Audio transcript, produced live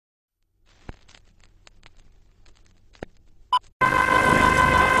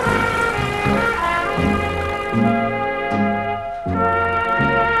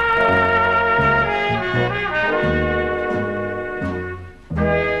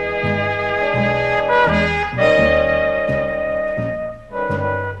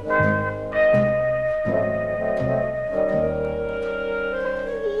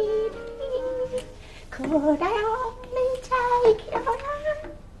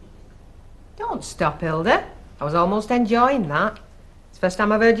Don't stop, Hilda. I was almost enjoying that. It's the first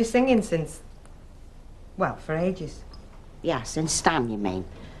time I've heard you singing since... well, for ages. Yeah, since Stan, you mean?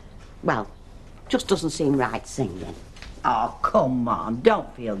 Well, just doesn't seem right singing. Oh, come on.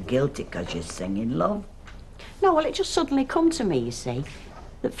 Don't feel guilty because you're singing, love. No, well, it just suddenly come to me, you see,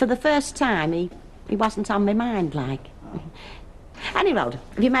 that for the first time he wasn't on my mind, like. Anyway,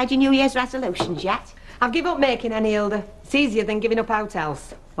 have you made your New Year's resolutions yet? I've given up making any, Hilda. It's easier than giving up out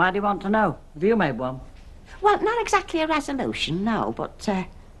else. Why do you want to know? Have you made one? Well, not exactly a resolution, no, but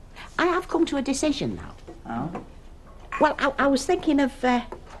I have come to a decision now. Oh? Well, I was thinking of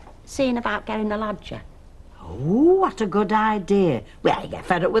seeing about getting a lodger. Oh, what a good idea. Well, you get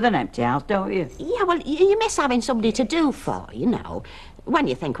fed up with an empty house, don't you? Yeah, well, you miss having somebody to do for, you know. When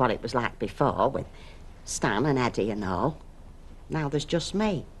you think what it was like before with Stan and Eddie and all. Now there's just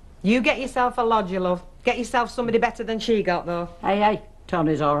me. You get yourself a lodger, love. Get yourself somebody better than she got, though. Hey,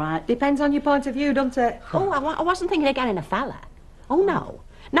 Tony's all right. Depends on your point of view, doesn't it? Oh, I wasn't thinking of getting a fella. Oh, no.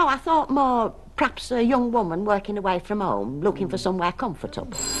 No, I thought more perhaps a young woman working away from home, looking for somewhere comfortable.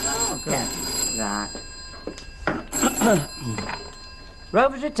 Oh, good. Yeah. Right.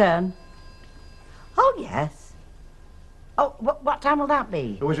 Rover's return. Oh, yes. Oh, what time will that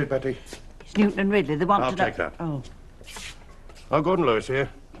be? Who is it, Betty? It's Newton and Ridley. They want I'll to... take that. Oh. Oh, Gordon Lewis here.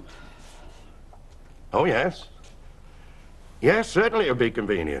 Oh, yes. Yes, certainly it'll be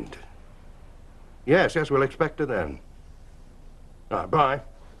convenient. Yes, we'll expect her then. All right, bye.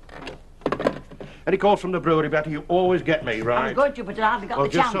 Any calls from the brewery, Betty, you always get me, right? I'm going to, but I haven't got Well,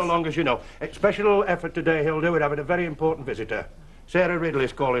 the chance. just so long as you know. A special effort today, Hilda. We're having a very important visitor. Sarah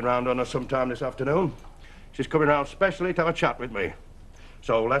Ridley's calling round on us sometime this afternoon. She's coming round specially to have a chat with me.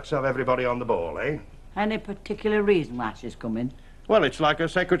 So let's have everybody on the ball, eh? Any particular reason why she's coming? Well, it's like her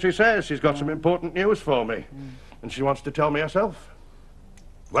secretary says. She's got some important news for me. And she wants to tell me herself.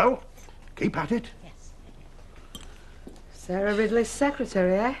 Well, keep at it. Yes. Sarah Ridley's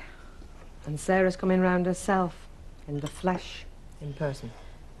secretary, eh? And Sarah's coming round herself, in the flesh, in person.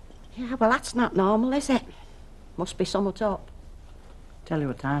 Yeah, well, that's not normal, is it? Must be somewhat up. Tell you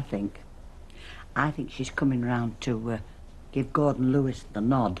what I think. I think she's coming round to give Gordon Lewis the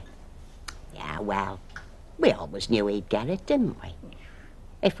nod. Yeah, well, we always knew he'd get it, didn't we?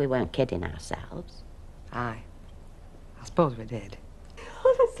 If we weren't kidding ourselves. Aye. I suppose we did.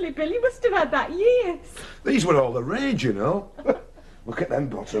 Honestly, Bill, you must have had that years. These were all the rage, you know. Look at them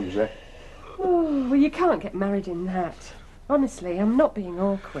bottoms, eh? Oh, well, you can't get married in that. Honestly, I'm not being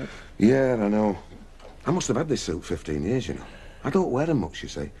awkward. Yeah, I know. I must have had this suit 15 years, you know. I don't wear them much, you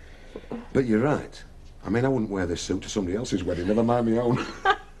see. But you're right. I mean, I wouldn't wear this suit to somebody else's wedding, never mind my own.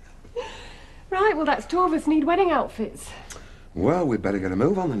 Right, well, that's 2 of us need wedding outfits. Well, we'd better get a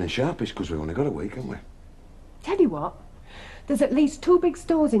move on then in Sharpish, because we've only got a week, haven't we? Tell you what, there's at least 2 big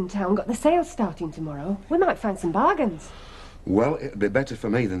stores in town got the sales starting tomorrow. We might find some bargains. Well, it'd be better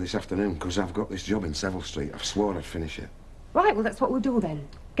for me than this afternoon, because I've got this job in Seville Street. I've sworn I'd finish it. Right, well, that's what we'll do then.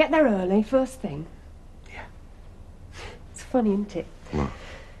 Get there early, first thing. Yeah. It's funny, isn't it? What?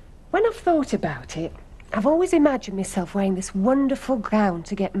 When I've thought about it, I've always imagined myself wearing this wonderful gown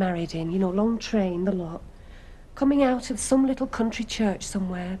to get married in, you know, long train, the lot. Coming out of some little country church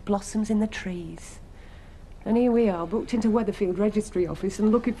somewhere, blossoms in the trees. And here we are, booked into Weatherfield Registry Office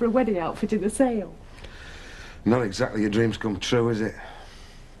and looking for a wedding outfit in the sale. Not exactly your dreams come true, is it?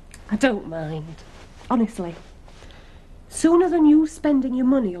 I don't mind. Honestly. Sooner than you spending your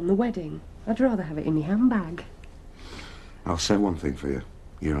money on the wedding, I'd rather have it in my handbag. I'll say one thing for you.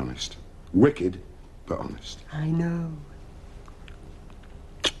 You're honest. Wicked, but honest. I know.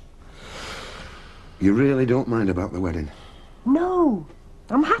 You really don't mind about the wedding? No,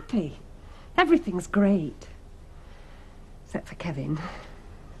 I'm happy. Everything's great. Except for Kevin.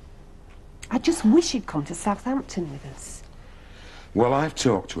 I just wish he'd come to Southampton with us. Well, I've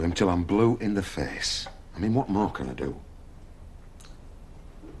talked to him till I'm blue in the face. I mean, what more can I do?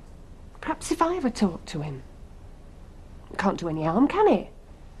 Perhaps if I ever talk to him. It can't do any harm, can it?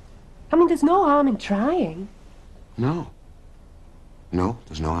 I mean, there's no harm in trying. No. No,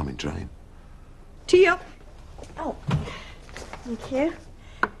 there's no harm in trying. Tea up. Oh, thank you.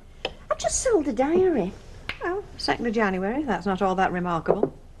 I've just sold a diary. Well, 2nd of January, that's not all that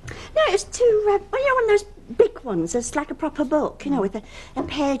remarkable. No, it's too, well, you know, one of those big ones. It's like a proper book, you know, with a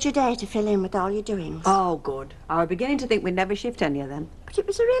page a day to fill in with all your doings. Oh, good. I was beginning to think we'd never shift any of them. But it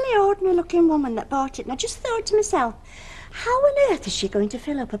was a really ordinary-looking woman that bought it, and I just thought to myself, how on earth is she going to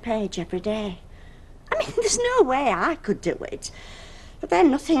fill up a page every day? I mean, there's no way I could do it. But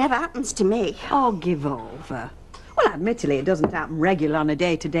then nothing ever happens to me. Oh, give over. Well, admittedly, it doesn't happen regular on a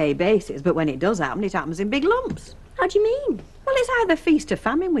day-to-day basis, but when it does happen, it happens in big lumps. How do you mean? Well, it's either feast or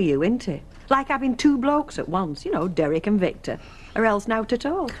famine with you, isn't it? Like having two blokes at once, you know, Derek and Victor. Or else nowt at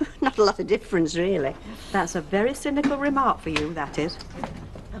all. Not a lot of difference, really. That's a very cynical remark for you, that is.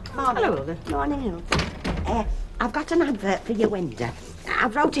 Morning. Hello, Hilda. Morning, Hilda. I've got an advert for your window.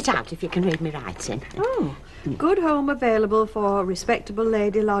 I've wrote it out if you can read me writing. Oh, good home available for respectable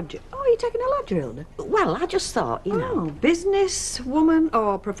lady lodger. Oh, you're taking a lodger, Hilda? Well, I just thought, you know. Oh, business woman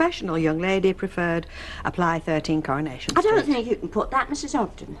or professional young lady preferred. Apply 13 Coronation I don't Street. think you can put that, Mrs.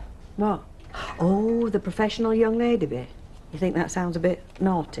 Ogden. What? Oh, the professional young lady bit. You think that sounds a bit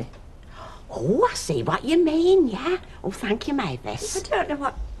naughty? Oh, I see what you mean, yeah. Oh, thank you, Mavis. I don't know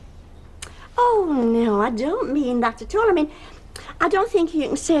what... Oh, no, I don't mean that at all. I mean, I don't think you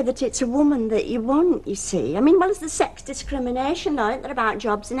can say that it's a woman that you want, you see. I mean, well, there's the sex discrimination, though, isn't there, about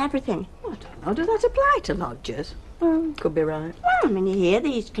jobs and everything? I don't know. Does that apply to lodgers? Could be right. Well, I mean, you hear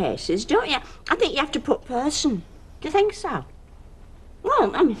these cases, don't you? I think you have to put person. Do you think so?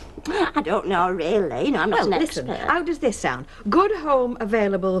 Well, I mean, I don't know, really. You know, I'm not Well, an listen, expert. how does this sound? Good home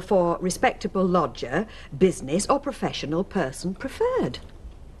available for respectable lodger, business or professional person preferred.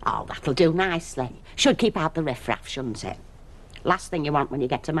 Oh, that'll do nicely. Should keep out the riffraff, shouldn't it? Last thing you want when you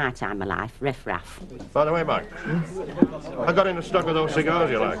get to my time of life, riffraff. By the way, Mike, I got in a stock of those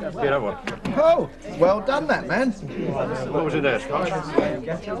cigars you like. Here, have one. Oh, well done, that man. What was in there, Scotch?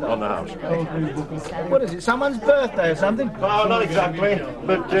 On the house. What is it, someone's birthday or something? Oh, not exactly,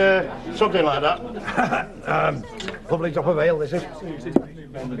 but something like that. Lovely drop of ale, this is.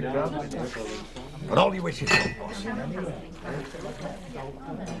 And all your wishes, boss.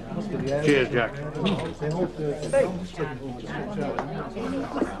 Cheers, Jack.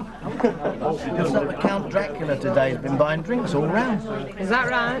 Looks like the Count Dracula today has been buying drinks all round. Is that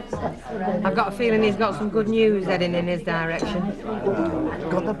right? I've got a feeling he's got some good news heading in his direction.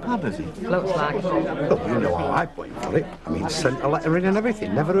 Got the pub, has he? Looks like it. Oh, you know how I wait for it. I mean, sent a letter in and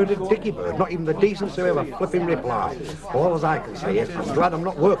everything. Never heard of Dicky Bird. Not even the decency of a flipping reply. All as I can say is, I'm glad I'm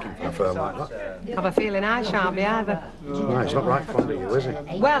not working for a firm like that. I've a feeling I shan't be either. No, it's not right fond of you, is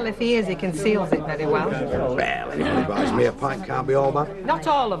it? Well, if he is, he conceals it very well. Well, anybody buys me a pint can't be all bad. Not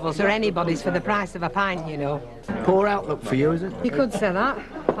all of us are anybody's for the price of a pint, you know. Poor outlook for you, is it? You could say that.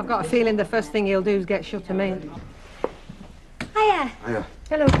 I've got a feeling the first thing he'll do is get shut to me. Hiya. Hiya.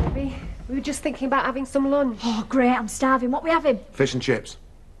 Hello, Debbie. We were just thinking about having some lunch. Oh, great, I'm starving. What we having? Fish and chips.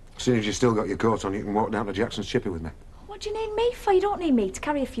 As soon as you've still got your coat on, you can walk down to Jackson's Chippy with me. What do you need me for? You don't need me to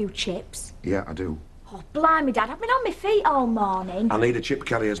carry a few chips. Yeah, I do. Oh, blimey, Dad, I've been on my feet all morning. I need a chip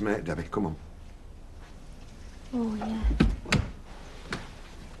carrier's mate, Debbie. Come on. Oh, yeah.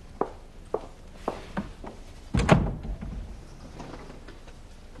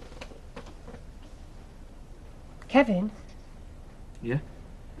 Kevin? Yeah?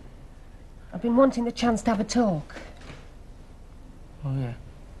 I've been wanting the chance to have a talk. Oh, yeah.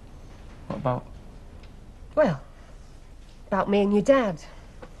 What about? Well, about me and your dad.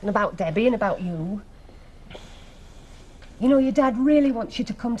 And about Debbie and about you. You know, your dad really wants you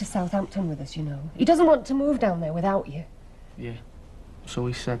to come to Southampton with us, you know. He doesn't want to move down there without you. Yeah. So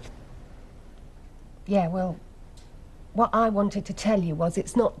he said. Yeah, well, what I wanted to tell you was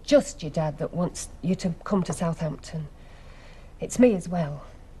it's not just your dad that wants you to come to Southampton. It's me as well.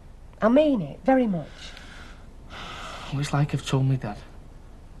 I mean it, very much. Well, it's like I've told me, Dad.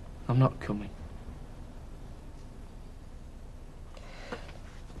 I'm not coming.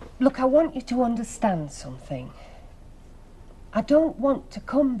 Look, I want you to understand something. I don't want to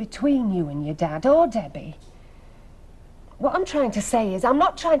come between you and your dad or Debbie. What I'm trying to say is I'm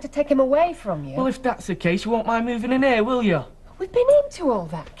not trying to take him away from you. Well, if that's the case, you won't mind moving in here, will you? We've been into all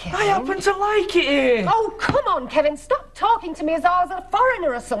that, Kevin. I happen to like it here. Oh, come on, Kevin. Stop talking to me as though I was a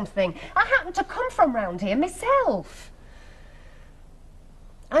foreigner or something. I happen to come from round here myself.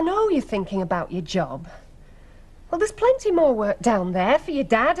 I know you're thinking about your job. Well, there's plenty more work down there for your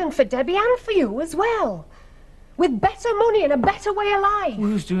dad and for Debbie and for you as well. With better money and a better way of life.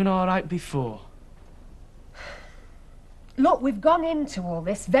 We was doing all right before. Look, we've gone into all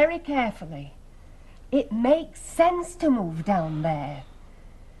this very carefully. It makes sense to move down there.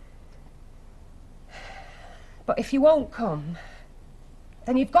 But if you won't come,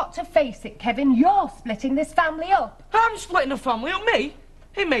 then you've got to face it, Kevin. You're splitting this family up. I'm splitting the family up, me?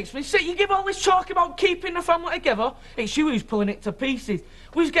 It makes me sick. You give all this talk about keeping the family together. It's you who's pulling it to pieces.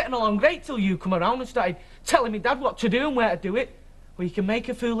 We was getting along great till you come around and started telling me Dad what to do and where to do it. Well, you can make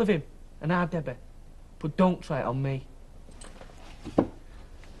a fool of him and our Debbie. But don't try it on me.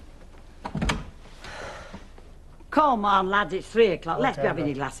 Come on, lads, it's 3 o'clock. Let's be having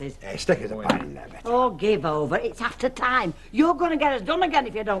your glasses. Stick us a pint in there, Betty. Oh, give over. It's after time. You're going to get us done again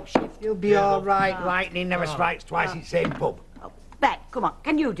if you don't shift. You'll be all right. Lightning never strikes twice in the same pub. Oh, Bet, come on.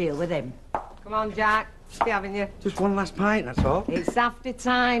 Can you deal with him? Come on, Jack. Be having you. Just one last pint, that's all. It's after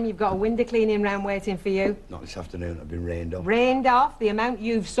time. You've got a window cleaning round waiting for you. Not this afternoon, I've been rained off. Rained off? The amount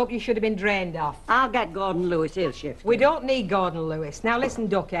you've sucked, you should have been drained off. I'll get Gordon Lewis, he'll shift. We don't need Gordon Lewis. Now listen,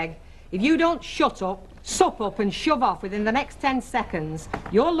 Duckegg. If you don't shut up, sup up and shove off within the next 10 seconds,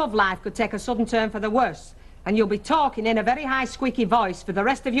 your love life could take a sudden turn for the worse. And you'll be talking in a very high squeaky voice for the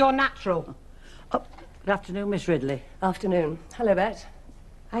rest of your natural. Oh, good afternoon, Miss Ridley. Afternoon. Hello, Bet.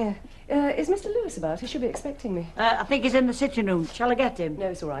 Hiya. Is Mr. Lewis about? He should be expecting me. I think he's in the sitting room. Shall I get him? No,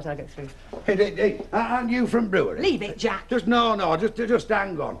 it's all right. I'll go through. Hey, aren't you from Brewery? Leave it, Jack. Just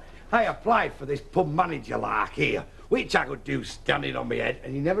hang on. I applied for this pub manager lark here, which I could do standing on my head,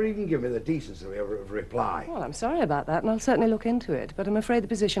 and you never even give me the decency of a reply. Well, I'm sorry about that, and I'll certainly look into it, but I'm afraid the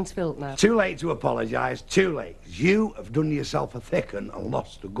position's filled now. Too late to apologise, too late. You have done yourself a thick 'un and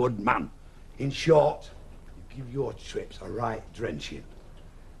lost a good man. In short, you give your trips a right drenching.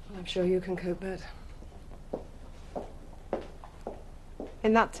 Well, I'm sure you can cope, Bet.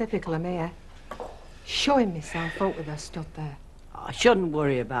 Isn't that typical of me, eh? Showing myself up with her stood there. Oh, I shouldn't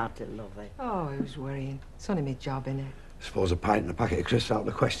worry about it, lovey. Oh, who's worrying? It's only my job, innit? I suppose a pint and a packet of crisps out of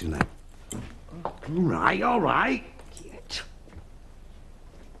the question then. All right.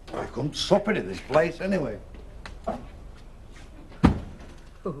 I come sopping in this place anyway. Oh,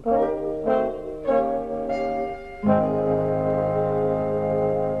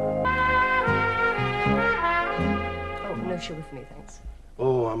 no sugar for me, thanks.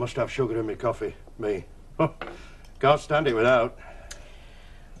 Oh, I must have sugar in my coffee. Me. Can't stand it without.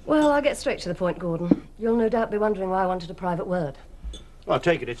 Well, I'll get straight to the point, Gordon. You'll no doubt be wondering why I wanted a private word. I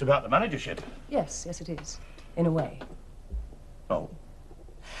take it it's about the managership. Yes, it is. In a way. Oh.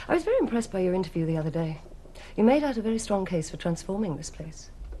 I was very impressed by your interview the other day. You made out a very strong case for transforming this place.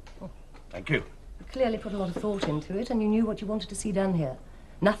 Thank you. You clearly put a lot of thought into it, and you knew what you wanted to see done here.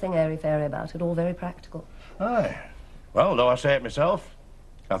 Nothing airy-fairy about it, all very practical. Aye. Well, though I say it myself,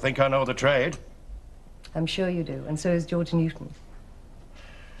 I think I know the trade. I'm sure you do, and so is George Newton.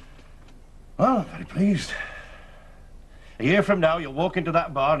 Well, very pleased. A year from now, you'll walk into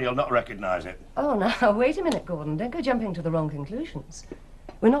that bar and you'll not recognise it. Oh, now, wait a minute, Gordon. Don't go jumping to the wrong conclusions.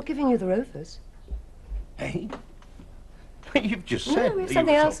 We're not giving you the Rovers. Hey? You've just said... No, we have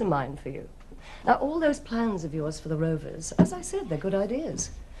something else in mind for you. Now, all those plans of yours for the Rovers, as I said, they're good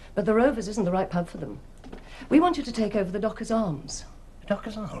ideas. But the Rovers isn't the right pub for them. We want you to take over the Dockers Arms. The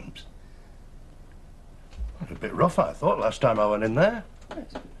Dockers Arms? It was a bit rough, I thought, last time I went in there.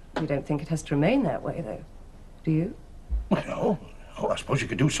 Yes. You don't think it has to remain that way, though, do you? Well, no. Oh, I suppose you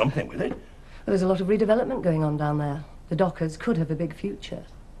could do something with it. Well, there's a lot of redevelopment going on down there. The Dockers could have a big future,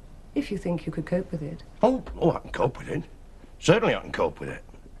 if you think you could cope with it. Oh, I can cope with it. Certainly I can cope with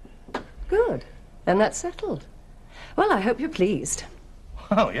it. Good. Then that's settled. Well, I hope you're pleased.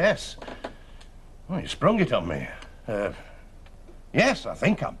 Oh, yes. Well, you sprung it on me. Yes, I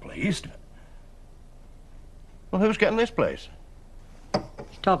think I'm pleased. Well, who's getting this place?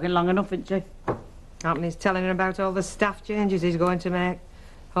 She's talking long enough, isn't she? Happen he's telling her about all the staff changes he's going to make,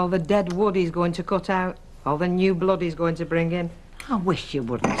 all the dead wood he's going to cut out, all the new blood he's going to bring in. I wish you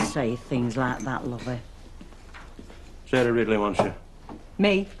wouldn't say things like that, lovey. Sarah Ridley wants you.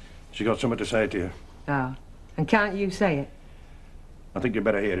 Me? She got something to say to you. Oh. And can't you say it? I think you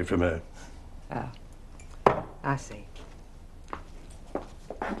better hear it from her. Oh. I see.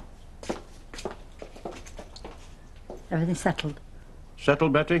 Everything settled?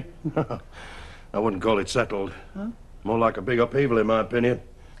 Settled, Betty? I wouldn't call it settled. Huh? More like a big upheaval, in my opinion.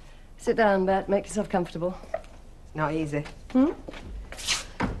 Sit down, Bet. Make yourself comfortable. It's not easy.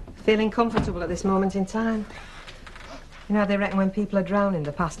 Feeling comfortable at this moment in time. You know, they reckon when people are drowning,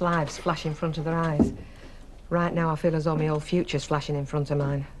 the past lives flash in front of their eyes. Right now, I feel as though my old future's flashing in front of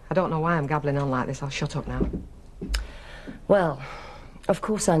mine. I don't know why I'm gabbling on like this. I'll shut up now. Well, of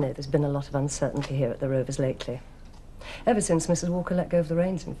course I know there's been a lot of uncertainty here at the Rovers lately. Ever since Mrs. Walker let go of the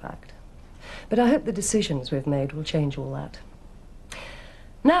reins, in fact. But I hope the decisions we've made will change all that.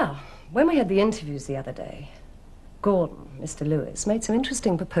 Now, when we had the interviews the other day, Gordon, Mr. Lewis, made some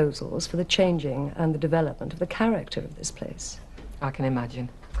interesting proposals for the changing and the development of the character of this place. I can imagine.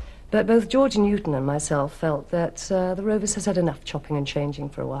 But both George Newton and myself felt that the Rovers has had enough chopping and changing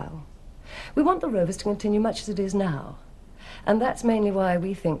for a while. We want the Rovers to continue much as it is now. And that's mainly why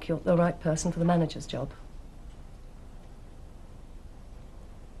we think you're the right person for the manager's job.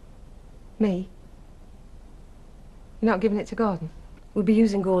 Me? You're not giving it to Gordon? We'll be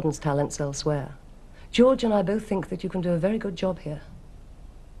using Gordon's talents elsewhere. George and I both think that you can do a very good job here.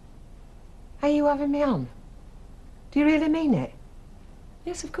 Are you having me on? Do you really mean it?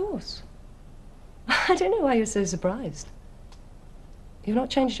 Yes, of course. I don't know why you're so surprised. You've not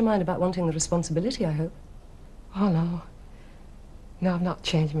changed your mind about wanting the responsibility, I hope? Oh, no. No, I've not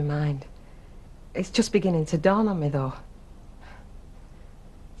changed my mind. It's just beginning to dawn on me, though.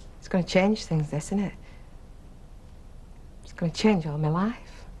 It's going to change things, this, isn't it? It's going to change all my life.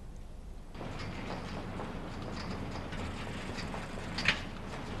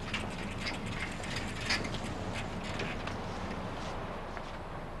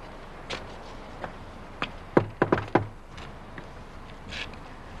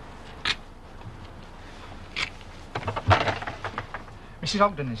 Mrs.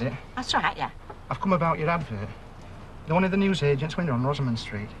 Ogden, is it? That's right, yeah. I've come about your advert. The one of the newsagents when you're on Rosamond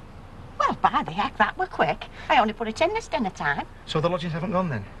Street. Well, by the heck, that were quick. I only put it in this dinner time. So the lodgings haven't gone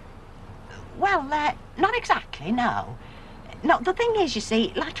then? Well, not exactly, no. No, the thing is, you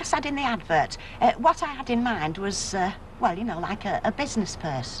see, like I said in the advert, what I had in mind was, well, you know, like a business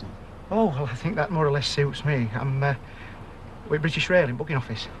person. Oh, well, I think that more or less suits me. I'm with British Rail in booking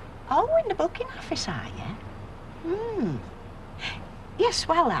office. Oh, in the booking office, are you? Hmm. Yes,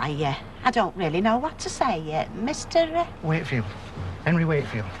 well, I don't really know what to say, Mr... Wakefield. Henry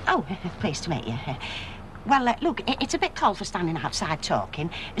Wakefield. Oh, pleased to meet you. Well, look, it's a bit cold for standing outside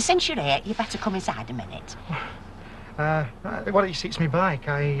talking. Since you're here, you better come inside a minute. Well, it suits me bike.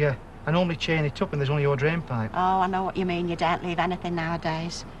 I normally chain it up and there's only your drain pipe. Oh, I know what you mean. You don't leave anything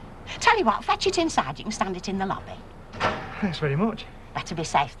nowadays. Tell you what, fetch it inside. You can stand it in the lobby. Thanks very much. Better be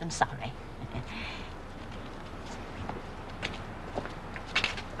safe than sorry.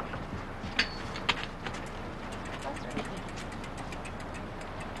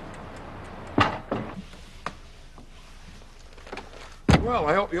 Well,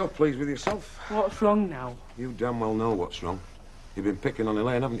 I hope you're pleased with yourself. What's wrong now? You damn well know what's wrong. You've been picking on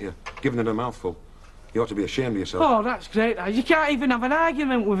Elaine, haven't you? Giving her a mouthful. You ought to be ashamed of yourself. Oh, that's great, Dad. You can't even have an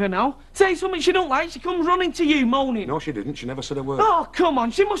argument with her now. Say something she don't like, she comes running to you, moaning. No, she didn't. She never said a word. Oh, come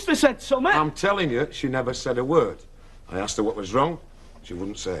on, she must have said something. I'm telling you, she never said a word. I asked her what was wrong. She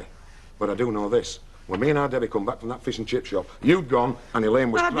wouldn't say. But I do know this. When me and our Debbie come back from that fish and chip shop, you'd gone and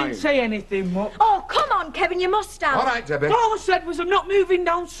Elaine was I crying. didn't say anything, much. Oh, come on, Kevin, you must have. All right, Debbie. All I said was I'm not moving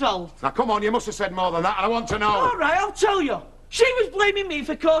down south. Now, come on, you must have said more than that, and I want to know. All right, I'll tell you. She was blaming me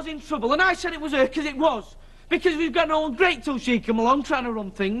for causing trouble, and I said it was her because it was. Because we've got on great till she come along trying to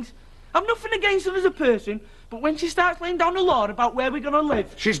run things. I've nothing against her as a person, but when she starts laying down the law about where we're going to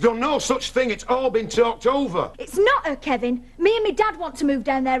live... She's done no such thing. It's all been talked over. It's not her, Kevin. Me and my dad want to move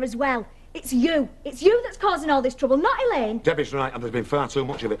down there as well. It's you. It's you that's causing all this trouble, not Elaine. Debbie's right, and there's been far too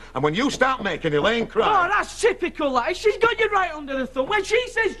much of it. And when you start making Elaine Oh, cry... that's typical, that. She's got you right under the thumb. When she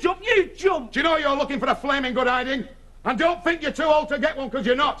says jump, you jump. Do you know you're looking for a flaming good hiding? And don't think you're too old to get one, because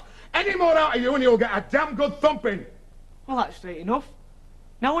you're not. Any more out of you and you'll get a damn good thumping. Well, that's straight enough.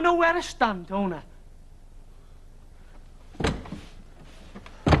 Now I know where I stand, don't I?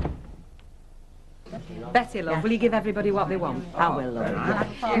 Betty, love, will you give everybody what they want? I will,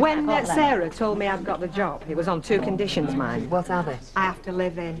 love. When Sarah told me I'd got the job, it was on two conditions, mind. What are they? I have to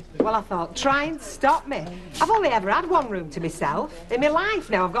live in. Well, I thought, try and stop me. I've only ever had one room to myself. In my life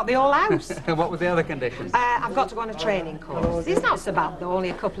now, I've got the whole house. What were the other conditions? I've got to go on a training course. It's not so bad, though,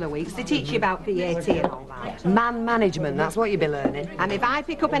 only a couple of weeks. They teach you about PAT and all that. Man management, that's what you'll be learning. And if I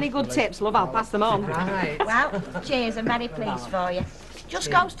pick up any good tips, love, I'll pass them on. Right. Well, cheers, I'm very pleased for you. Just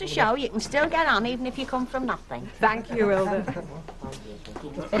goes to show you can still get on even if you come from nothing. Thank you, Hilda.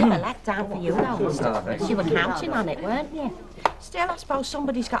 Bit of a letdown for you, though, mister. You were counting on it, weren't you? Still, I suppose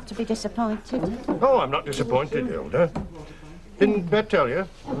somebody's got to be disappointed. Oh, I'm not disappointed, Hilda. Didn't Bet tell you?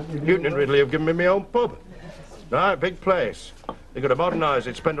 Newton and Ridley have given me my own pub. Right, big place. They're going to modernise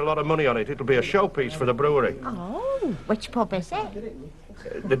it, spend a lot of money on it. It'll be a showpiece for the brewery. Oh, which pub is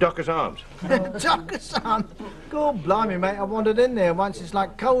it? The Dockers Arms. Dockers Arms? God blimey, mate, I wandered in there once. It's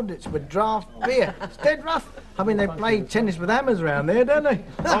like Colditz with draft beer. It's dead rough. I mean, they play tennis with hammers around there, don't they?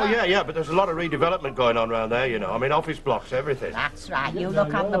 Oh, yeah, but there's a lot of redevelopment going on around there, you know. I mean, office blocks, everything. That's right, you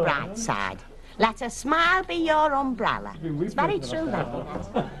look on the bright side. Let a smile be your umbrella. It's very true,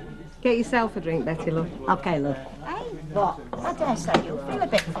 that. Get yourself a drink, Betty, love. OK, love. Hey, what? I dare say you feel a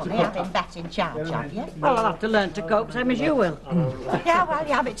bit funny having Bet in charge of you. Well, I'll have to learn to cope, same as you will. Yeah, well,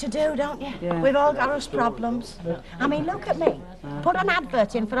 you have it to do, don't you? Yeah. We've all got us problems. I mean, look at me. Put an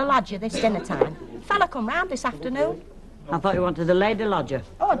advert in for a lodger this dinner time. Fella come round this afternoon. I thought you wanted a lady lodger.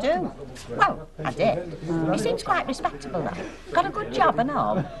 Oh, I do. Well, I did. He seems quite respectable, though. Got a good job and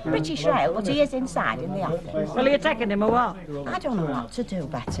all. British Rail, but he is inside in the office. Well, are you taking him or what? I don't know what to do,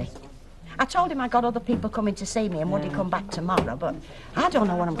 Betty. I told him I got other people coming to see me and would he come back tomorrow, but I don't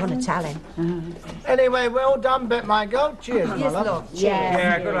know what I'm going to tell him. Anyway, well done, Bet, my girl. Cheers, my love. Cheers.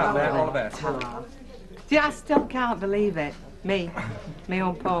 Yeah, good luck, Bet. All the best. See, I still can't believe it. Me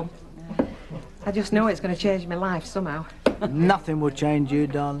own poem. I just know it's going to change my life somehow. Nothing will change you,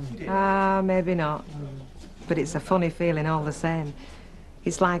 darling. Ah, maybe not. But it's a funny feeling all the same.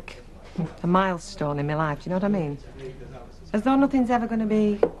 It's like a milestone in my life, do you know what I mean? As though nothing's ever going to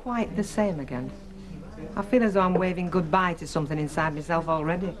be quite the same again. I feel as though I'm waving goodbye to something inside myself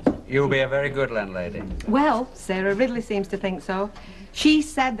already. You'll be a very good landlady. Well, Sarah Ridley seems to think so. She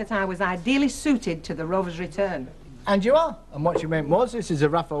said that I was ideally suited to the Rover's return. And you are. And what she meant was, this is a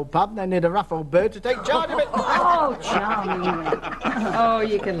rough old pub, they need a rough old bird to take charge of it. Oh, charming. Oh,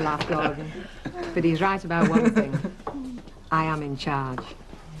 you can laugh, Gordon. But he's right about one thing. I am in charge.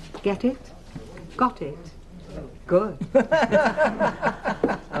 Get it? Got it? Good.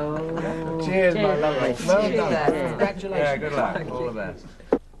 Oh. Cheers, my lovely. Well Cheers. done. Congratulations. Yeah, good luck. All the best.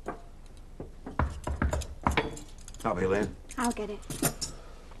 That'll be Elaine. I'll get it.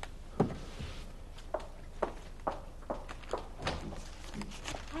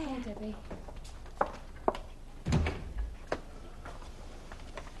 Hiya, Debbie.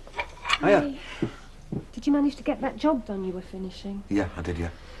 Hiya. Did you manage to get that job done you were finishing? Yeah, I did, yeah.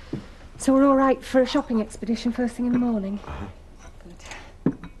 So we're all right for a shopping expedition first thing in the morning?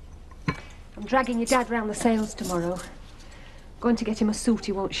 Good. I'm dragging your dad round the sales tomorrow. Going to get him a suit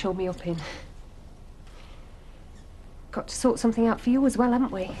he won't show me up in. Got to sort something out for you as well,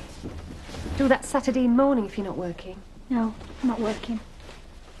 haven't we? Do that Saturday morning if you're not working. No, I'm not working.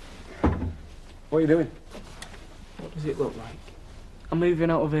 What are you doing? What does it look like? I'm moving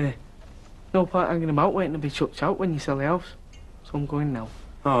out of here. No point hanging about waiting to be chucked out when you sell the house. So I'm going now.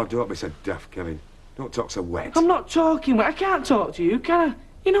 Oh, don't be so daft, Kevin. Don't talk so wet. I'm not talking, I can't talk to you, can I?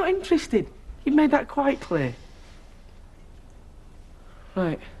 You're not interested. You've made that quite clear.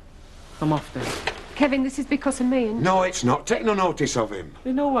 Right. I'm off then. Kevin, this is because of me and... No, it's not. Take no notice of him.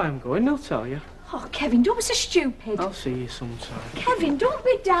 They know where I'm going, they'll tell you. Oh, Kevin, don't be so stupid. I'll see you sometime. Kevin, don't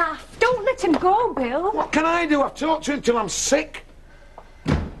be daft. Don't let him go, Bill. What can I do? I've talked to him till I'm sick.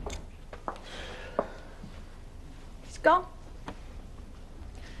 It's gone.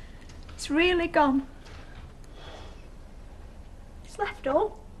 It's really gone. It's left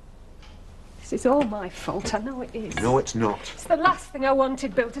all. This is all my fault, I know it is. No, it's not. It's the last thing I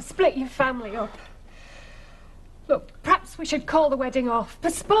wanted, Bill, to split your family up. Look, perhaps we should call the wedding off.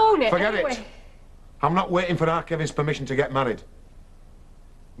 Postpone it. Forget anyway. it. I'm not waiting for our Kevin's permission to get married.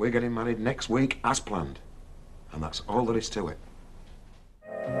 We're getting married next week as planned. And that's all there is to it.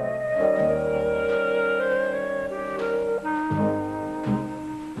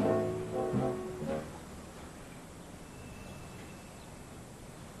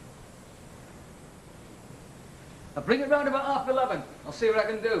 I'll bring it round about 11:30. I'll see what I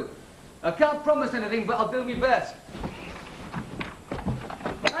can do. I can't promise anything, but I'll do my best.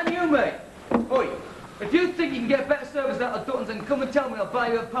 And you, mate. Oi, if you think you can get better service out of Duttons, then come and tell me, I'll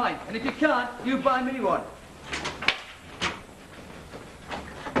buy you a pint. And if you can't, you buy me one.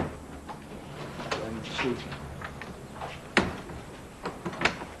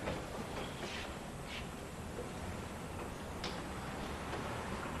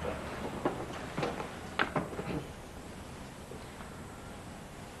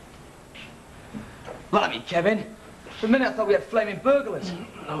 Blimey, Kevin. For a minute I thought we had flaming burglars.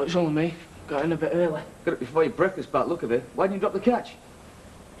 No, it's only me. Got in a bit early. Got it before your breakfast, by the look of it. Why didn't you drop the catch?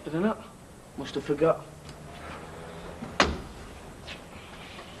 Did I not? Must have forgot.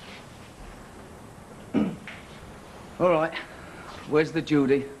 All right. Where's the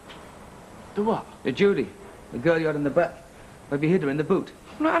Judy? The what? The Judy. The girl you had in the back. Have you hid her in the boot?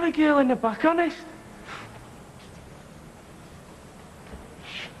 I've not had a girl in the back, honest.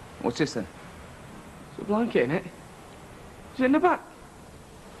 What's this then? It's a blanket, innit? Is it in the back?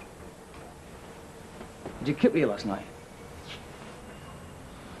 Did you kip her here last night?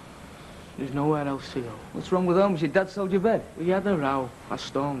 There's nowhere else to go. What's wrong with Holmes? Your dad sold your bed. We had a row. I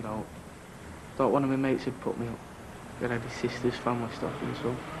stormed out. Thought one of my mates had put me up. He had his sister's family stuff and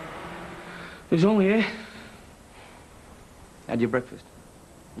so. It was only here. Had your breakfast?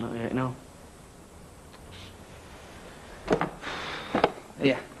 Not yet, no.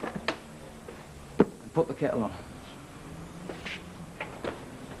 Here. Put the kettle on.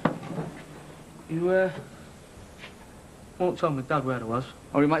 You, won't tell my dad where I was.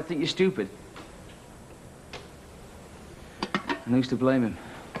 Or he might think you're stupid. And who's to blame him?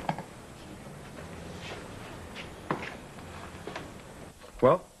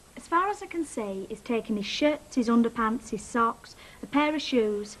 Well? As far as I can see, he's taken his shirts, his underpants, his socks, a pair of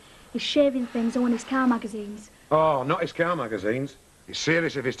shoes, his shaving things, and his car magazines. Oh, not his car magazines. He's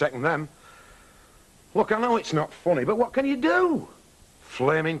serious if he's taking them. Look, I know it's not funny, but what can you do?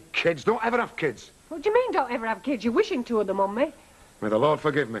 Flaming kids. Don't ever have kids. What do you mean, don't ever have kids? You're wishing to them on me. May the Lord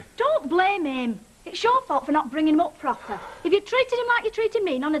forgive me. Don't blame him. It's your fault for not bringing him up proper. If you treated him like you treated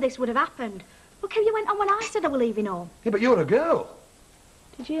me, none of this would have happened. Look how you went on when I said I were leaving home. Yeah, but you're a girl.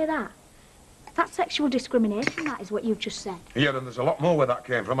 Did you hear that? That's sexual discrimination, that is what you've just said. Yeah, and there's a lot more where that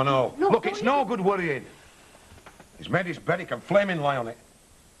came from, I know. Look, it's no good worrying. He's made his bed, he can flaming lie on it.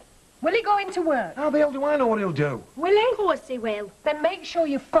 Will he go into work? How the hell do I know what he'll do? Will he? Of course he will. Then make sure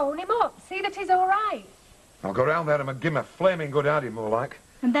you phone him up. See that he's all right. I'll go round there and give him a flaming good hiding, more like.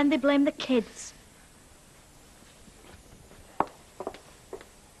 And then they blame the kids.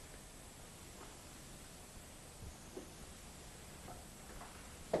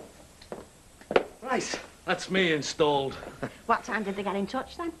 Right, that's me installed. What time did they get in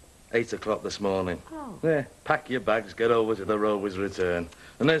touch then? 8 o'clock this morning. Oh. Yeah, pack your bags, get over to the Rovers Return.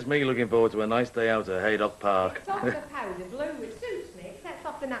 And there's me looking forward to a nice day out at Haydock Park. It's off the powder blue. It suits me, except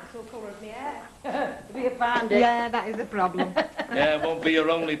off the natural colour of my hair. Have you found it? Yeah, that is the problem. Yeah, it won't be your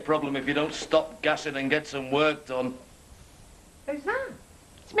only problem if you don't stop gassing and get some work done. Who's that?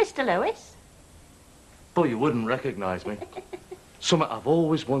 It's Mr. Lewis. But you wouldn't recognise me. Something I've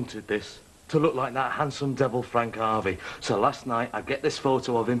always wanted this, to look like that handsome devil Frank Harvey. So last night I get this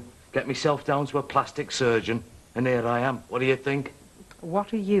photo of him, get myself down to a plastic surgeon, and here I am. What do you think?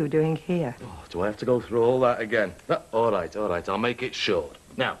 What are you doing here? Oh, do I have to go through all that again? All right, I'll make it short.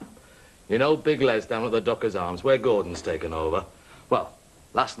 Now, you know Big Les down at the Dockers Arms, where Gordon's taken over? Well,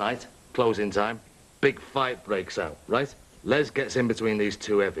 last night, closing time, big fight breaks out, right? Les gets in between these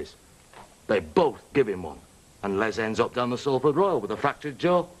two heavies. They both give him one, and Les ends up down the Salford Royal with a fractured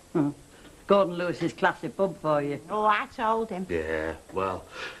jaw. Gordon Lewis's classy pub for you. Oh, I told him. Yeah, well,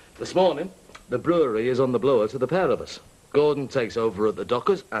 this morning, the brewery is on the blower to the pair of us. Gordon takes over at the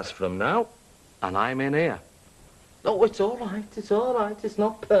Dockers, as from now, and I'm in here. Oh, it's all right, it's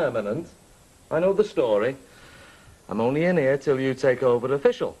not permanent. I know the story. I'm only in here till you take over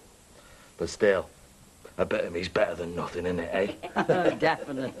official. But still, a bit of me's better than nothing, innit, eh?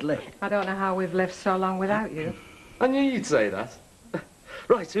 Definitely. I don't know how we've lived so long without you. I knew you'd say that.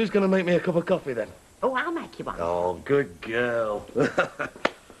 Right, who's going to make me a cup of coffee, then? Oh, I'll make you one. Oh, good girl.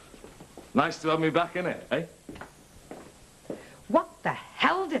 Nice to have me back, innit, eh? What the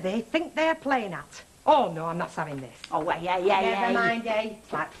hell do they think they're playing at? Oh, no, I'm not having this. Oh, yeah. Never mind, eh?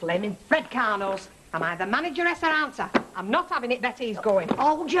 It's like flaming Fred Carnose. Am I the manageress or answer? I'm not having it, Betty's going.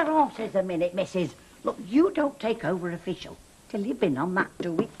 Hold your horses a minute, missus. Look, you don't take over official till you've been on that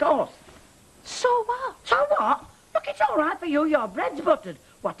 2-week course. So what? So what? Look, it's all right for you. Your bread's buttered.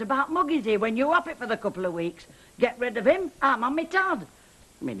 What about Muggy's here when you off it for the couple of weeks? Get rid of him. I'm on me tad.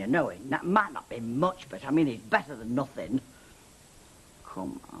 I mean, I know it. That might not be much, but I mean, he's better than nothing.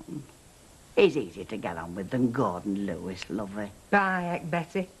 Come on. He's easier to get on with than Gordon Lewis, lovey. By heck,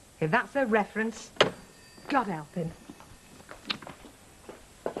 Betty. If that's a reference, God help him.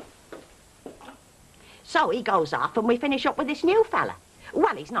 So he goes off and we finish up with this new fella.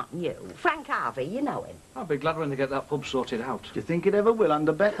 Well, he's not new. Frank Harvey, you know him. I'll be glad when they get that pub sorted out. Do you think it ever will,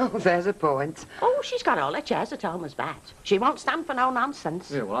 under bet? Oh, there's a point. Oh, she's got all her chairs at home as bet. She won't stand for no nonsense.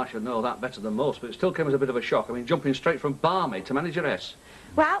 Yeah, well, I should know that better than most, but it still came as a bit of a shock. I mean, jumping straight from barmaid to manageress.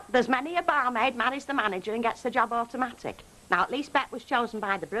 Well, there's many a barmaid marries the manager and gets the job automatic. Now, at least Bet was chosen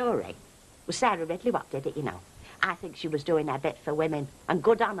by the brewery. It was Sarah Ridley what did it, you know. I think she was doing her bit for women. And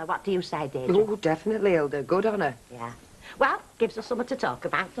good on her, what do you say, Deirdre? Oh, definitely, Hilda. Good on her. Yeah. Well, gives us something to talk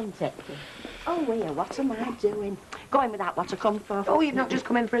about, doesn't it? Oh, here, what am I doing? Going without what I come for. Oh, you've not just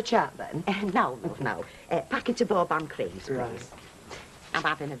come in for a chat, then? No. Packet of Bourbon creams, please. Right. I'm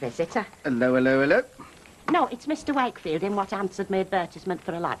having a visitor. Hello. No, it's Mr. Wakefield in what answered my advertisement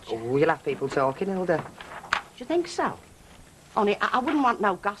for a lodger. Oh, you'll have people talking, Hilda. Do you think so? Only, I wouldn't want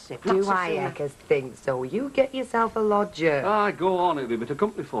no gossip. Do I eckers think so? You get yourself a lodger. Aye, go on. It'll be a bit of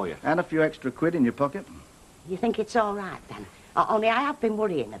company for you. And a few extra quid in your pocket. You think it's all right, then? Only I have been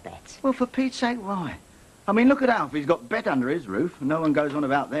worrying a bit. Well, for Pete's sake, why? I mean, look at Alf. He's got Bet under his roof. No one goes on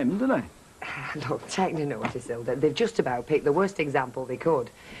about them, do they? Look, take no notice, Hilda. They've just about picked the worst example they could.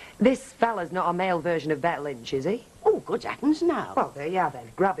 This fella's not a male version of Bet Lynch, is he? Oh, good heavens, no. Well, there you are, then.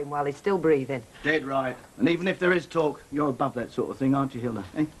 Grab him while he's still breathing. Dead right. And even if there is talk, you're above that sort of thing, aren't you, Hilda?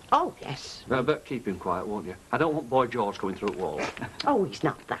 Eh? Oh, yes. But keep him quiet, won't you? I don't want Boy George coming through the wall. Oh, he's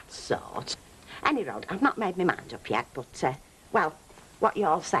not that sort. Any road, I've not made my mind up yet, but, well, what you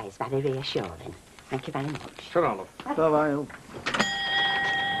all say is very reassuring. Thank you very much. Sit down, love. Bye-bye.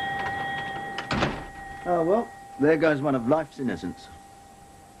 Oh, well, there goes one of life's innocence.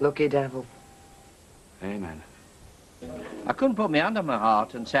 Lucky devil. Amen. I couldn't put my hand on my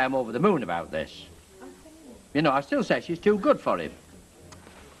heart and say I'm over the moon about this. You know, I still say she's too good for him.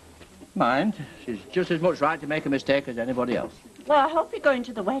 Mind, she's just as much right to make a mistake as anybody else. Well, I hope you're going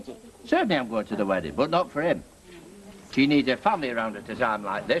to the wedding. Certainly I'm going to the wedding, but not for him. She needs a family around at a time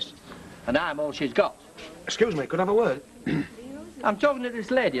like this, and I'm all she's got. Excuse me, could I have a word? I'm talking to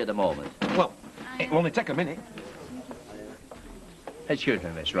this lady at the moment. Well, it'll only take a minute. Excuse me,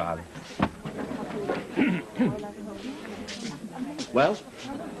 Miss Riley. Well?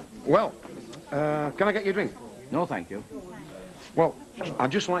 Well, can I get you a drink? No, thank you. Well,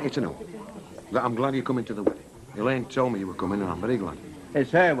 I'd just like you to know that I'm glad you're coming to the wedding. Elaine told me you were coming, and I'm very glad.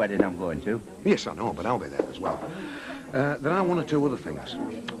 It's her wedding I'm going to. Yes, I know, but I'll be there as well. There are one or two other things.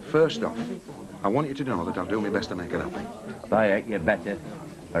 First off, I want you to know that I'll do my best to make her happy. By heck, you better,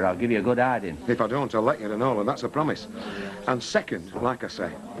 or I'll give you a good hiding. If I don't, I'll let you know, and that's a promise. And second, like I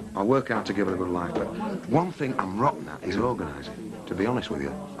say, I'll work hard to give her a good life, but one thing I'm rotten at is organising. To be honest with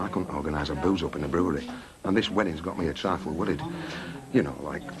you, I couldn't organise a booze up in the brewery, and this wedding's got me a trifle worried. You know,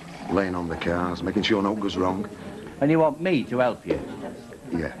 like laying on the cars, making sure no goes wrong. And you want me to help you?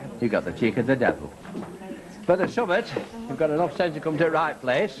 Yeah. You got the cheek of the devil. But the summit, you've got enough sense to come to the right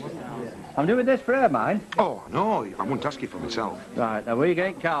place. I'm doing this for her, mind. Oh, no, I wouldn't ask you for myself. Right, now where are you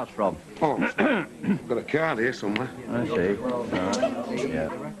getting cars from? Oh, got a card here somewhere. I see. Right. Yeah.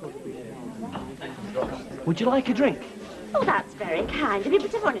 Would you like a drink? Oh, that's very kind of you,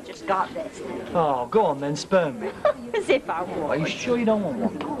 but I've only just got this. Oh, go on then, spurn me. As if I would. Are you sure you don't want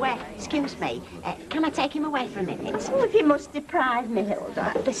one? Oh, excuse me. Can I take him away for a minute? Oh, if you must deprive me,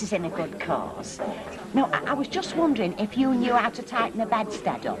 Hilda. This is in a good cause. No, I was just wondering if you knew how to tighten a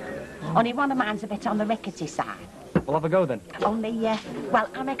bedstead up. Only one of mine's a bit on the rickety side. We'll have a go then. Only, well,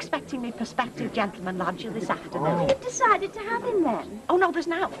 I'm expecting my prospective gentleman lodger this afternoon. You've decided to have him then? Oh, no, there's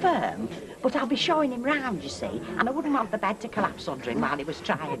not firm. But I'll be showing him round, you see, and I wouldn't want the bed to collapse under him while he was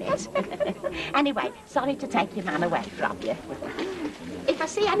trying it. Anyway, sorry to take your man away from you. If I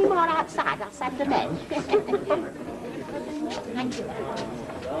see any more outside, I'll send them in. Thank you.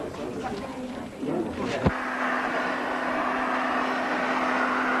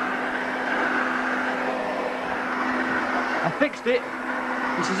 I fixed it.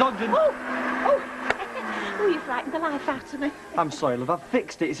 Mrs. Ogden. Oh, you frightened the life out of me. I'm sorry, love. I've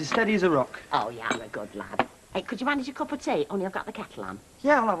fixed it. It's as steady as a rock. Oh, yeah, I'm a good lad. Hey, could you manage a cup of tea? Only I've got the kettle on.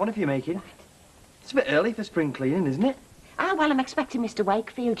 Yeah, I'll have one if you're making. It's a bit early for spring cleaning, isn't it? Ah, well, I'm expecting Mr.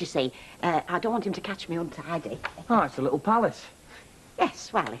 Wakefield, you see. I don't want him to catch me untidy. Oh, it's a little palace.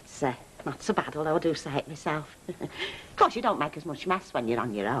 Yes, well, it's not so bad, although I do say it myself. Of course, you don't make as much mess when you're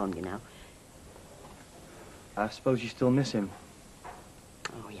on your own, you know. I suppose you still miss him.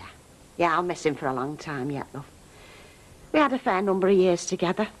 Oh, yeah. Yeah, I'll miss him for a long time yet, love. We had a fair number of years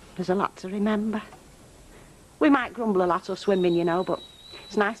together. There's a lot to remember. We might grumble a lot or swimming, you know, but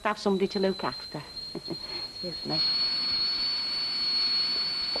it's nice to have somebody to look after. Excuse me.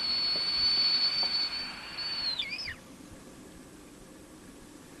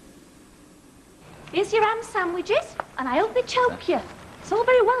 Here's your ham sandwiches, and I hope they choke you. It's all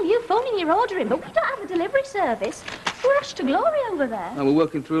very well you phoning your order in, but we don't have a delivery service. We're ash to glory over there. No, we're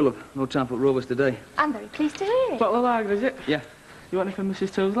working through, love. No time for rovers today. I'm very pleased to hear it. Bottle of lager, is it? Yeah. You want anything,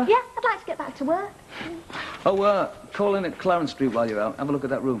 Mrs. Toosler? Yeah, I'd like to get back to work. Oh, call in at Clarence Street while you're out. Have a look at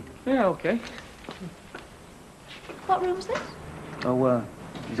that room. Yeah, OK. What room's this? Oh,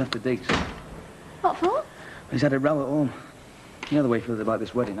 he's after Diggs. What for? He's had a row at home. You know the way he feels about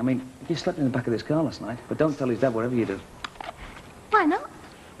this wedding. I mean, he slept in the back of this car last night, but don't tell his dad whatever you do. Why not?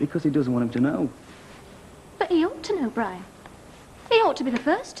 Because he doesn't want him to know. But he ought to know, Brian. He ought to be the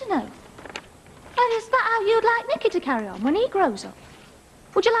first to know. And is that how you'd like Nicky to carry on when he grows up?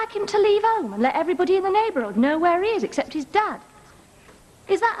 Would you like him to leave home and let everybody in the neighbourhood know where he is except his dad?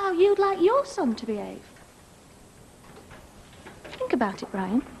 Is that how you'd like your son to behave? Think about it,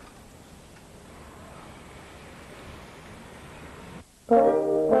 Brian.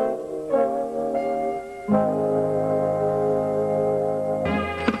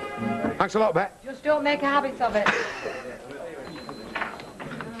 Thanks a lot, Bet. Just don't make a habit of it.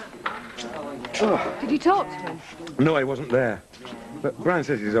 Oh. Did you talk to him? No, he wasn't there. But Brian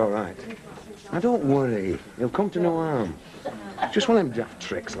says he's all right. Now, don't worry. He'll come to no harm. Just one of them daft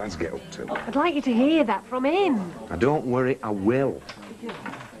tricks lads get up to. I'd like you to hear that from him. Now, don't worry, I will.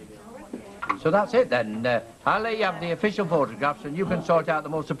 So that's it then. I'll let you have the official photographs and you can sort out the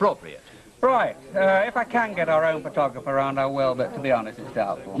most appropriate. Right. If I can get our own photographer around, I will, but to be honest, it's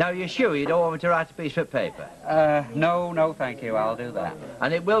doubtful. Now, you're sure you don't want me to write a piece of paper? No, thank you. I'll do that.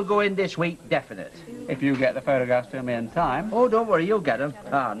 And it will go in this week, definite. If you get the photographs to me in time. Oh, don't worry, you'll get them.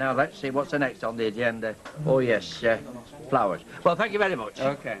 Ah, now let's see what's the next on the agenda. Oh, yes, flowers. Well, thank you very much.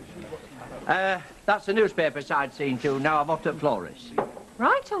 OK. That's the newspaper side scene too. Now I'm off to Flores.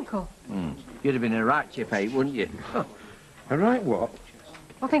 Right, Uncle? You'd have been a right chip, eh, wouldn't you? A right what?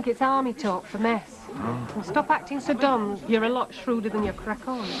 I think it's army talk for mess. And stop acting so dumb. You're a lot shrewder than you crack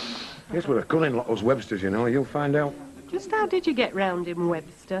on. Yes, we're a cunning lot, us Websters, you know. You'll find out. Just how did you get round him,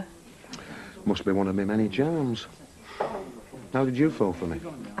 Webster? Must be one of my many charms. How did you fall for me?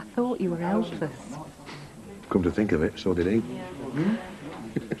 I thought you were helpless. Come to think of it, so did he.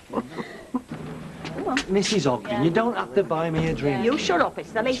 Mrs. Ogden, you don't have to buy me a drink. You shut up,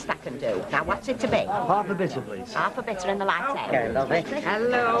 it's the least I can do. Now, what's it to be? Half a bitter, please. Half a bitter in the latte. Love it.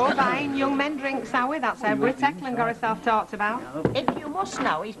 Hello, fine young men drinks, are we? That's how Brit Eklund got herself talked about. If you must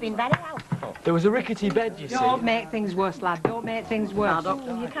know, he's been very helpful. There was a rickety bed, you see. Don't make things worse, lad. Don't make things worse.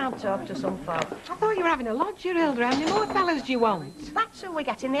 You can't talk to some folk. I thought you were having a lodger, Hilda. How many more fellas do you want? That's who we're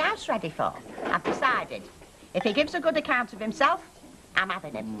getting the house ready for. I've decided. If he gives a good account of himself, I'm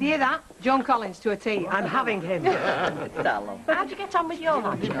having him. Do you hear that? John Collins to a T. I'm having him. How'd you get on with your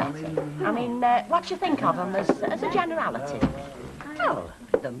lodger? I mean, what do you think of him as a generality? Well,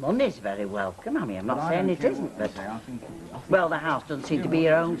 the money's very welcome. I mean, I'm not saying it isn't, but... Well, the house doesn't seem to be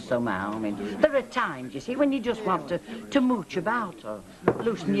your own somehow. I mean, there are times, you see, when you just want to mooch about or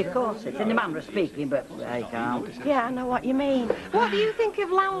loosen your corsets, in the manner of speaking, but I can't. Yeah, I know what you mean. What do you think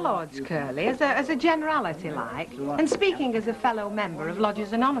of landlords, Curly, as a generality, like? And speaking as a fellow member of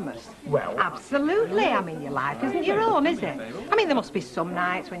Lodgers Anonymous? Well... Absolutely. I mean, your life isn't your own, is it? I mean, there must be some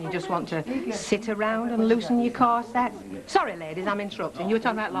nights when you just want to sit around and loosen your corsets. Sorry, ladies, I'm interrupting. You were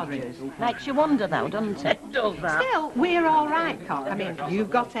talking about lodgers. Makes you wonder, though, doesn't it? Does that? Still, we're all right, Cor. I mean, you've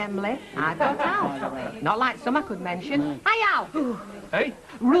got Emily, I've got Al. Not like some I could mention. Hey, Al. Hey?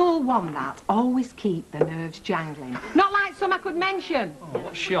 Rule one, that. Always keep the nerves jangling. Not like some I could mention.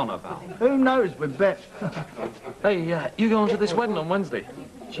 What's she on about? Who knows with Beth? Hey, you going to this wedding on Wednesday?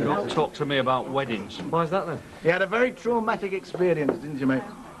 She don't talk to me about weddings. Why's that then? You had a very traumatic experience, didn't you, mate?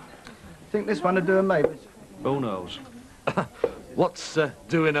 Think this one would do a Mavis? Who knows? What's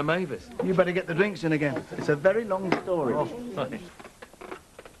doing a Mavis? You better get the drinks in again. It's a very long story. Oh, right.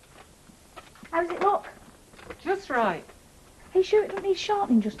 How does it look? Just right. Are you sure it doesn't need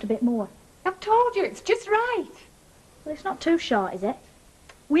sharpening just a bit more? I've told you, it's just right. Well, it's not too short, is it?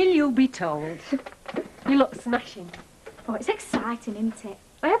 Will you be told? You look smashing. Oh, it's exciting, isn't it?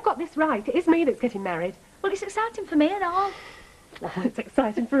 I have got this right. It is me that's getting married. Well, it's exciting for me and all. Well, it's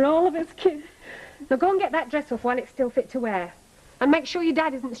exciting for all of us, kid. Now go and get that dress off while it's still fit to wear. And make sure your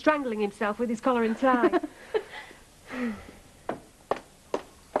dad isn't strangling himself with his collar and tie.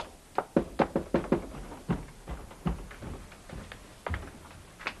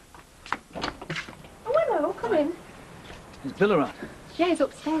 Oh, hello, come in. Is Bill around? Yeah, he's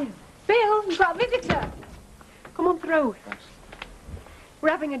upstairs. Bill, you've got a visitor. Come on through. Thanks. We're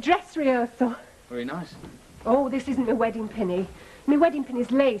having a dress rehearsal. Very nice. Oh, this isn't a wedding pinny. My wedding pin is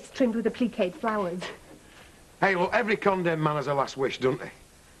lace trimmed with appliqued flowers. Hey, well, every condemned man has a last wish, don't he?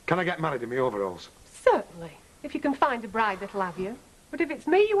 Can I get married in my overalls? Certainly, if you can find a bride that'll have you. But if it's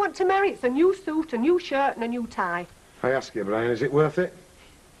me you want to marry, it's a new suit, a new shirt and a new tie. I ask you, Brian, is it worth it?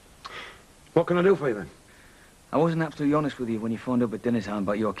 What can I do for you, then? I wasn't absolutely honest with you when you phoned up at dinner time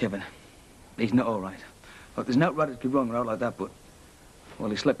about your Kevin. He's not all right. Look, there's no radically wrong or out like that, but...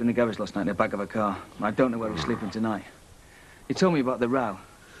 Well, he slept in the garage last night in the back of a car. And I don't know where he's sleeping tonight. He told me about the row.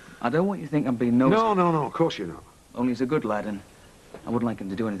 I don't want you to think I'm being nosy. No, of course you're not. Only he's a good lad, and I wouldn't like him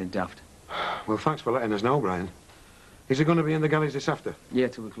to do anything daft. Well, thanks for letting us know, Brian. Is he going to be in the galleys this after? Yeah,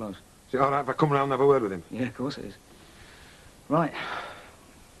 till we close. Is it all right if I come round and have a word with him? Yeah, of course it is. Right.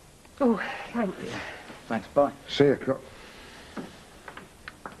 Oh, thanks. Yeah. Thanks, bye. See you, Cop.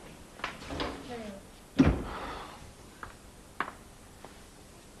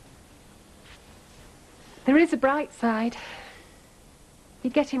 There is a bright side.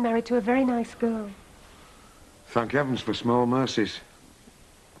 You're getting married to a very nice girl. Thank heavens for small mercies.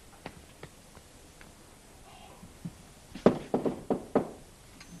 Oh,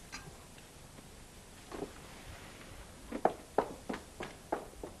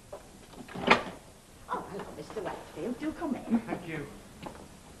 hello, Mr. Westfield. Do come in. Thank you.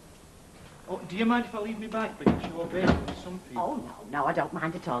 Oh, do you mind if I leave me bag, because you obey some people? Oh, no, I don't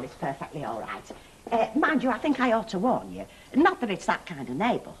mind at all. It's perfectly all right. Mind you, I think I ought to warn you. Not that it's that kind of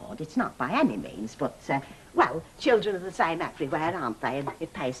neighbourhood. It's not by any means, but, well, children are the same everywhere, aren't they? And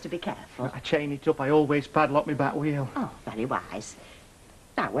it pays to be careful. I chain it up. I always padlock my back wheel. Oh, very wise.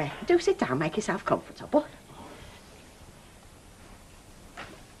 Now, do sit down, make yourself comfortable.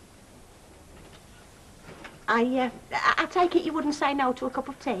 I take it you wouldn't say no to a cup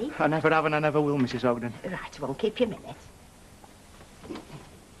of tea? I never have and I never will, Mrs. Ogden. Right, I won't keep you a minute.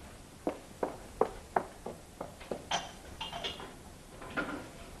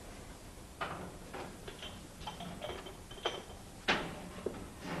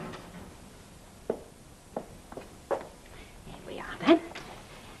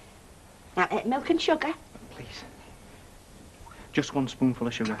 milk and sugar? Please. Just 1 spoonful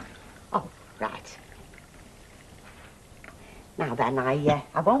of sugar. Oh, right. Now then, I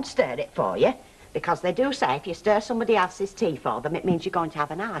won't stir it for you, because they do say if you stir somebody else's tea for them, it means you're going to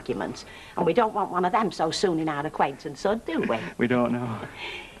have an argument. And we don't want one of them so soon in our acquaintance, so do we? We don't know.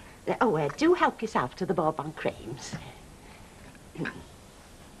 Oh, do help yourself to the bourbon creams.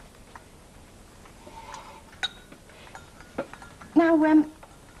 Now,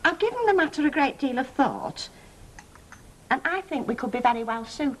 I've given the matter a great deal of thought, and I think we could be very well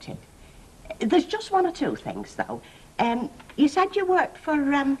suited. There's just 1 or 2 things, though. You said you worked for,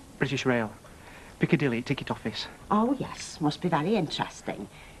 British Rail. Piccadilly ticket office. Oh, yes. Must be very interesting.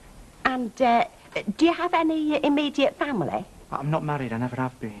 And, do you have any immediate family? I'm not married, I never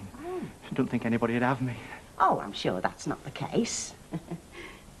have been. Oh. I don't think anybody would have me. Oh, I'm sure that's not the case.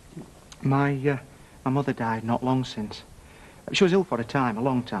 My mother died not long since. She was ill for a time, a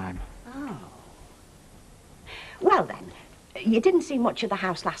long time. Oh. Well, then, you didn't see much of the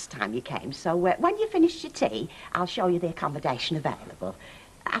house last time you came, so when you finished your tea, I'll show you the accommodation available.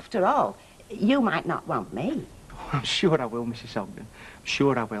 After all, you might not want me. Oh, I'm sure I will, Mrs. Ogden. I'm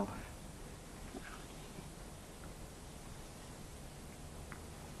sure I will.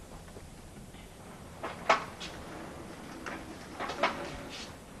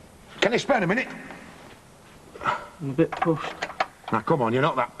 Can you spare a minute? I'm a bit pushed. Now, come on, you're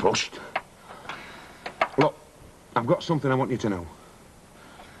not that pushed. Look, I've got something I want you to know.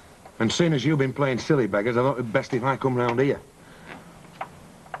 And seeing as you've been playing silly beggars, I thought it'd best if I come round here.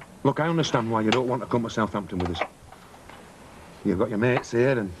 Look, I understand why you don't want to come to Southampton with us. You've got your mates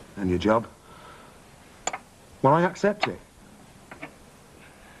here and your job. Well, I accept it.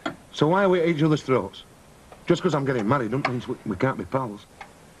 So why are we at each other's throats? Just because I'm getting married doesn't mean we can't be pals.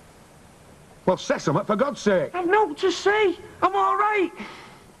 Well, say something, for God's sake. I've naught to say. I'm all right.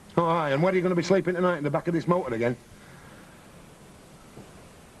 Oh, aye, and where are you going to be sleeping tonight? In the back of this motor again?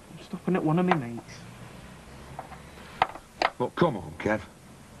 I'm stopping at one of my mates. Look, come on, Kev.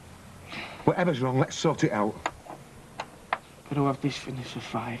 Whatever's wrong, let's sort it out. Got to have this finished at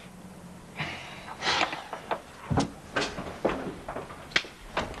 5.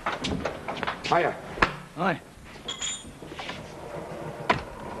 Hiya. Aye.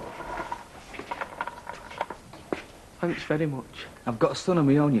 Thanks very much. I've got a son of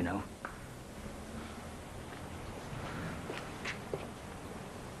my own, you know.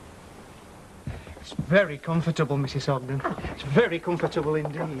 It's very comfortable, Mrs. Ogden. It's very comfortable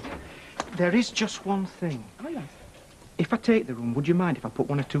indeed. There is just one thing. Oh, yes. If I take the room, would you mind if I put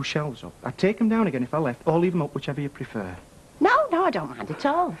 1 or 2 shelves up? I'd take them down again if I left, or leave them up, whichever you prefer. No, I don't mind at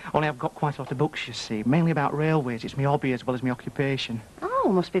all. Only I've got quite a lot of books, you see, mainly about railways. It's my hobby as well as my occupation. Oh,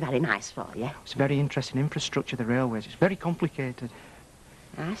 must be very nice for you. It's very interesting infrastructure, the railways. It's very complicated.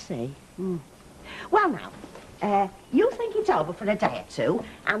 I see. Well, now, you think it over for a day or 2,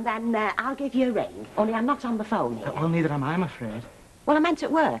 and then I'll give you a ring. Only I'm not on the phone here. Well, neither am I, I'm afraid. Well, I meant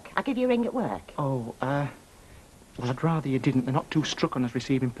at work. I'll give you a ring at work. Oh, well, I'd rather you didn't. They're not too struck on us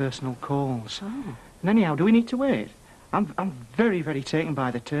receiving personal calls. Oh. And anyhow, do we need to wait? I'm very, very taken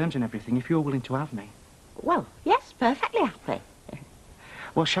by the terms and everything, if you're willing to have me. Well, yes, perfectly happy.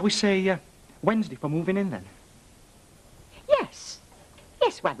 Well, shall we say Wednesday for moving in, then? Yes.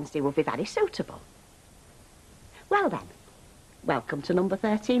 Yes, Wednesday will be very suitable. Well, then, welcome to number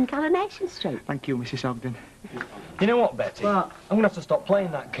 13 Coronation Street. Thank you, Mrs. Ogden. You know what, Betty? What? I'm going to have to stop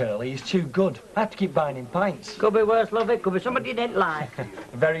playing that curly. He's too good. I have to keep buying him pints. Could be worse, love it. Could be somebody you didn't like.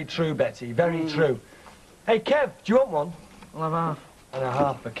 Very true, Betty. Very true. Hey, Kev, do you want one? I'll have half. And a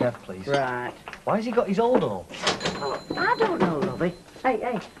half for Kev, please. Right. Why has he got his old all? I don't know, lovey.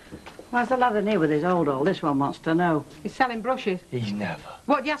 Hey. Why's the lad in here with his old all? This one wants to know. He's selling brushes. He's never.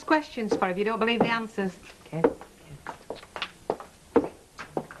 What do you ask questions for if you don't believe the answers?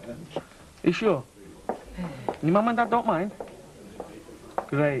 You sure? Your mum and dad don't mind?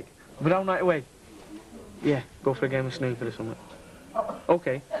 Great. We're down right away. Yeah, go for a game of snooker or something.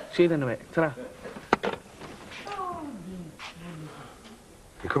 Okay, see you then, mate. Ta-ra.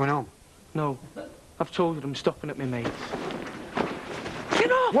 You coming home? No, I've told you I'm stopping at my mate's.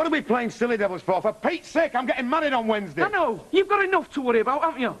 What are we playing silly devils for? For Pete's sake, I'm getting married on Wednesday. I know. You've got enough to worry about,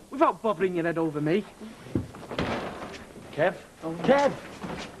 haven't you? Without bothering your head over me. Kev? Kev!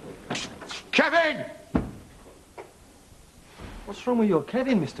 Kevin! What's wrong with your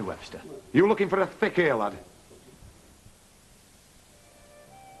Kevin, Mr. Webster? You looking for a thick ear, lad?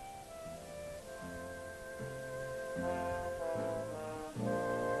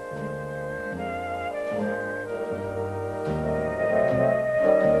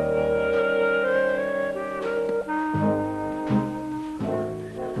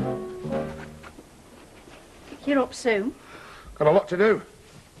 up soon. Got a lot to do.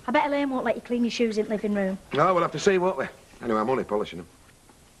 I bet Elaine won't let you clean your shoes in the living room. No, we'll have to see, won't we? Anyway, I'm only polishing them.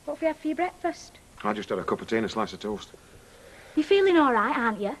 What have you had for your breakfast? I just had a cup of tea and a slice of toast. You're feeling all right,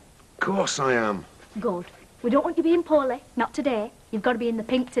 aren't you? Of course I am. Good. We don't want you being poorly. Not today. You've got to be in the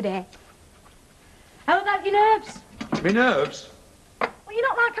pink today. How about your nerves? My nerves? Well, you're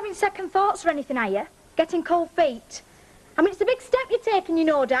not like having second thoughts or anything, are you? Getting cold feet. I mean, it's a big step you're taking, you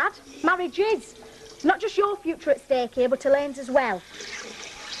know, Dad. Marriage is. Not just your future at stake here, but Elaine's as well.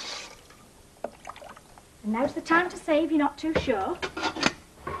 And now's the time to say if you're not too sure.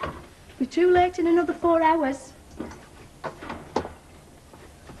 You're too late in another 4 hours.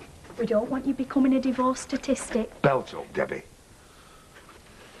 We don't want you becoming a divorce statistic. Belt up, Debbie.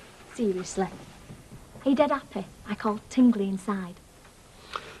 Seriously. Are you dead happy? Like all tingly inside?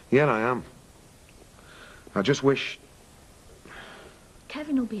 Yeah, I am. I just wish...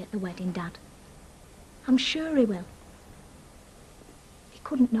 Kevin will be at the wedding, Dad. I'm sure he will. He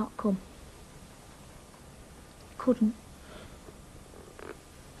couldn't not come. He couldn't.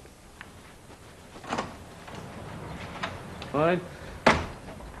 Fine.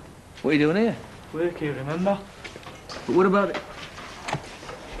 What are you doing here? Work here, remember? But what about it?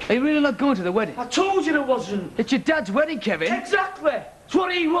 Are you really not going to the wedding? I told you it wasn't. It's your dad's wedding, Kevin. Exactly. It's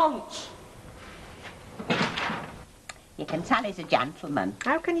what he wants. You can tell he's a gentleman.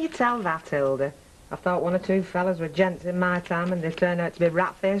 How can you tell that, Hilda? I thought 1 or 2 fellas were gents in my time and they turn out to be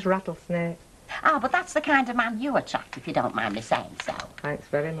rat-faced rattlesnakes. Ah, but that's the kind of man you attract, if you don't mind me saying so. Thanks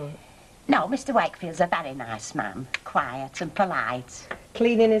very much. No, Mr. Wakefield's a very nice man. Quiet and polite.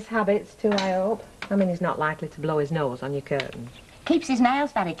 Clean in his habits too, I hope. I mean, he's not likely to blow his nose on your curtains. Keeps his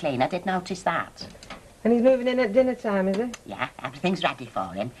nails very clean, I did notice that. And he's moving in at dinner time, is he? Yeah, everything's ready for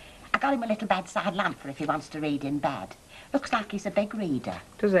him. I got him a little bedside lamp for if he wants to read in bed. Looks like he's a big reader.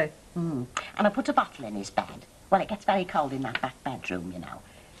 Does he? And I put a bottle in his bed. Well, it gets very cold in that back bedroom, you know.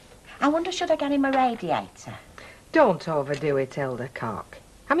 I wonder, should I get him a radiator? Don't overdo it, Hilda Cock.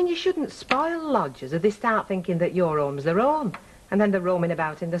 I mean, you shouldn't spoil lodgers if they start thinking that your home's their own. And then they're roaming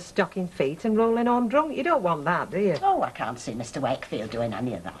about in their stocking feet and rolling home drunk. You don't want that, do you? Oh, I can't see Mr. Wakefield doing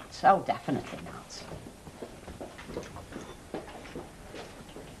any of that. Oh, definitely not.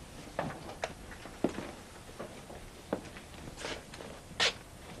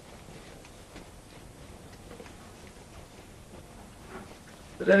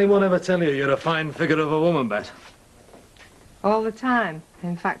 Did anyone ever tell you you're a fine figure of a woman, Bet? All the time.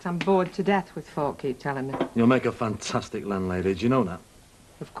 In fact, I'm bored to death with folk keep telling me. You'll make a fantastic landlady. Do you know that?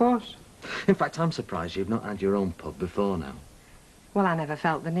 Of course. In fact, I'm surprised you've not had your own pub before now. Well, I never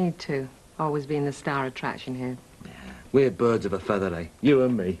felt the need to. Always being the star attraction here. We're birds of a feather, eh? You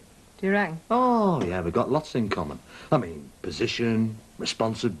and me. Do you reckon? Oh, yeah, we've got lots in common. I mean, position,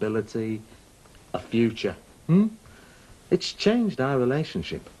 responsibility, a future. It's changed our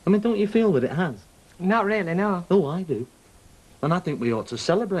relationship. I mean, don't you feel that it has? Not really, no. Oh, I do. And I think we ought to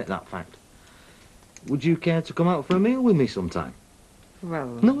celebrate that fact. Would you care to come out for a meal with me sometime? Well...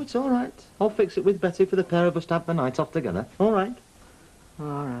 No, it's all right. I'll fix it with Betty for the pair of us to have the night off together. All right?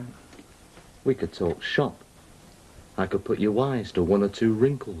 All right. We could talk shop. I could put you wise to 1 or 2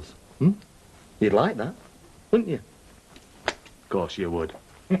 wrinkles. You'd like that, wouldn't you? Of course you would.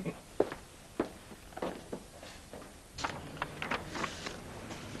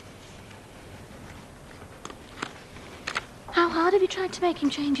 How hard have you tried to make him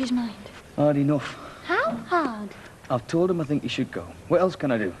change his mind? Hard enough. How hard? I've told him I think he should go. What else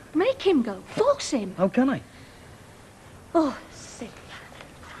can I do? Make him go. Force him. How can I? Oh, silly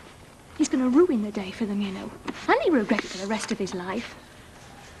lad. He's going to ruin the day for them, you know. And he'll regret it for the rest of his life.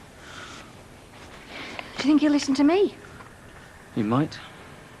 Do you think he'll listen to me? He might.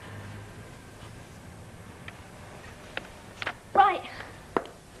 Right.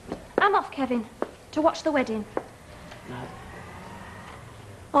 I'm off, Kevin, to watch the wedding.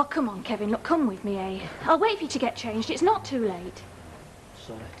 Oh, come on, Kevin. Look, come with me, eh? I'll wait for you to get changed. It's not too late.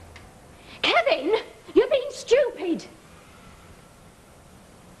 Sorry. Kevin! You're being stupid!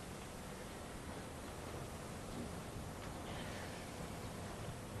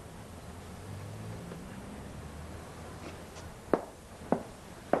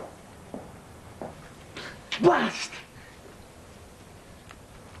 Blast!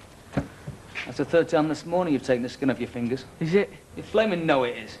 That's the 3rd time this morning you've taken the skin off your fingers. Is it? You flaming know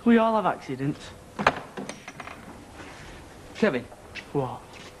it is. We all have accidents. Kevin. What?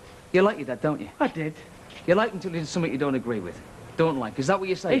 You like your dad, don't you? I did. You like him until he does something you don't agree with. Don't like. Is that what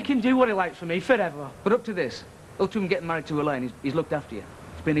you're saying? He can do what he likes for me forever. But up to this, up to him getting married to Elaine, he's looked after you.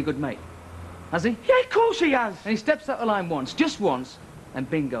 He's been a good mate. Has he? Yeah, of course he has. And he steps out of line once, just once, and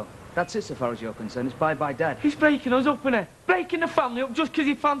bingo. That's it so far as you're concerned. It's bye-bye, Dad. He's breaking us up, innit? Breaking the family up just because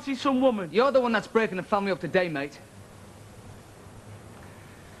he fancies some woman. You're the one that's breaking the family up today, mate.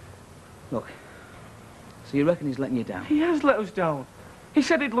 Look, so you reckon he's letting you down? He has let us down. He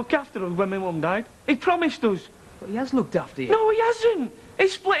said he'd look after us when my mum died. He promised us. But he has looked after you. No, he hasn't.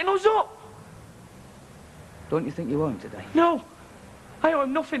 He's splitting us up. Don't you think you owe him today? No. I owe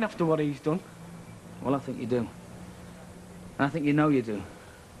him nothing after what he's done. Well, I think you do. And I think you know you do.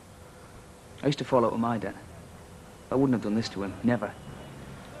 I used to fall out with my dad. I wouldn't have done this to him. Never.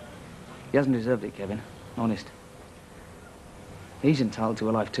 He hasn't deserved it, Kevin. Honest. He's entitled to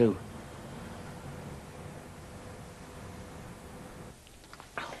a life, too.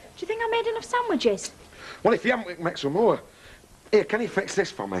 Do you think I made enough sandwiches? Well, if you haven't, we can make some more. Here, can you fix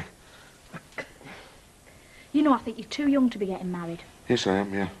this for me? You know, I think you're too young to be getting married. Yes, I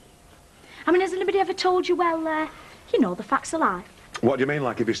am, yeah. I mean, has anybody ever told you, well, you know, the facts of life? What do you mean,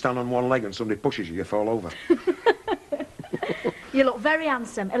 like if you stand on one leg and somebody pushes you, you fall over? You look very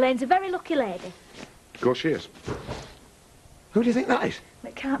handsome. Elaine's a very lucky lady. Of course she is. Who do you think that is?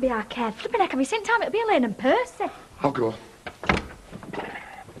 It can't be our Kev. Flippin' heck, have you seen time? It'll be Elaine and Percy. I'll go.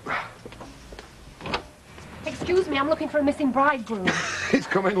 Excuse me, I'm looking for a missing bridegroom. He's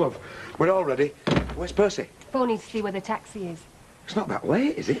coming, love. We're all ready. Where's Percy? Phoning to see where the taxi is. It's not that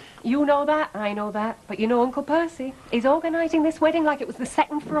late, is it? You know that, I know that. But you know Uncle Percy. He's organising this wedding like it was the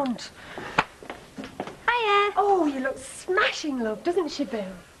second front. Hiya. Oh, you look smashing, love, doesn't she, Bill?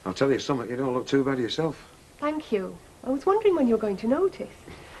 I'll tell you something, you don't look too bad yourself. Thank you. I was wondering when you were going to notice.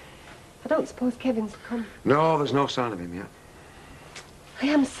 I don't suppose Kevin's come. No, there's no sign of him yet. I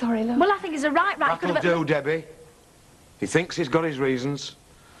am sorry, love. Well, I think he's a right. That'll do, Debbie. He thinks he's got his reasons.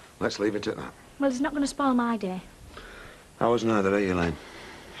 Let's leave it at that. Well, he's not going to spoil my day. I was neither, are you, Elaine?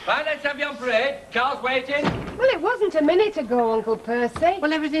 Right, let's have you on parade. Carl's waiting. Well, it wasn't a minute ago, Uncle Percy.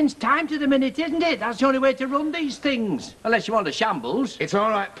 Well, everything's timed to the minute, isn't it? That's the only way to run these things. Unless you want a shambles. It's all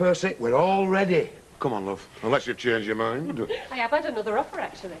right, Percy. We're all ready. Come on, love. Unless you've changed your mind. I have had another offer,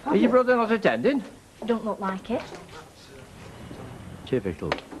 actually. Are your brother not attending? Don't look like it.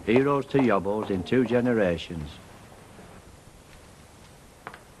 Typical. Heroes to yobbos in 2 generations.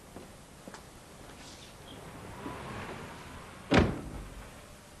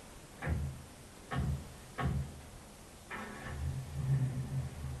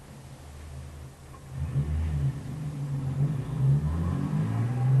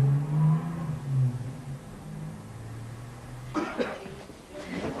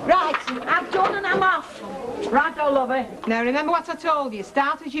 Right, I'm done and I'm off. Right, old lovey. Now, remember what I told you.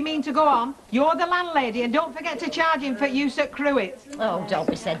 Start as you mean to go on. You're the landlady, and don't forget to charge him for use at Cruit. Oh, don't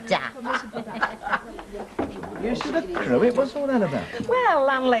be so daft. Use of the Cruit? What's all that about? Well,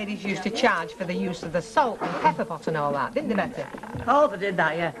 landladies used to charge for the use of the salt and pepper pot and all that, didn't they, Betty? Oh, they did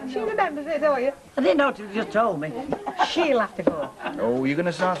that, yeah. She remembers it, don't you? I didn't know till you just told me. She'll have to go. Oh, you're going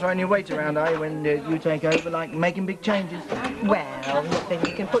to start throwing your weight around, are you, when you take over, like making big changes? Well, nothing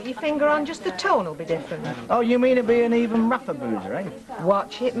you can put your finger on, just the tone will be different. Oh, you mean it'd be an even rougher boozer, eh?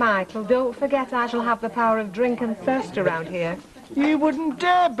 Watch it, Michael. Don't forget I shall have the power of drink and thirst around here. You wouldn't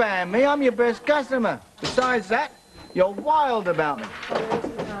dare ban me. I'm your best customer. Besides that, you're wild about me.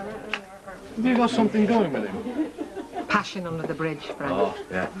 Have you got something going with him? Passion under the bridge, friend. Oh,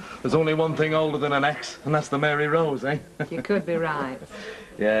 yeah. There's only one thing older than an ex, and that's the Mary Rose, eh? You could be right.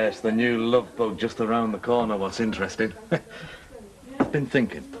 Yes, the new love bug just around the corner. What's interesting. I've been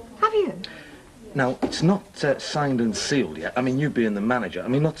thinking. Have you? Now, it's not signed and sealed yet. I mean, you being the manager. I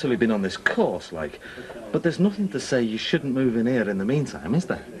mean, not till you've been on this course, like. But there's nothing to say you shouldn't move in here in the meantime, is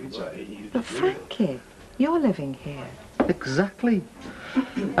there? But Frankie, you're living here. Exactly.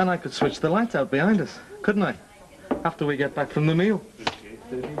 And I could switch the light out behind us, couldn't I? After we get back from the meal.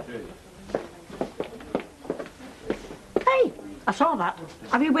 Hey, I saw that.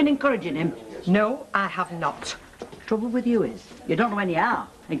 Have you been encouraging him? No, I have not. Trouble with you is, you don't know when you are.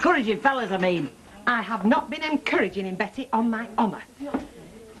 Encouraging fellas, I mean. I have not been encouraging him, Betty, on my honour.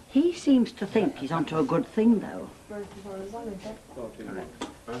 He seems to think he's onto a good thing, though.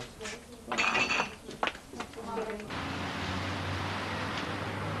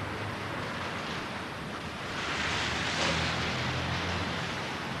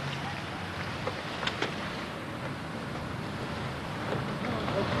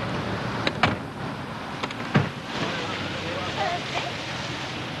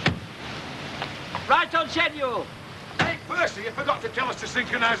 Right on schedule. Hey, Percy, you forgot to tell us to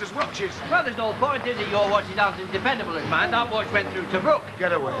synchronise his watches. Well, there's no point, is it? Your watch is as independable as mine. That watch went through Tobruk.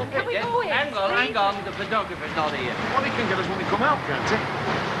 Get away. Can we go in? Hang on. The photographer's not here. Well, he can get us when we come out, can't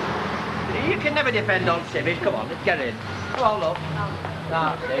he? You can never depend on civvies. Come on, let's get in. Come on, love.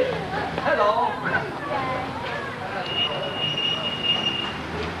 That's it. Hello.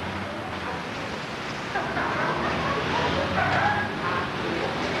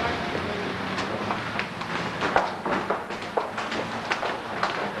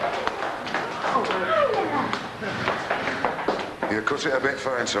 You cut it a bit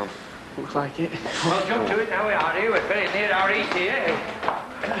fine, son. Looks like it. Well, jump to it now we are here. We're very near our east here.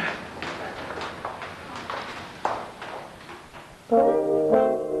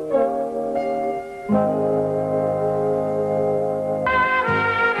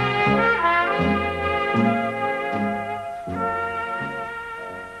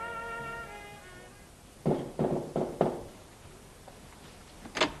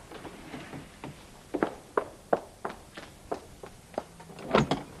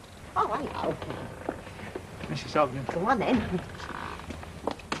 Oh, hello. Mrs. Ogden. Go on then.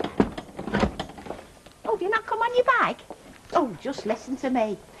 Oh, do you not come on your bike? Oh, just listen to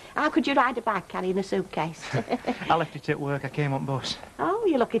me. How could you ride a bike carrying a suitcase? I left it at work. I came on bus. Oh,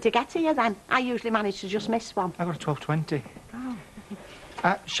 you're lucky to get here then. I usually manage to just miss one. I got a 12:20. Oh.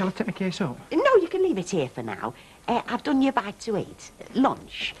 Shall I take my case up? No, you can leave it here for now. I've done your bite to eat.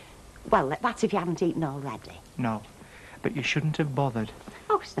 Lunch. Well, that's if you haven't eaten already. No. But you shouldn't have bothered.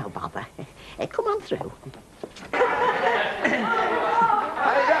 Oh, it's no bother. Come on through. Hey,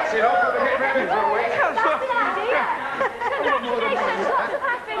 that's it. I'll put the hit ready for a week.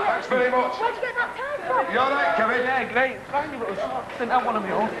 Thanks very much. Where'd you get that time from? You all right, Kevin? Yeah, great. Thank you, but I didn't have one of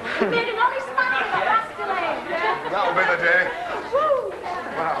my own. You made an honest man of it, Rascally. That'll be the day.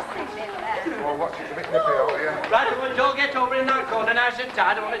 Wow. Well, watch it a bit nippy over here. Right, everyone, don't get over in that corner nice and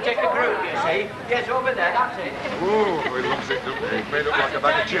tight. I want to take a group, you see. Yes, over there, that's it. Ooh, he loves it, doesn't he? Made up like a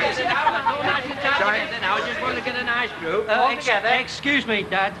bag of chips. Nice and tight together now. I just want to get a nice group. All together. Excuse me,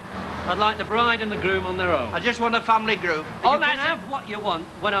 Dad. I'd like the bride and the groom on their own. I just want a family group. You can have what you want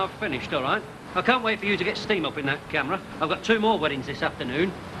when I've finished, all right? I can't wait for you to get steam up in that camera. I've got 2 more weddings this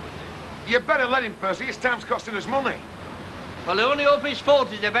afternoon. You better let him, Percy. His time's costing us money. Well, I only hope his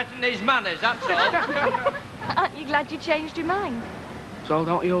faulties are better than his manners, that's all. Aren't you glad you changed your mind? So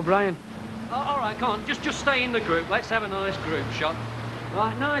don't you, O'Brien? Oh, all right, come on. Just stay in the group. Let's have a nice group shot.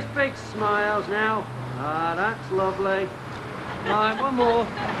 Right, nice big smiles now. Ah, that's lovely. Right, one more.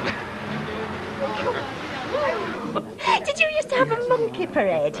 Did you used to have a monkey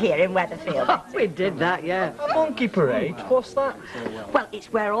parade here in Weatherfield? We did that, yeah. A monkey parade? What's that? Well,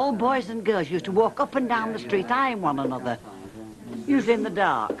 it's where all boys and girls used to walk up and down the street eyeing one another. Usually in the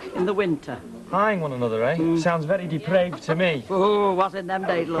dark, in the winter. Eyeing one another, eh? Sounds very depraved to me. Oh, was in them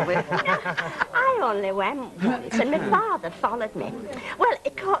days, love it. I only went once and my father followed me. Well, he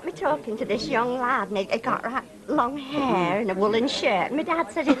caught me talking to this young lad and he got right long hair and a woolen shirt. My dad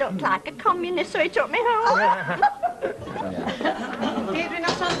said he looked like a communist, so he took me home. Deirdre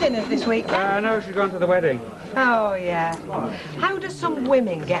not on dinners this week? No, she's gone to the wedding. Oh, yeah. How do some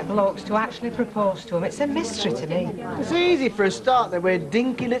women get blokes to actually propose to them? It's a mystery to me. It's easy for a start. They wear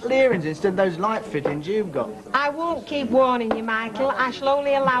dinky little earrings instead of those light fittings you've got. I won't keep warning you, Michael. I shall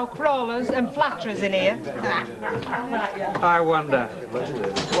only allow crawlers and flatterers in here. I wonder.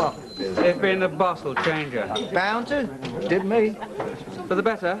 What? If being the boss will change her. Bound to. Did me. For the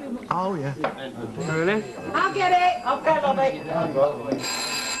better? Oh, yeah. Really? I'll get it. Okay, lovey.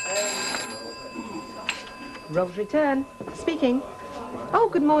 Rove's return. Speaking. Oh,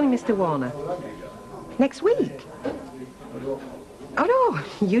 good morning, Mr. Warner. Next week? Oh, no.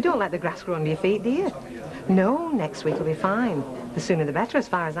 You don't let the grass grow under your feet, do you? No, next week will be fine. The sooner the better, as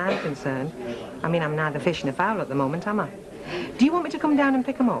far as I'm concerned. I mean, I'm neither fish nor fowl at the moment, am I? Do you want me to come down and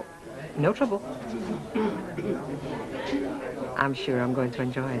pick them up? No trouble. I'm sure I'm going to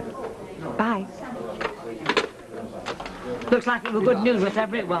enjoy it. Bye. Looks like it was good news,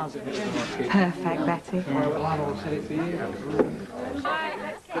 whatever it was. Perfect, Betty.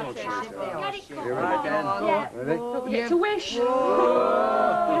 You're right, Dan. Ready? Don't forget to wish. Can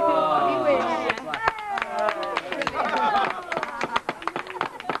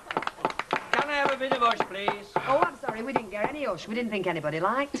I have a bit of hush, please? Oh, I'm sorry, we didn't get any hush. We didn't think anybody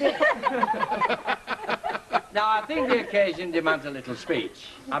liked it. Now, I think the occasion demands a little speech.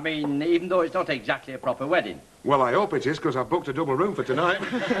 I mean, even though it's not exactly a proper wedding. Well, I hope it is, because I've booked a double room for tonight.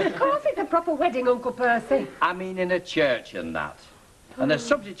 Of course it's a proper wedding, Uncle Percy. I mean, in a church and that. And as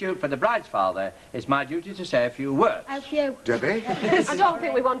substitute for the bride's father, it's my duty to say a few words. A few. Debbie? I don't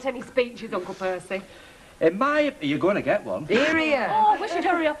think we want any speeches, Uncle Percy. In my... You're going to get one. Here, here. Oh, we should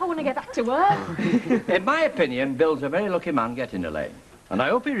hurry up. I want to get back to work. In my opinion, Bill's a very lucky man getting Elaine. And I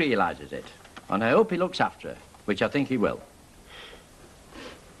hope he realises it. And I hope he looks after her, which I think he will.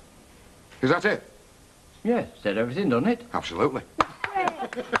 Is that it? Yes, said everything, doesn't it? Absolutely. Great.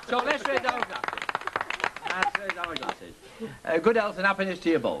 So let's raise our glasses. Let's raise our glasses. Good health and happiness to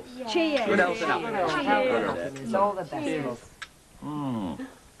you both. Cheers. Good health and happiness. Cheers. It's all the best.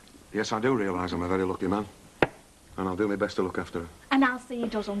 Yes, I do realise I'm a very lucky man. And I'll do my best to look after her. And I'll see he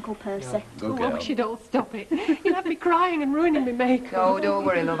does, Uncle Percy. Oh, I wish you'd all stop it. You'd have me crying and ruining my makeup. Oh, don't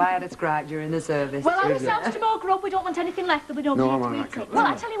worry, love. I had a scrap during the service. Well, ourselves tomorrow grow up, we don't want anything left that we don't No, need I'm to all eat right, it. Well,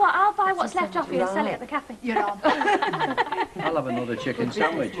 I tell you what, I'll buy what's left off here and sell it at the cafe. You're on. I'll have another chicken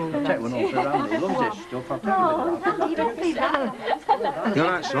sandwich. Take one off around. He loves this stuff. I'll take Oh, Nanny, you don't see that. You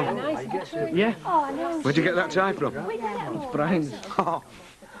all right, son? Yeah. Oh, I know. Where'd you get that tie from? It's brains. Oh.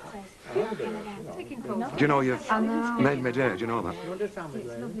 Do you know you've made me day? Do you know that?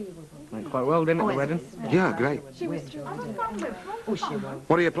 Went quite well, didn't it, the wedding? Yeah, great.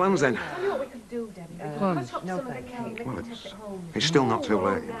 What are your plans then? Plans? Well, it's still not too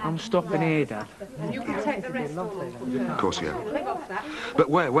late. I'm stopping here, Dad. You can take the rest. Of course you are. But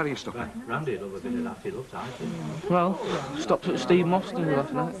where are you stopping? Well, stopped at Steve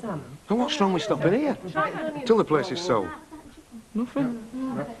Mostyn's last night. And what's wrong with stopping here? Till the place is sold. Nothing.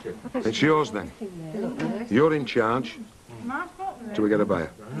 It's yours then. You're in charge till we get a buyer.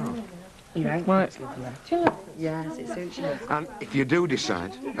 Right. Yes, it suits you. And if you do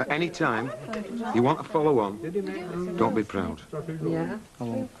decide, at any time, you want to follow on, don't be proud. Yeah?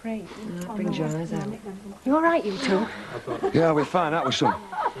 Oh, great. That brings your eyes out. You all right, you two? Yeah, we're fine, aren't we, son?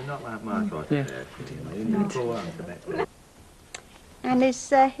 Yeah. And is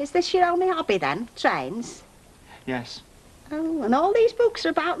this your only hobby then? Trains? Yes, Oh, and all these books are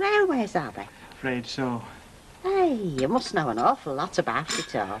about railways, are they? afraid so. Hey, you must know an awful lot about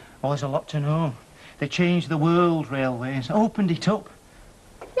it all. Oh, there's a lot to know. They changed the world, railways, opened it up.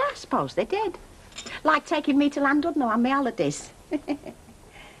 Yeah, I suppose they did. Like taking me to Llandudno on my holidays.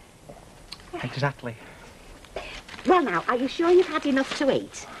 Exactly. Well now, are you sure you've had enough to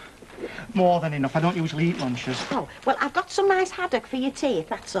eat? More than enough. I don't usually eat lunches. Oh, well, I've got some nice haddock for your tea, if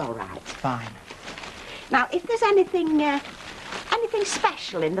that's all right. Fine. Now, if there's anything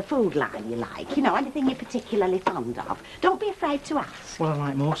special in the food line you like, you know, anything you're particularly fond of, don't be afraid to ask. Well, I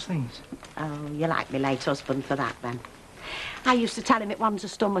like most things. Oh, you like me late husband for that, then. I used to tell him it wasn't a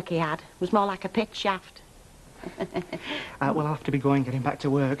stomach he had. It was more like a pit shaft. Well, I'll have to be going, getting back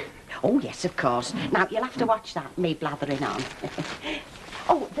to work. Oh, yes, of course. Now, you'll have to watch that, me blathering on.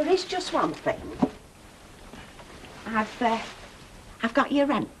 Oh, there is just one thing. I've got your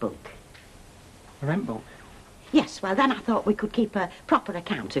rent book. A rent book? Yes, well, then I thought we could keep a proper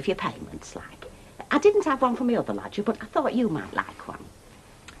account of your payments, like. I didn't have one for my other lodger, but I thought you might like one.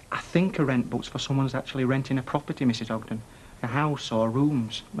 I think a rent book's for someone who's actually renting a property, Mrs. Ogden. A house or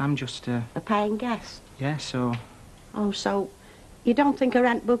rooms. I'm just, A paying guest? yeah, so... Oh, so you don't think a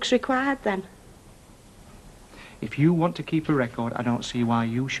rent book's required, then? If you want to keep a record, I don't see why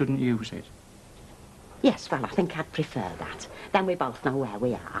you shouldn't use it. Yes, well, I think I'd prefer that. Then we both know where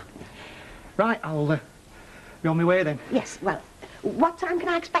we are. Right, I'll be on my way then. Yes, well, what time can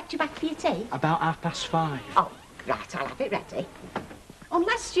I expect you back for your tea? About 5:30. Oh, right, I'll have it ready.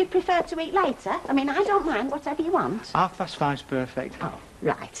 Unless you prefer to eat later. I mean, I don't mind, whatever you want. 5:30's perfect. Oh,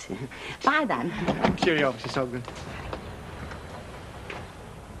 right. Bye, then. Cheerio, Mrs. Ogden.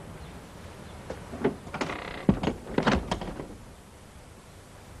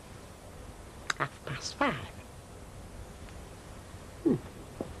 £5:30.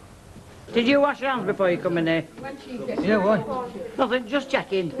 Did you wash your hands before you come in here? Yeah, why? Nothing, just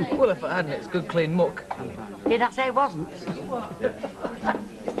checking. Well, if I hadn't, it's good clean muck. Did I say it wasn't?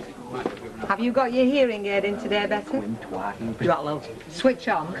 Have you got your hearing aid in today, Betty? You got loads. Switch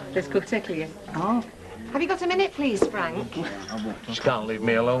on. This could tickle you. Oh. Have you got a minute, please, Frank? Just can't leave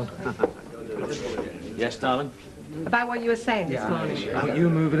me alone. Yes, darling? About what you were saying this morning. About you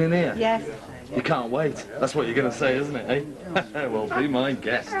moving in here? Yes. You can't wait. That's what you're going to say, isn't it, eh? Well, be my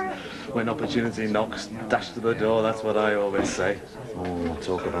guest. When opportunity knocks, dash to the door, that's what I always say. Oh,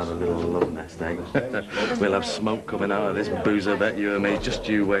 talk about a little love nest, eh? We'll have smoke coming out of this boozer, bet you and me. Just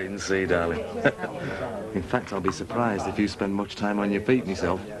you wait and see, darling. In fact, I'll be surprised if you spend much time on your feet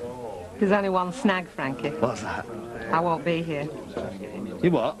myself. There's only one snag, Frankie. What's that? I won't be here.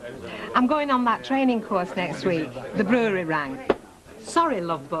 You what? I'm going on that training course next week. The brewery rang. Sorry,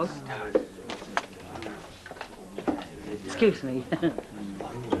 love bug. Excuse me. I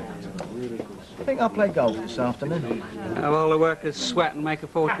think I'll play golf this afternoon. Have all the workers sweat and make a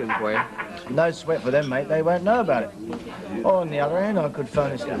fortune for you? No sweat for them, mate. They won't know about it. Or on the other hand, I could phone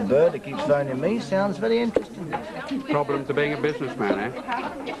this little bird that keeps phoning me. Sounds very interesting. Problem to being a businessman, eh?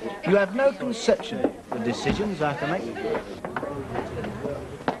 You have no conception of the decisions I have to make.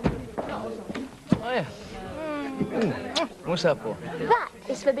 Oh, yeah. What's that for? That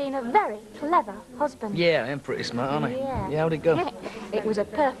is for being a very clever husband. Yeah, I am pretty smart, aren't I? Yeah. How'd it go? It was a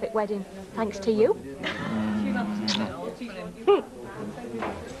perfect wedding, thanks to you.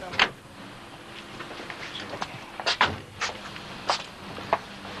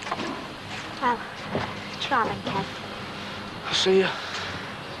 Well, try then, Kev. I'll see you.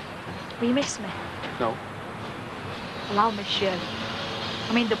 Will you miss me? No. Well, I'll miss you.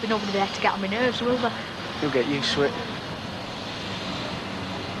 I mean, there'll be nobody there to get on my nerves, will there? You'll get used to it.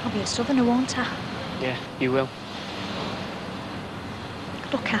 I'll be a southerner, won't I? Yeah, you will.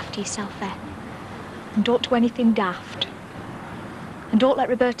 Look after yourself there. And don't do anything daft. And don't let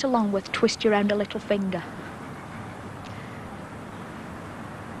Roberta Longworth twist you round a little finger.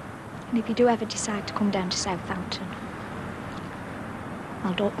 And if you do ever decide to come down to Southampton,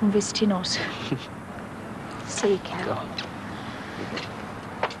 well, don't come visiting us. See you, Kel.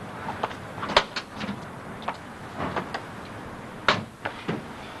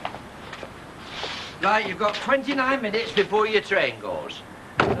 Right, you've got 29 minutes before your train goes.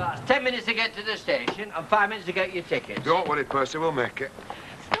 That's 10 minutes to get to the station and 5 minutes to get your tickets. Don't worry, Percy, we'll make it.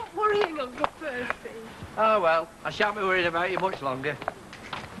 Stop worrying, Uncle Percy. Oh, well, I shan't be worried about you much longer.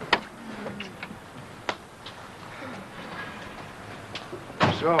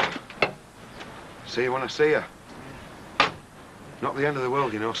 So, see you when I see you. Not the end of the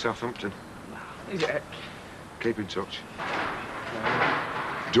world, you know, Southampton. Is it? Keep in touch.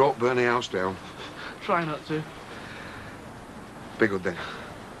 Don't burn the house down. Try not to. Be good then.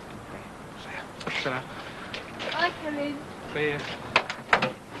 See ya. Bye, Kevin. See ya.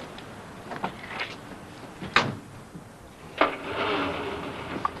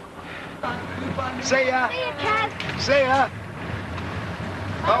 See ya. See you, Kev. See ya.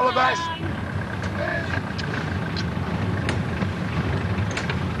 All the best.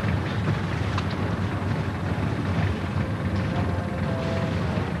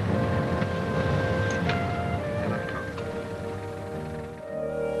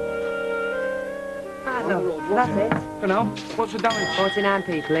 That's it. You know, what's the damage?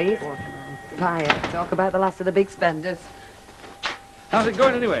 49p, please. Fire. Talk about the last of the big spenders. How's it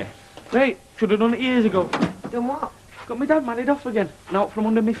going anyway? Great. Should have done it years ago. Done what? Got my dad married off again. And out from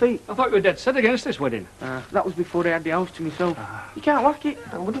under my feet. I thought you were dead set against this wedding. That was before I had the house to myself. You can't whack it.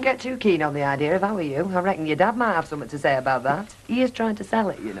 I wouldn't get too keen on the idea if I were you. I reckon your dad might have something to say about that. He is trying to sell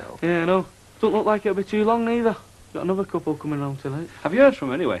it, you know. Yeah, I know. Don't look like it'll be too long neither. Got another couple coming round tonight. Have you heard from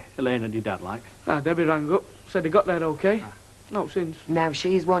him anyway, Elaine and your dad, like? Debbie rang up. Said he got there okay. Not since. Now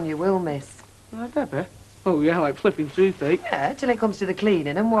she's one you will miss. Debbie? Oh, yeah, like flipping toothache. Yeah, till it comes to the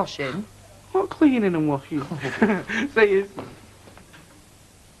cleaning and washing. What cleaning and washing? Say it.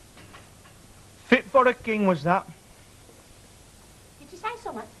 Fit for a king, was that? Did you say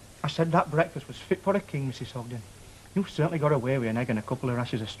something? I said that breakfast was fit for a king, Mrs. Ogden. You've certainly got away with an egg and a couple of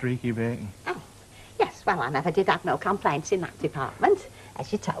rashers of streaky bacon. Oh, yes, well, I never did have no complaints in that department. As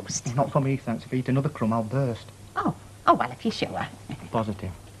your toast. Not for me, thanks. If I eat another crumb, I'll burst. Oh, well, if you're sure.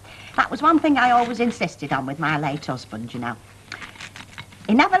 Positive. That was one thing I always insisted on with my late husband, you know.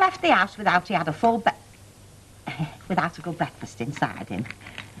 He never left the house without he had a without a good breakfast inside him.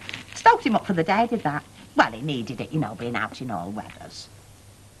 Stoked him up for the day, did that. Well, he needed it, you know, being out in all weathers.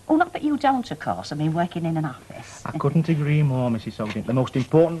 Oh, not that you don't, of course. I mean, working in an office. I couldn't agree more, Mrs. Ogden. The most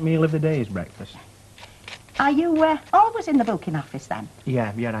important meal of the day is breakfast. Are you always in the booking office, then?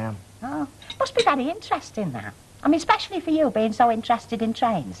 Yeah, I am. Oh, must be very interesting, that. I mean, especially for you, being so interested in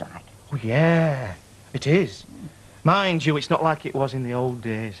trains, like. Oh, yeah, it is. Mind you, it's not like it was in the old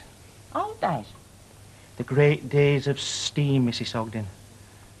days. Old days? The great days of steam, Mrs. Ogden.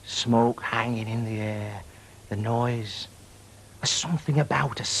 Smoke hanging in the air, the noise. There's something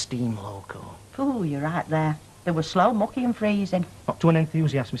about a steam loco. Oh, you're right there. They were slow, mucky and freezing. Not to an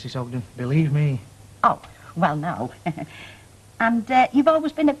enthusiast, Mrs. Ogden. Believe me. Oh, well, no. And you've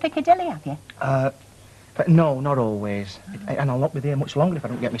always been at Piccadilly, have you? No, not always. And I'll not be there much longer if I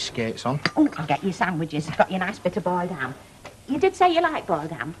don't get my skates on. Oh, I'll get you sandwiches. Got you a nice bit of boiled ham. You did say you like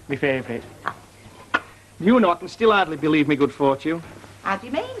boiled ham. My favourite. You know, I can still hardly believe me good fortune. How do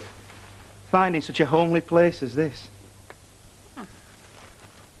you mean? Finding such a homely place as this.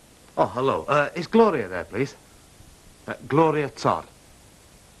 Oh, hello. Is Gloria there, please? Gloria Todd.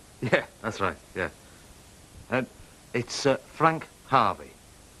 Yeah, that's right, yeah. It's Frank Harvey.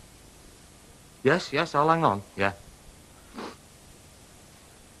 Yes, I'll hang on, yeah.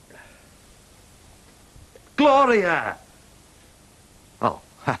 Gloria! Oh,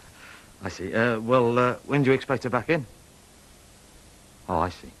 I see. Well, when do you expect her back in? Oh, I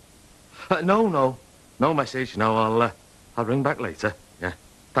see. No message. No, I'll ring back later. Yeah,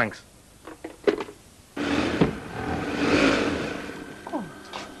 thanks.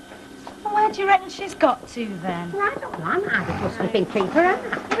 do you reckon she's got to, then? Well, I don't know. I might have just been keep her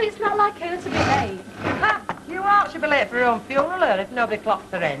out. But it's not like her to be late. You are. She'll be late for her own funeral if nobody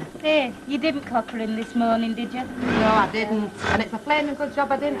clocked her in. Hey, you didn't clock her in this morning, did you? No, I didn't. And it's a flaming good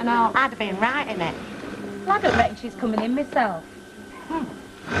job I didn't know. I'd have been right in it. Well, I don't reckon she's coming in myself.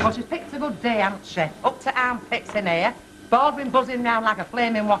 Well, she's picked a good day, hasn't she? Up to armpits in here. Baldwin buzzing round like a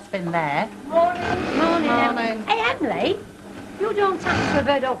flaming wasp in there. Morning. Morning. Hey, Emily, you don't happen to have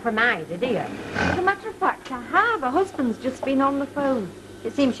heard up from Ida, do you? As a matter of fact, I have. Her husband's just been on the phone.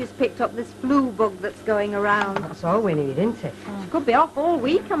 It seems she's picked up this flu bug that's going around. That's all we need, isn't it? She could be off all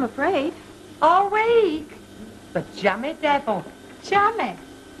week, I'm afraid. All week? The jammy devil. Jammy,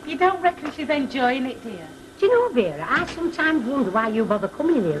 you don't reckon she's enjoying it, dear? Do you know, Vera, I sometimes wonder why you bother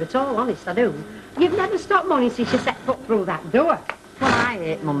coming here at all, honest, I do. You've never stopped moaning since you set foot through that door. Well, I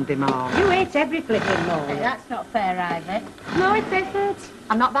hate Monday morning. You hate every flipping morning. Hey, that's not fair, Ivy. No, it isn't.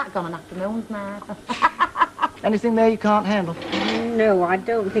 I'm not that gone on afternoons now. Anything there you can't handle? No, I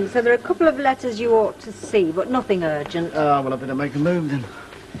don't think so. There are a couple of letters you ought to see, but nothing urgent. Oh, well, I better make a move then.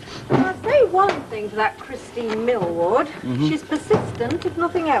 Well, I'll say one thing for that Christine Millward. Mhm. She's persistent, if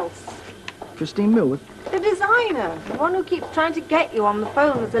nothing else. Christine Millward? The designer, the one who keeps trying to get you on the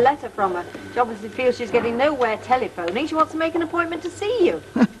phone. There's a letter from her. She obviously feels she's getting nowhere telephoning. She wants to make an appointment to see you.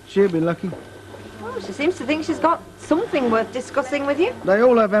 She'll be lucky. Well, she seems to think she's got something worth discussing with you. They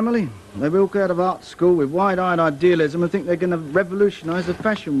all have, Emily. They walk out of art school with wide-eyed idealism and think they're going to revolutionise the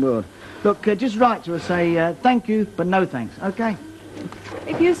fashion world. Look, just write to her, say thank you, but no thanks, OK?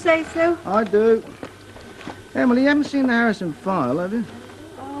 If you say so. I do. Emily, you haven't seen the Harrison file, have you?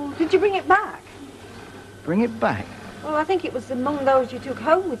 Oh, did you bring it back? Bring it back. Well, I think it was among those you took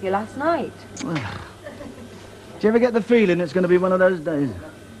home with you last night. Do you ever get the feeling it's going to be one of those days?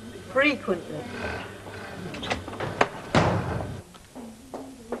 Frequently.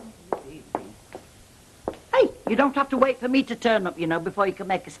 Hey, you don't have to wait for me to turn up, you know, before you can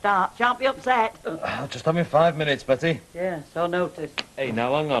make a start. Shan't be upset. Just having 5 minutes, Betty. Yeah, so notice. Hey,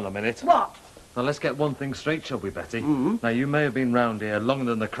 now hang on a minute. What? Now let's get one thing straight, shall we, Betty? Now you may have been round here longer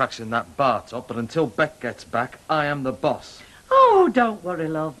than the cracks in that bar top, but until Beck gets back, I am the boss. Oh, don't worry,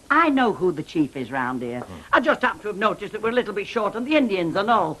 love. I know who the chief is round here. I just happen to have noticed that we're a little bit short on the Indians and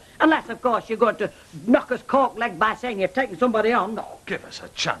all. Unless, of course, you're going to knock us cork-legged by saying you've taken somebody on. Oh, give us a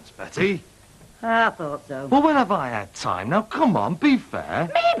chance, Betty. I thought so. Well, when have I had time? Now, come on, be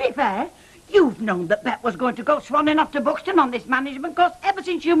fair. Me be fair? You've known that Bet was going to go swanning off to Buxton on this management course ever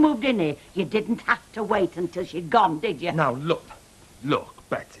since you moved in here. You didn't have to wait until she'd gone, did you? Now, look,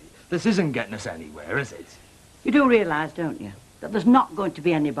 Betty, this isn't getting us anywhere, is it? You do realise, don't you, that there's not going to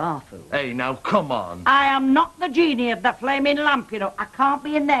be any bar food? Hey, now, come on. I am not the genie of the flaming lamp, you know. I can't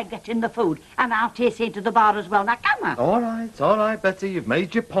be in there getting the food, and I'll taste into the bar as well. Now, come on. All right, Betty, you've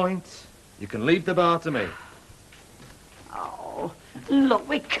made your point. You can leave the bar to me. Oh, look,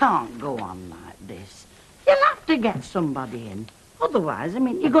 we can't go on like this. You'll have to get somebody in. Otherwise, I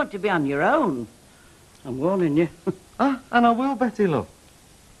mean, you're going to be on your own. I'm warning you. And I will, Betty, love.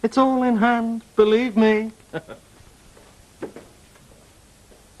 It's all in hand, believe me.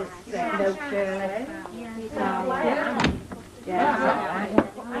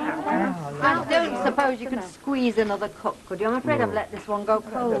 I don't suppose you could squeeze another cup, could you? I'm afraid I've let this one go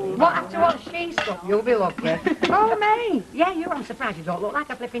cold. What, after what she's done? You'll be lucky. Oh, me? Yeah, you. I'm surprised you don't look like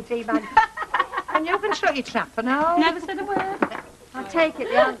a flipping tea bag. And you can shut your trap for now. Never said a word. I take it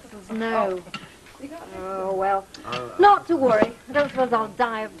the answer's no. Oh, well, not to worry. I don't suppose I'll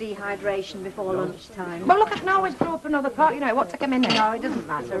die of dehydration before lunchtime. Well, look, I can always grow up another pot, you know. What to come in there? No, it doesn't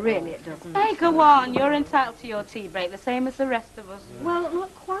matter. Really, it doesn't. Hey, go on. You're entitled to your tea break, the same as the rest of us. Well,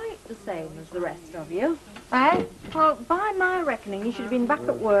 not quite the same as the rest of you. Eh? Well, by my reckoning, you should have been back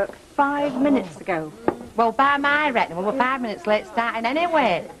at work 5 minutes ago. Well, by my reckoning, we were 5 minutes late starting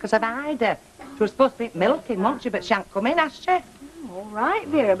anyway, because of Ida. She was supposed to be milking, wasn't she? But she ain't come in, has she? All right,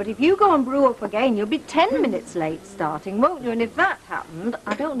 Vera, but if you go and brew up again, you'll be 10 minutes late starting, won't you? And if that happened,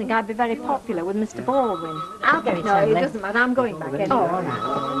 I don't think I'd be very popular with Mr. Baldwin. I'll get it, No, it Emily. doesn't matter. I'm going back anyway. Oh, all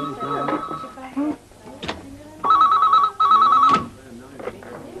right.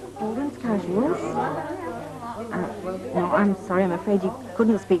 Baldwin's casuals. No, I'm sorry. I'm afraid you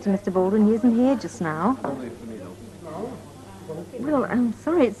couldn't speak to Mr. Baldwin. He isn't here just now. Well, I'm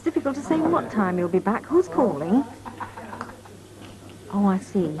sorry. It's difficult to say what time he'll be back. Who's calling? Oh, I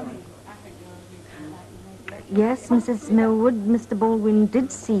see. Yes, Mrs. Millwood, Mr. Baldwin did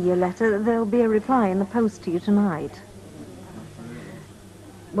see your letter. There'll be a reply in the post to you tonight.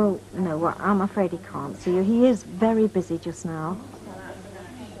 Well, no, I'm afraid he can't see you. He is very busy just now.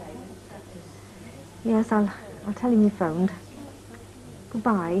 Yes, I'll tell him you phoned.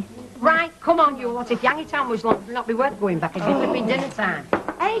 Goodbye. Right, come on, you lot. If you hang it out much longer, it'll not be worth going back. It's flipping dinner time.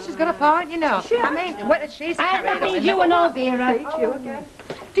 Hey, she's got a point, you know. Sure. I mean, whether she's I carried need on. you and all, Vera.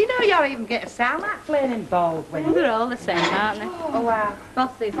 Do you know you're even getting sound like flaming Baldwin? They're all the same, aren't they? Oh, wow.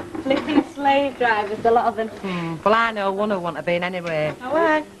 Bosses, flipping slave drivers, a lot of them. Well, I know one who wouldn't have been anyway. Oh,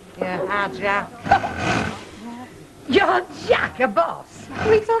 why? Yeah, our Jack. You're Jack, a boss? Are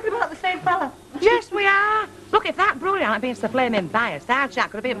we talking about the same fella? Yes, we are. Look, if that brewery hadn't been so flaming biased, our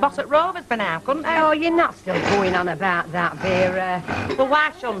Jack could have been boss at Rovers by now, couldn't he? Oh, you're not still going on about that, Vera. Well,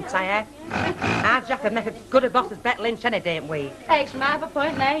 why shouldn't I, eh? Our Jack would make as good a boss as Bet Lynch any day, ain't we? Hey, she might have a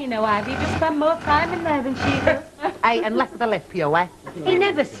point there, you know, Ivy. You just spend more time in there than she does. Hey, and left with a lip, you, eh? He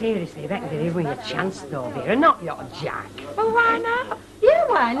never seriously reckoned he'd win a chance, though, Vera. Not your Jack. Well, why not? Yeah,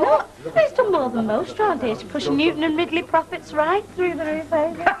 why not? He's done more than most round here to push Newton and Ridley profits right through the roof,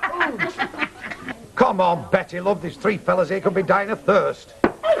 eh? Come on, Betty, love. There's 3 fellas here could be dying of thirst.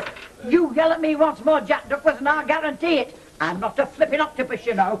 Hey, you yell at me once more, Jack Duckworth, and I'll guarantee it. I'm not a flipping octopus,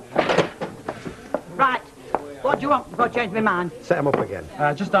 you know. Right, what do you want before I change my mind? Set 'em up again.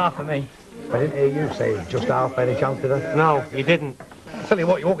 Just half for me. I didn't hear you say just half any chance, did I? No, you didn't. I'll tell you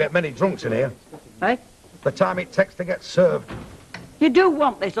what, you won't get many drunks in here. Hey? The time it takes to get served. You do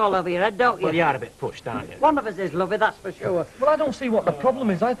want this all over your head, don't you? Well, you are a bit pushed, aren't you? One of us is, lovey, that's for sure. Well, I don't see what the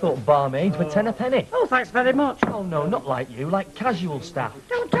problem is. I thought barmaids were 10 a penny. Oh, thanks very much. Oh, no, not like you, like casual staff.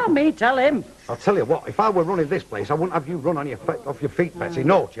 Don't tell me, tell him. I'll tell you what, if I were running this place, I wouldn't have you run on off your feet, Betty.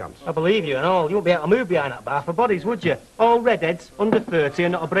 No chance. I believe you and all. You wouldn't be able to move behind that bar for bodies, would you? All redheads, under 30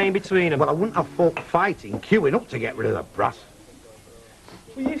 and not a brain between them. Well, I wouldn't have folk fighting, queuing up to get rid of the brass.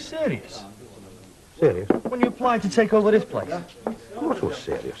 Were you serious? Serious? When you applied to take over this place? Of course I was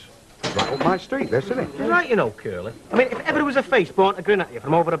serious. Right up my street, this, isn't it? You're right, you know, Curly. I mean, if ever there was a face born to grin at you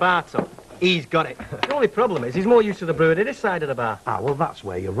from over the bar top, he's got it. The only problem is he's more used to the brewery this side of the bar. Ah, well, that's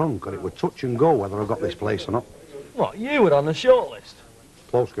where you're wrong, because it would touch and go whether I got this place or not. What, you were on the shortlist?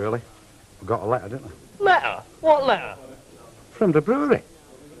 Close, Curly. I got a letter, didn't I? Letter? What letter? From the brewery.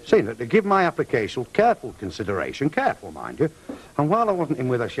 Saying that to give my application careful consideration, careful, mind you, and while I wasn't in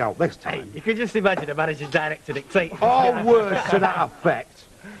with a shout this time... Hey, you could just imagine the manager's director dictating. Or words to that effect.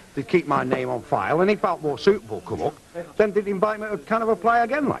 To keep my name on file, and he felt more suitable come up, then they'd invite me to kind of apply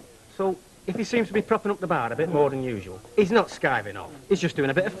again, like. So, if he seems to be propping up the bar a bit more than usual, he's not skiving off. He's just doing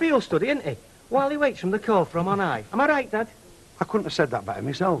a bit of field study, isn't he? While he waits from the call from on high. Am I right, Dad? I couldn't have said that better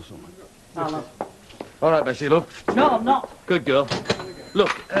myself, son. All right, Bessie, love. No, I'm not. Good girl. Look,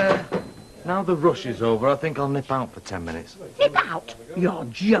 now the rush is over, I think I'll nip out for 10 minutes. Nip out? You're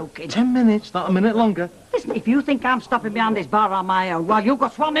joking. 10 minutes, not a minute longer. Listen, if you think I'm stopping behind this bar on my own, well, you've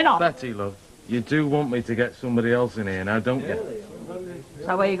got swanning off. Betty, love, you do want me to get somebody else in here now, don't you?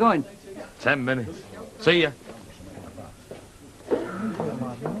 So where are you going? 10 minutes. See ya.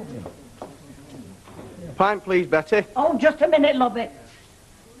 Pint, please, Betty. Oh, just a minute, lovey.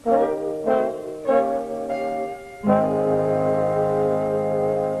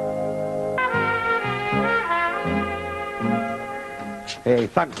 Hey,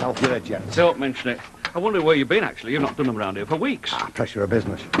 thanks, Alf, you're a gent. Don't mention it. I wonder where you've been, actually. You've not done them around here for weeks. Ah, pressure of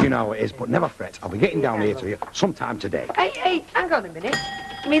business. You know how it is, but never fret. I'll be getting down here to you sometime today. Hey, hang on a minute.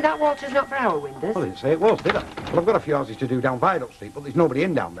 You mean that water's not for our windows? Well, I didn't say it was, did I? Well, I've got a few houses to do down Viaduct Street, but there's nobody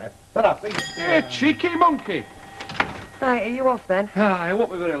in down there. But I think... Hey, cheeky monkey. Right, are you off then? I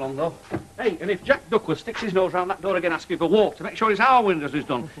won't be very long, though. Hey, and if Jack Duckworth sticks his nose round that door again asking for water, make sure his our windows is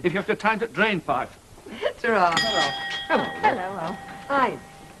done. If you have to time that drain pipe. Ta-ra. Hello. Hello. Hi.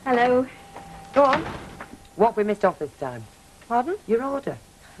 Hello. Go on. What we missed off this time? Pardon? Your order.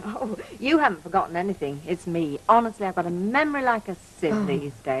 Oh, you haven't forgotten anything. It's me. Honestly, I've got a memory like a sieve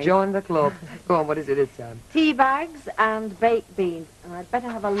these days. Join the club. Go on, what is it this time? Tea bags and baked beans. And I'd better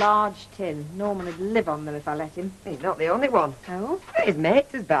have a large tin. Norman would live on them if I let him. He's not the only one. Oh? His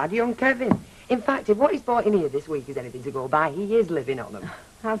mate's as bad, young Kevin. In fact, if what he's bought in here this week is anything to go by, he is living on them.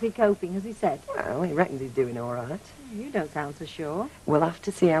 How's he coping, has he said? Well, he reckons he's doing all right. You don't sound so sure. We'll have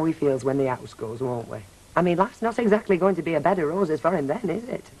to see how he feels when the house goes, won't we? I mean, life's not exactly going to be a bed of roses for him then, is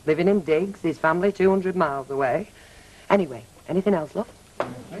it? Living in digs, his family 200 miles away. Anyway, anything else, love?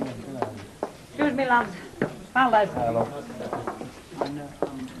 Excuse me, lads. Hello. Hello.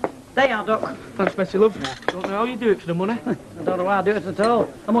 There you are, Duck. Thanks, Betty, love. Don't know how you do it for the money. I don't know how I do it at all.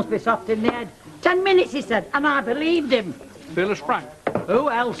 I must be soft in the head. 10 minutes, he said, and I believed him. Fearless Frank. Who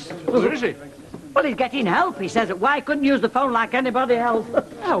else? Where is he? Well, he's getting help. He says, why couldn't use the phone like anybody else?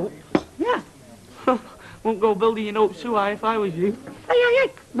 Help? Yeah. Won't go building your hopes too high if I was you.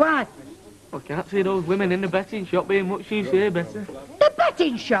 Hey. Why? Well, I can't see those women in the betting shop being much use here, Betty. The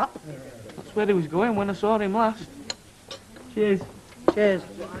betting shop? That's where he was going when I saw him last. Cheers. Cheers.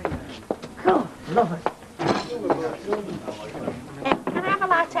 Lovely. Can I have a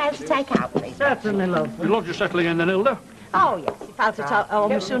light ale to take out, please? Certainly, love. Your lodger's settling in then, Hilda. Oh, yes, he felt it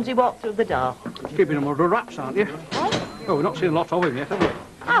home as soon as he walked through the door. Keeping him under wraps, aren't you? Eh? Oh, we've not seen a lot of him yet, have we?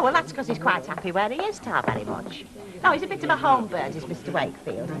 Oh, well, that's because he's quite happy where he is, Tar, very much. No, he's a bit of a home bird, is Mr.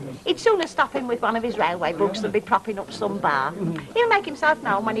 Wakefield. He'd sooner stop in with one of his railway books than be propping up some bar. He'll make himself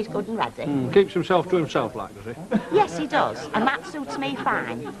known when he's good and ready. Keeps himself to himself, like, does he? Yes, he does, and that suits me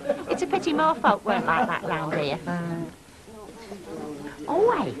fine. It's a pity more folk weren't like that round here.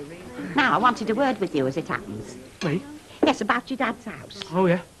 Oh, wait. Now, I wanted a word with you, as it happens. Me? Yes, about your dad's house. Oh,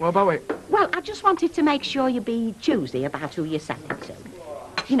 yeah? What about it? Well, I just wanted to make sure you be choosy about who you sell it to.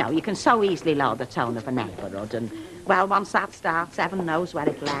 You know, you can so easily lower the tone of a neighbourhood, and, well, once that starts, heaven knows where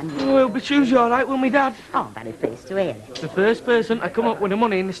it'll end. Oh, we'll be choosy all right, won't we, Dad? Oh, I'm very pleased to hear it. The first person to come up with the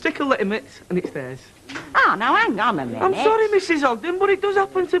money in the stick a little bit, and it's theirs. Oh, now, hang on a minute. I'm sorry, Mrs. Ogden, but it does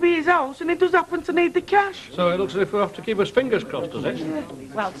happen to be his house, and it does happen to need the cash. So it looks as if we have to keep us fingers crossed, does it? Yeah.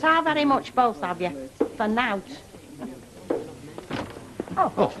 Well, ta very much, both of you. For now.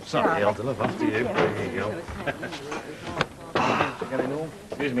 Oh, sorry, Elder, love, after you. There you go.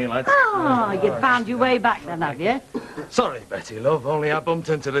 Excuse me, lads. Oh, you found your way back then, have you? Sorry, Betty, love, only I bumped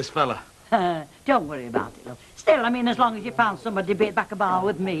into this fella. Don't worry about it, love. Still, I mean, as long as you found somebody to be back a bar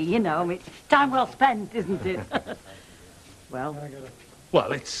with me, you know, it's time well spent, isn't it? Well?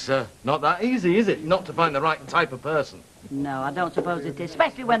 Well, it's not that easy, is it? Not to find the right type of person. No, I don't suppose it is.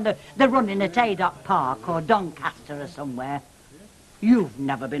 Especially when they're running at Haydock Park or Doncaster or somewhere. You've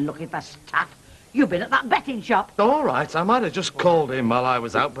never been looking for staff. You've been at that betting shop. All right, I might have just called him while I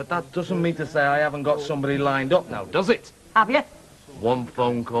was out, but that doesn't mean to say I haven't got somebody lined up now, does it? Have you? One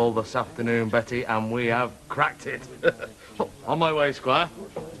phone call this afternoon, Betty, and we have cracked it. On my way, Squire.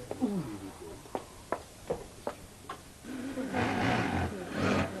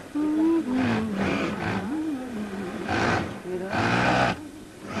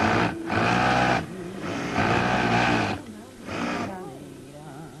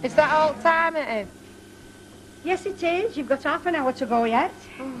 Is that all time it is? Yes, it is. You've got half an hour to go yet.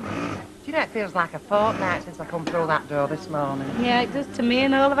 Do you know, it feels like a fortnight since I come through that door this morning. Yeah, it does to me,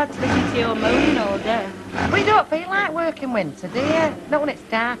 and all I've had to listen to your moaning all day. But you don't feel like work in winter, do you? Not when it's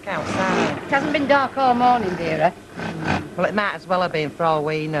dark outside. It hasn't been dark all morning, dearer. Well, it might as well have been for all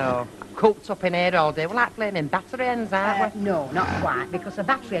we know. Cooped up in here all day. We're like flaming battery hens, aren't we? No, not quite, because a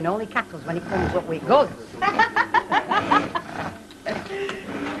battery and only cackles when it comes up with guns.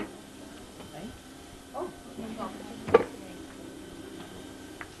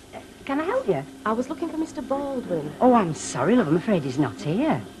 Can I help you? I was looking for Mr. Baldwin. Oh, I'm sorry, love. I'm afraid he's not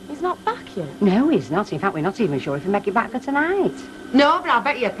here. He's not back yet? No, he's not. In fact, we're not even sure if he'll make it back for tonight. No, but I'll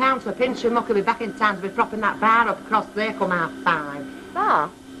bet you a pound to a pinch and muck will be back in time to be propping that bar up across there come 5:30. Bar?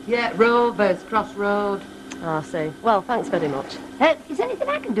 Yeah, Rovers, Cross Road. Oh, I see. Well, thanks very much. Is there anything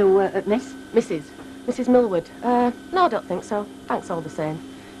I can do, miss? Mrs. Millward. No, I don't think so. Thanks all the same.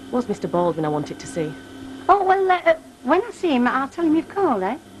 It was Mr. Baldwin I wanted to see. Oh, well, when I see him, I'll tell him you've called,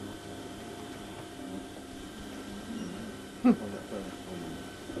 eh?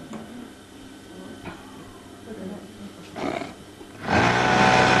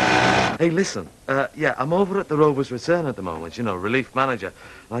 Hey, listen, yeah, I'm over at the Rovers Return at the moment, you know, relief manager.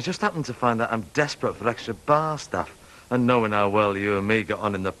 And I just happened to find out I'm desperate for extra bar staff. And knowing how well you and me got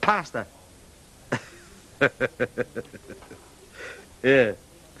on in the past, yeah.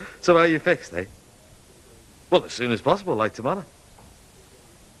 So how are you fixed, eh? Well, as soon as possible, like tomorrow.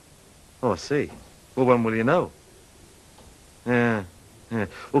 Oh, I see. Well, when will you know? Yeah.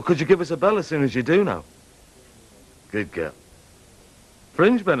 Well, could you give us a bell as soon as you do know? Good girl.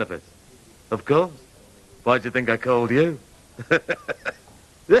 Fringe benefits? Of course. Why do you think I called you?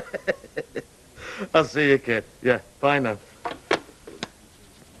 I'll see you, kid. Yeah, bye now.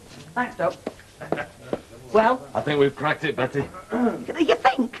 Thanks, Doc. Well? I think we've cracked it, Betty. You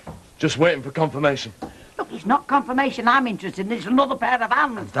think? Just waiting for confirmation. Look, it's not confirmation I'm interested in. It's another pair of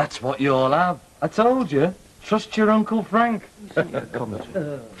hands. And that's what you'll have. I told you. Trust your Uncle Frank.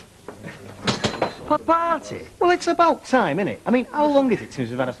 Party? Well, it's about time, innit? I mean, how long is it since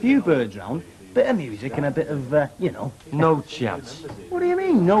we've had a few birds round, bit of music and a bit of, you know... No chance. What do you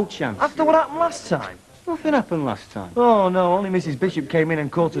mean, no chance? After what happened last time? Nothing happened last time. Oh, no, only Mrs. Bishop came in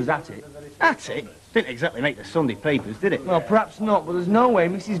and caught us at it. At it? Didn't exactly make the Sunday papers, did it? Well, perhaps not, but there's no way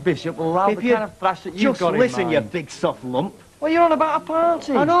Mrs. Bishop will allow the kind of thrash that you've got in mind. Just listen, you big soft lump. Well, you're on about a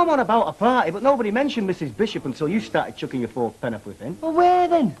party. I know I'm on about a party, but nobody mentioned Mrs. Bishop until you started chucking your fourpennyworth in. Well, where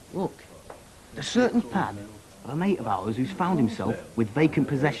then? Look, a certain pad, a mate of ours who's found himself with vacant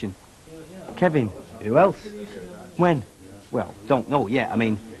possession. Kevin. Who else? When? Well, don't know yet. I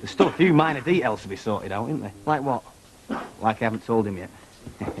mean, There's still a few minor details to be sorted out, isn't there? Like what? Like I haven't told him yet.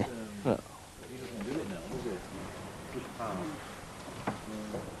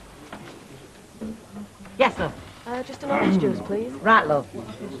 Yes, love. Just an orange juice, please. Right, love.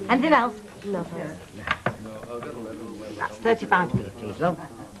 Anything else? No, thanks. That's £35, please, love.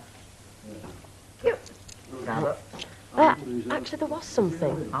 Right, love. Actually, there was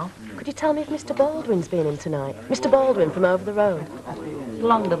something. Oh? Could you tell me if Mr. Baldwin's been in tonight? Mr. Baldwin from over the road.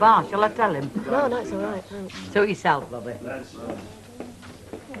 Along the bar, shall I tell him? No, it's all right, thanks. Suit yourself, lovey.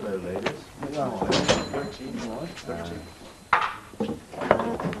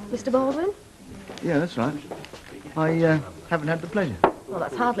 Mr. Baldwin? Yeah, that's right. I haven't had the pleasure. Well,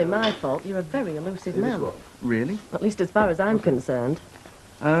 that's hardly my fault. You're a very elusive man. Really? At least as far as I'm concerned.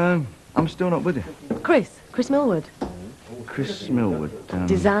 I'm still not with you. Chris Millward. Chris Millward.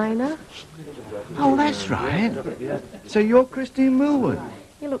 Designer. Oh, that's right. So you're Christine Millward?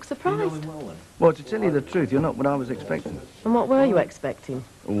 You look surprised. Well, to tell you the truth, you're not what I was expecting. And what were you expecting?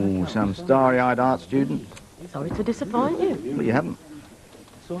 Oh, some starry-eyed art student. Sorry to disappoint you. But you haven't.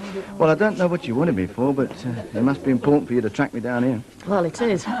 Well, I don't know what you wanted me for, but it must be important for you to track me down here. Well, it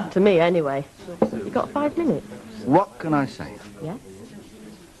is. To me, anyway. You got 5 minutes? What can I say? Yes?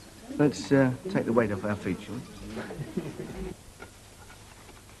 Let's take the weight off our feet, shall we?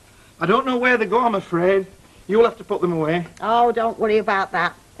 I don't know where they go, I'm afraid. You'll have to put them away. Oh, don't worry about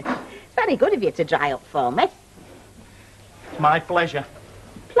that. It's very good of you to dry up for me. It's my pleasure.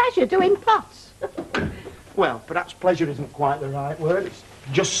 Pleasure doing pots. Well, perhaps pleasure isn't quite the right word. It's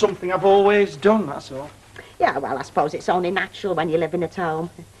just something I've always done, that's all. Yeah, well, I suppose it's only natural when you're living at home.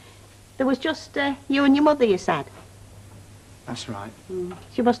 There was just you and your mother, you said. That's right.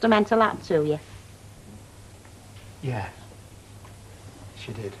 She must have meant a lot to you. Yeah.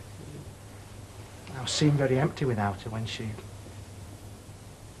 She did. I seemed very empty without her when she,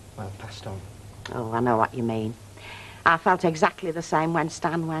 well, passed on. Oh, I know what you mean. I felt exactly the same when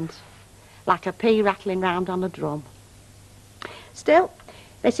Stan went. Like a pea rattling round on a drum. Still,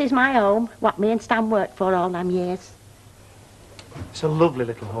 this is my home, what me and Stan worked for all them years. It's a lovely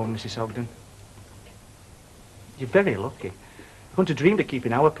little home, Mrs. Ogden. You're very lucky. I couldn't have dreamed of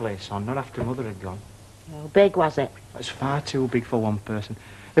keeping our place on, not after Mother had gone. How big was it? It's far too big for one person.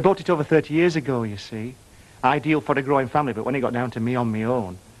 They bought it over 30 years ago, you see. Ideal for a growing family, but when it got down to me on my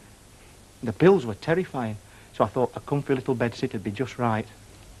own, the bills were terrifying. So I thought a comfy little bedsit would be just right.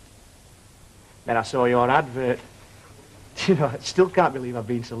 Then I saw your advert. You know, I still can't believe I've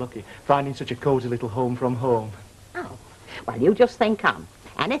been so lucky, finding such a cosy little home from home. Oh, well, you just think on.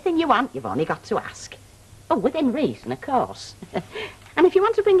 Anything you want, you've only got to ask. Oh, within reason, of course. And if you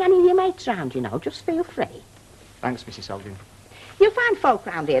want to bring any of your mates round, you know, just feel free. Thanks, Mrs. Ogden. You'll find folk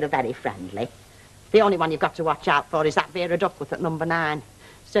round here are very friendly. The only one you've got to watch out for is that Vera Duckworth at number 9.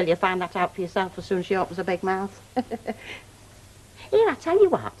 Still, you'll find that out for yourself as soon as she opens her big mouth. Here, I tell you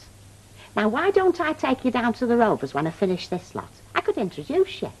what. Now, why don't I take you down to the Rovers when I finish this lot? I could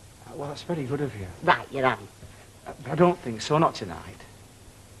introduce you. Well, that's very good of you. Right, you're on. I don't think so, not tonight.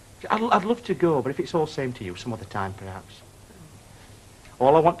 I'd love to go, but if it's all same to you, some other time, perhaps.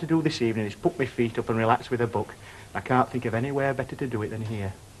 All I want to do this evening is put my feet up and relax with a book. I can't think of anywhere better to do it than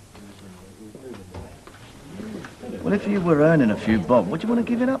here. Well, if you were earning a few bob, what do you want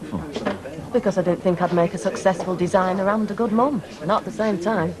to give it up for? Because I didn't think I'd make a successful designer and a good mum. Not at the same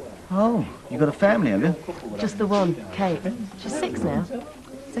time. Oh, you got a family, have you? Just the one, Kate. She's 6 now.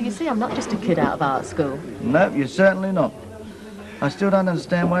 So you see, I'm not just a kid out of art school. No, you're certainly not. I still don't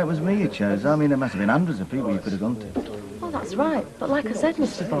understand why it was me you chose. I mean, there must have been hundreds of people you could have gone to. Oh, that's right. But like I said,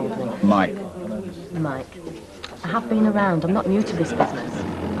 Mr. Baldwin... Mike. I have been around. I'm not new to this business.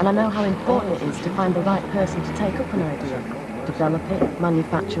 And I know how important it is to find the right person to take up an idea, develop it,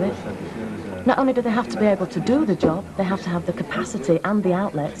 manufacture it. Not only do they have to be able to do the job, they have to have the capacity and the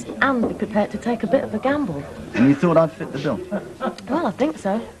outlets and be prepared to take a bit of a gamble. And you thought I'd fit the bill? Well, I think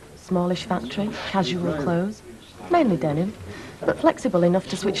so. Smallish factory, casual clothes, mainly denim, but flexible enough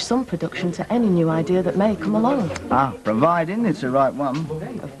to switch some production to any new idea that may come along. Ah, providing it's the right one.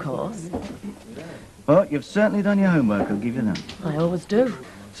 Of course. Well, you've certainly done your homework, I'll give you that. I always do.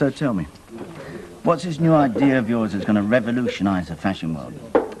 So tell me, what's this new idea of yours that's going to revolutionise the fashion world?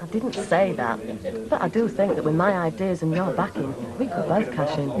 I didn't say that, but I do think that with my ideas and your backing, we could both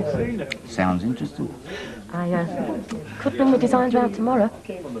cash in. Sounds interesting. I could bring the designs round tomorrow.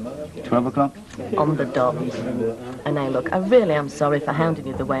 12 o'clock? On the dot. And now look, I really am sorry for hounding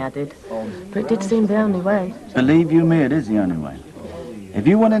you the way I did, but it did seem the only way. Believe you me, it is the only way. If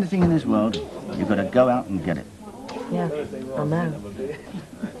you want anything in this world, you've got to go out and get it. Yeah, I know.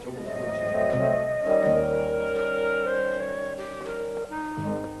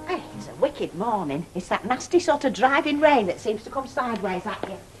 wicked morning. It's that nasty sort of driving rain that seems to come sideways at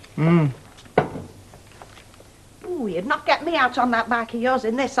you. Ooh, you'd not get me out on that bike of yours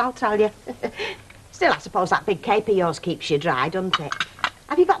in this, I'll tell you. Still, I suppose that big cape of yours keeps you dry, doesn't it?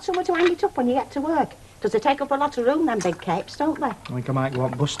 Have you got somewhere to hang it up when you get to work? Because they take up a lot of room, them big capes, don't they? I think I might go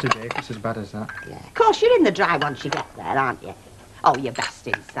on bus today if it's as bad as that. Yeah. Of course, you're in the dry once you get there, aren't you? Oh, you're best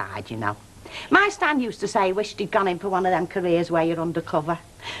inside, you know. My Stan used to say he wished he'd gone in for one of them careers where you're undercover.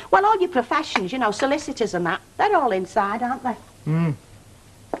 Well, all your professions, you know, solicitors and that, they're all inside, aren't they?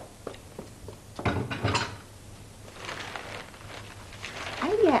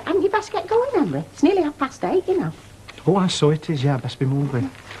 Hey, yeah, haven't you best get going, Henry? It's nearly 8:30, you know. Oh, I saw it is, yeah, best be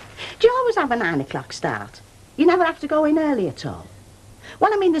moving. Do you always have a 9 o'clock start? You never have to go in early at all?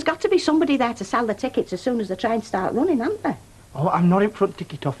 Well, I mean, there's got to be somebody there to sell the tickets as soon as the trains start running, haven't there? Oh, I'm not in front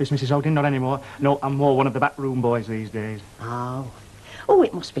ticket office, Mrs. Hogan, not anymore. No, I'm more one of the backroom boys these days. Oh. Oh,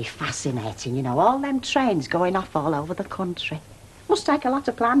 it must be fascinating, you know, all them trains going off all over the country. Must take a lot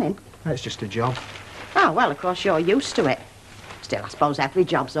of planning. It's just a job. Oh, well, of course, you're used to it. Still, I suppose every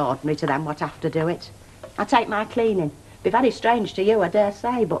job's ordinary to them what have to do it. I take my cleaning. Be very strange to you, I dare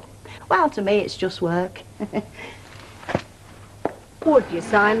say, but, well, to me, it's just work. Would you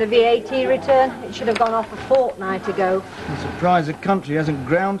sign the VAT return? It should have gone off a fortnight ago. I'm surprised the country hasn't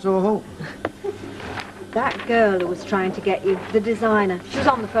ground to a halt. That girl who was trying to get you, the designer, she was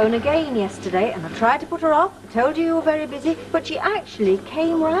on the phone again yesterday, and I tried to put her off. I told you were very busy, but she actually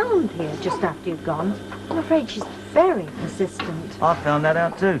came round here just after you'd gone. I'm afraid she's very persistent. I found that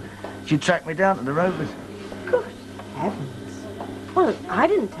out too. She tracked me down to the Rovers. Good heavens. Well, I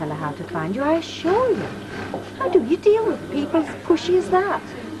didn't tell her how to find you, I assure you. How do you deal with people as pushy as that?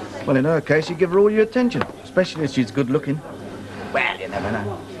 Well, in her case, you give her all your attention, especially if she's good looking. Well, you never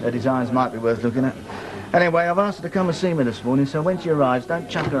know. Her designs might be worth looking at. Anyway, I've asked her to come and see me this morning, so when she arrives, don't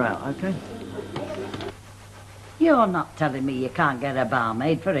chuck her out, OK? You're not telling me you can't get a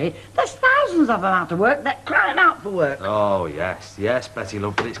barmaid for it. There's thousands of them out of work. They're crying out for work. Oh, yes, yes, Betty,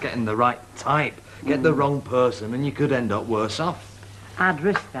 love, but it's getting the right type. Get the wrong person and you could end up worse off. I'd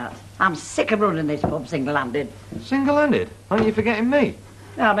risk that. I'm sick of running this pub single-handed. Single-handed? Aren't you forgetting me?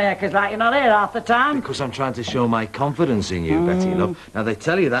 I mean, because like you're not here half the time. Because I'm trying to show my confidence in you, Betty, love. Now, they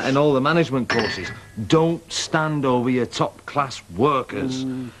tell you that in all the management courses. Don't stand over your top-class workers.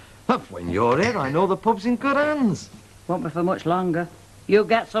 But when you're here, I know the pub's in good hands. Won't be for much longer. You'll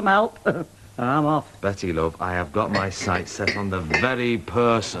get some help. I'm off. Betty, love, I have got my sights set on the very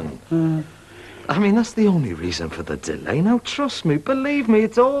person. I mean, that's the only reason for the delay. Now, trust me, believe me,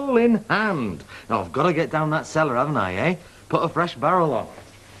 it's all in hand. Now, I've got to get down that cellar, haven't I, eh? Put a fresh barrel on.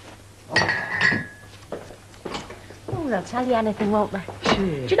 Oh, they'll tell you anything, won't they? Sure.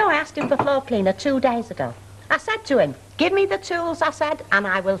 Do you know, I asked him for floor cleaner 2 days ago. I said to him, give me the tools, I said, and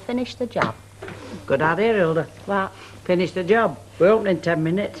I will finish the job. Good idea, Hilda. What? Finish the job. We're opening in 10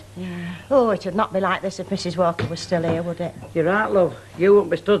 minutes. Yeah. Oh, it would not be like this if Mrs. Walker was still here, would it? You're right, love. You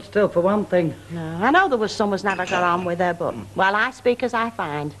wouldn't be stood still for one thing. No, I know there was some as never got on with her, but, well, I speak as I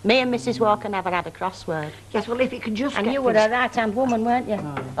find. Me and Mrs. Walker never had a crossword. Yes, well, if you could just And get you were this- a right-hand woman, weren't you?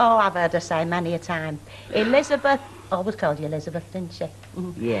 Oh, I've heard her say many a time. Elizabeth, always called you Elizabeth, didn't she?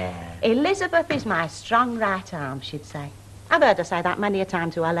 Yeah. Elizabeth is my strong right arm, she'd say. I've heard her say that many a time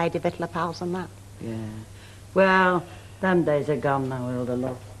to her Lady Vittler pals and that. Yeah. Well, them days are gone now, Hilda,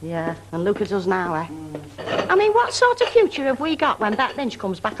 love. Yeah, and look at us now, eh? I mean, what sort of future have we got when Bet Lynch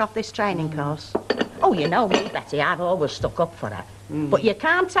comes back off this training course? Oh, you know me, Betty, I've always stuck up for her. But you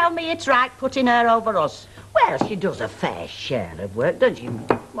can't tell me it's right putting her over us. Well, she does a fair share of work, doesn't she?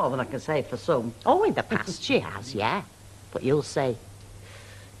 More than I can say for some. Oh, in the past she has, yeah. But you'll see.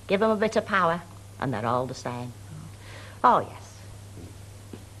 Give them a bit of power, and they're all the same. Oh, yes.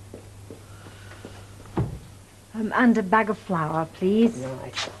 And a bag of flour, please.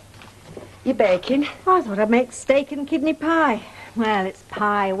 Right. You baking? Oh, I thought I'd make steak and kidney pie. Well, it's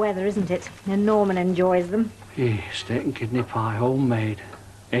pie weather, isn't it? And Norman enjoys them. Yeah, steak and kidney pie, homemade.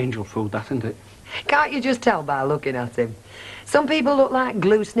 Angel food, that, isn't it? Can't you just tell by looking at him? Some people look like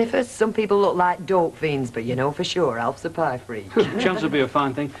glue sniffers, some people look like dope fiends, but you know for sure Alf's a pie freak. Chance would be a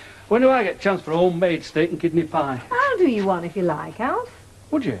fine thing. When do I get a chance for homemade steak and kidney pie? I'll do you one if you like, Alf.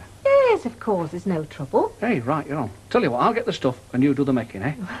 Would you? Yes, of course, there's no trouble. Hey, right, you're on. Tell you what, I'll get the stuff and you do the making,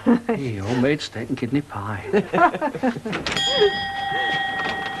 eh? Hey, homemade steak and kidney pie. You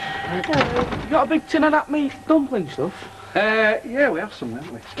got a big tin of that meat dumpling stuff? Yeah, we have some,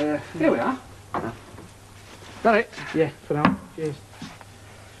 haven't we? Here we are. Got it? Yeah, for now. Cheers.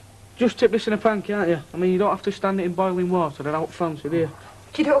 Just tip this in a pan, can't you? I mean, you don't have to stand it in boiling water. They're out fancy, do you?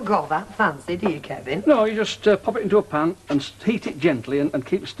 You don't go that fancy, do you, Kevin? No, you just pop it into a pan and heat it gently and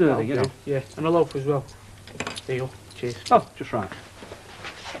keep it sturdy, you know. Yeah, and a loaf as well. Deal. Cheers. Oh, just right.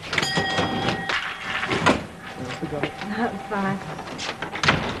 That's fine.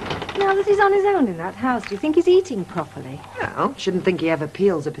 Now that he's on his own in that house, do you think he's eating properly? Well, shouldn't think he ever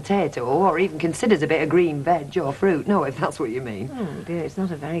peels a potato or even considers a bit of green veg or fruit. No, if that's what you mean. Oh dear, it's not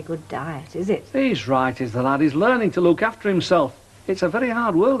a very good diet, is it? He's right, is the lad. He's learning to look after himself. It's a very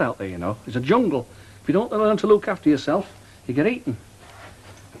hard world out there, you know. It's a jungle. If you don't learn to look after yourself, you get eaten.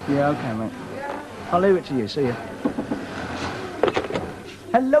 Yeah, OK, mate. I'll leave it to you. See you.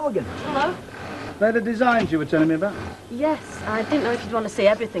 Hello again. Hello? They're the designs you were telling me about? Yes, I didn't know if you'd want to see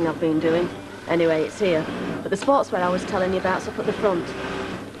everything I've been doing. Anyway, it's here. But the sportswear I was telling you about's up at the front.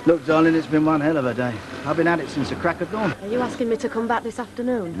 Look, darling, it's been one hell of a day. I've been at it since the crack of dawn. Are you asking me to come back this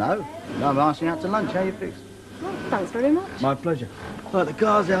afternoon? No. I'm asking you out to lunch. How you fixed? Well, thanks very much. My pleasure. Right, the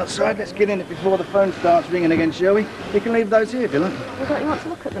car's outside. Let's get in it before the phone starts ringing again, shall we? You can leave those here if you like. Well, don't you want to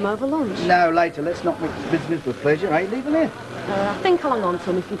look at them over lunch? No, later. Let's not mix business with pleasure, eh? Leave them here. I think I'll hang on to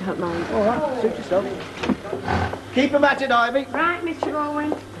them if you don't mind. All right, suit yourself. Keep them at it, Ivy. Right, Mr. Owen.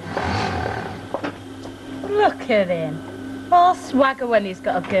 Look at him. All swagger when he's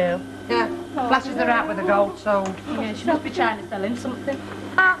got a girl. Yeah, flashes her out with a gold soul. Yeah, she must be trying to sell him something.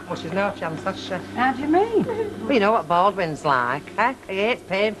 Well, she's no chance, that's she. How do you mean? Well, you know what Baldwin's like, eh? He hates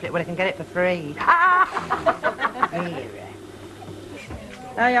paying for it when he can get it for free.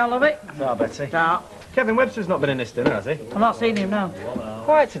 Hey, I love it. No, Betsy. No. Kevin Webster's not been in this dinner, has he? I've not seen him now.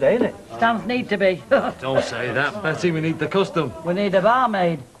 Quiet today, isn't it? Stands need to be. Don't say that, Betty. We need the custom. We need a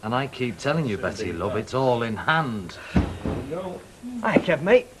barmaid. And I keep telling you, Betty, love, it's all in hand. Hi, Kev,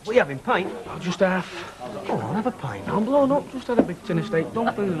 mate. What are you having, pint? Oh, just half. Oh, I'll have a pint. I'm blown up. Just had a big tin of steak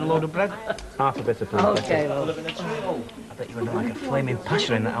dumplings and a load of bread. Half a bit of food. Okay, love. I bet you're under like a flaming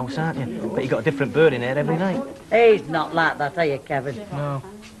passion in that house, aren't you? Bet you got a different bird in there every night. He's not like that, are you, Kevin? No.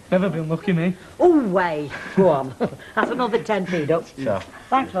 Never been lucky, me. Oh, way. Go on. That's another 10 feet up. So,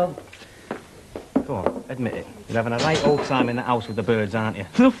 Thanks, love. go on, admit it. You're having a right old time in the house with the birds, aren't you?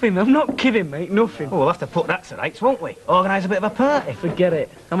 Nothing. I'm not kidding, mate. Nothing. Oh, we'll have to put that to rights, won't we? Organise a bit of a party. Forget it.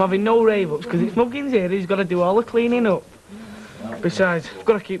 I'm having no rave-ups because it's Muggins here. He's got to do all the cleaning up. Besides, I've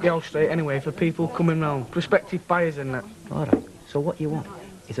got to keep the house straight anyway for people coming round. Prospective buyers and that. All right. So what you want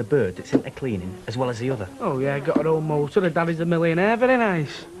is a bird that's into cleaning as well as the other. Oh, yeah, got her own motor. The daddy's a millionaire. Very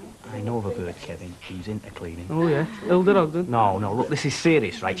nice. I know of a bird, Kevin, who's into cleaning. Oh, yeah? Hilda Ogden? No, look, this is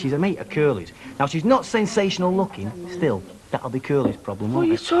serious, right? She's a mate of Curly's. Now, she's not sensational looking, still, that'll be Curly's problem, What won't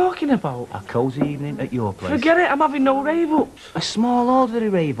are you it? talking about? A cosy evening at your place. Forget it. I'm having no rave-ups. A small, ordinary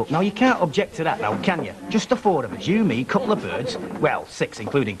rave-up. Now, you can't object to that now, can you? Just the four of us, you, me, couple of birds. Well, 6,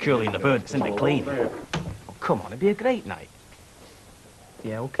 including Curly and the bird that's into cleaning. Oh, come on, it'd be a great night.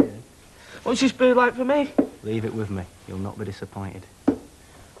 Yeah, OK. What's this bird like for me? Leave it with me. You'll not be disappointed.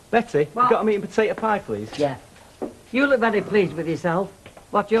 Betty, you got a meat and potato pie, please? Yeah. You look very pleased with yourself.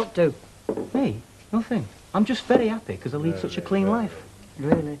 What you up to? Me? Nothing. I'm just very happy because I lead such a clean life.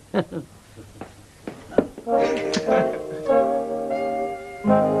 Really?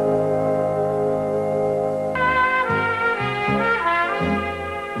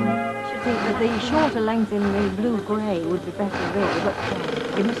 The shorter length in the blue-grey would be better, really,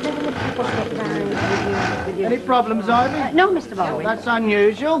 but you must never let people get married with you. Any problems, Ivy? No, Mr. Baldwin. That's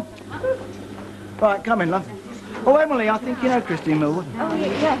unusual. Right, come in, love. Oh, Emily, I think you know Christine Millwood. Oh,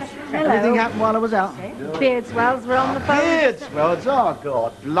 yes. Hello. Anything happened while I was out? Beardswells were on the phone. Beardswells? Oh,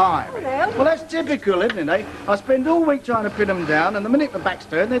 God, blimey. Hello. Well, that's typical, isn't it, eh? I spend all week trying to pin them down, and the minute the back's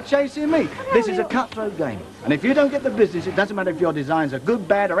turned, they're chasing me. This is a cutthroat game. And if you don't get the business, it doesn't matter if your designs are good,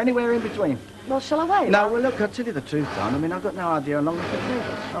 bad, or anywhere in between. Well, shall I wait? No, well, look, I'll tell you the truth, Don. I mean, I've got no idea how long it could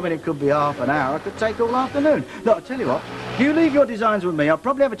take. I mean, it could be half an hour. It could take all afternoon. Look, I'll tell you what. If you leave your designs with me, I'll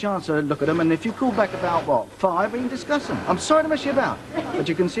probably have a chance to look at them, and if you call back about, what, 5, we can discuss them. I'm sorry to mess you about, but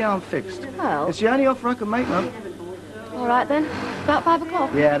you can see I'm fixed. Well. It's the only offer I can make, love. All right, then. About 5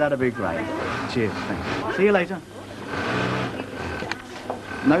 o'clock? Yeah, that'd be great. Cheers, thanks. See you later.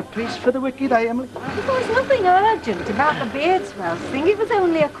 No peace for the wicked, eh, Emily? There was nothing urgent about the Beardswells thing. It was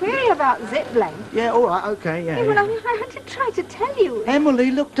only a query about zip length. Yeah, all right, OK, yeah. Hey, well, I had to try to tell you.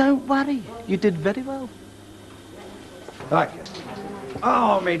 Emily, look, don't worry. You did very well. Right.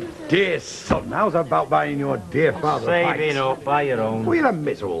 Oh, me dear son, how's about buying your dear father Saving up, buy your own. Well, you're a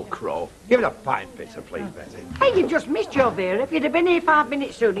miserable crow. Give it a pint, Peter, please, Betty. Hey, you just missed your Vera. If you'd have been here 5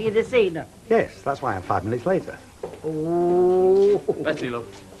 minutes sooner, you'd have seen her. Yes, that's why I'm 5 minutes later. Oh. Betty, love.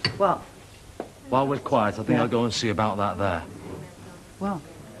 What? While we're quiet, I think I'll go and see about that there. Well,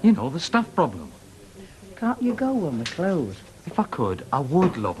 You know, the staff problem. can't you go when we're closed? If I could, I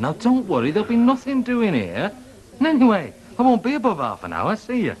would, love. Now, don't worry, there'll be nothing doing here. And anyway, I won't be above half an hour.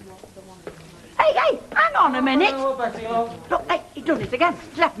 See you. Hey, hang on a minute. Look, hey, he's done it again.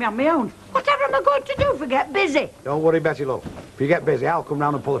 He's left me on my own. Whatever am I going to do if I get busy? Don't worry, Betty, love. If you get busy, I'll come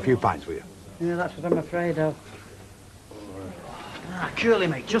round and pull a few pints for you. Yeah, that's what I'm afraid of. Ah, Curly,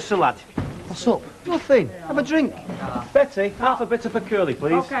 mate, just a lad. What's up? Nothing. Have a drink. Betty, half a bit of a Curly,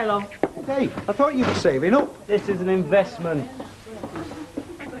 please. OK, love. Hey, I thought you were saving up. This is an investment.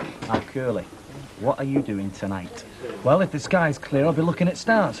 Now, Curly, what are you doing tonight? Well, if the sky's clear, I'll be looking at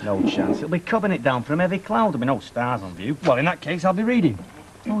stars. No chance. It'll be cubbing it down from heavy cloud. There'll be no stars on view. Well, in that case, I'll be reading.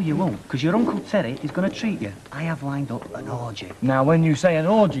 No, you won't, because your Uncle Terry is going to treat you. I have lined up an orgy. Now, when you say an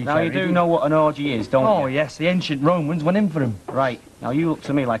orgy, Now, you do know what an orgy is, don't you? Oh, yes, the ancient Romans went in for them. Right. Now, you look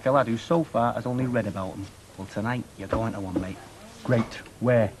to me like a lad who so far has only read about them. Well, tonight, you're going to one, mate. Great.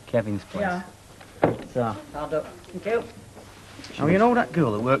 Where? Kevin's place. Yeah. So. Thank you. Now, you know that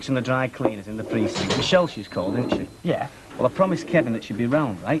girl that works in the dry cleaners in the precinct? Michelle, she's called, isn't she? Yeah. Well, I promised Kevin that she'd be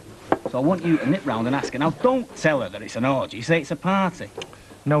round, right? So I want you to nip round and ask her. Now, don't tell her that it's an orgy. Say it's a party.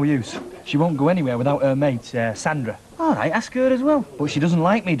 No use. She won't go anywhere without her mate, Sandra. All right, ask her as well. But she doesn't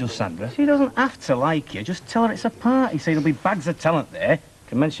like me, does Sandra? She doesn't have to like you. Just tell her it's a party. Say there'll be bags of talent there.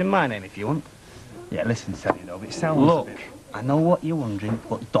 Can mention my name if you want. Yeah, listen, Sally, though, it sounds Look, a bit... I know what you're wondering,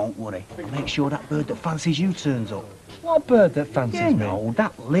 but don't worry. Make sure that bird that fancies you turns up. What bird that fancies You me? know,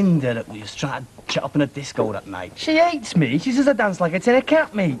 that Linda that was trying to chat up in a disco that night. She hates me. She says I dance like a tin of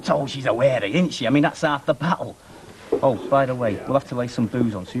cat meat. Oh, she's a wary, isn't she? I mean, that's half the battle. Oh, by the way, we'll have to lay some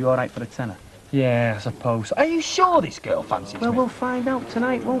booze on, so you all right for a tenner? Yeah, I suppose. Are you sure this girl fancies Well, me? we'll find out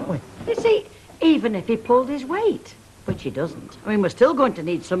tonight, won't we? You see, even if he pulled his weight, which he doesn't, I mean, we're still going to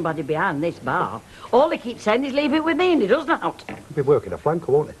need somebody behind this bar. All he keeps saying is leave it with me, and he does not. He'll be working a flanker,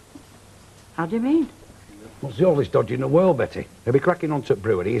 won't he? How do you mean? What's the oldest dodge in the world, Betty? He'll be cracking on to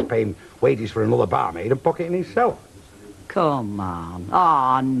brewery, he's paying wages for another barmaid and pocketing himself. Come on.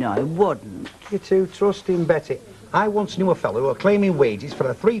 Oh, no, it wouldn't. You're too trusting, Betty. I once knew a fellow who was claiming wages for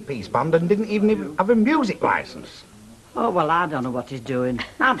a three-piece band and didn't even have a music licence. Oh, well, I don't know what he's doing.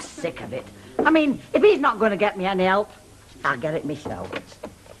 I'm sick of it. I mean, if he's not going to get me any help, I'll get it myself.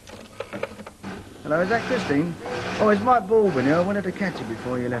 Hello, is that Christine? Oh, it's Mike Baldwin here. I wanted to catch you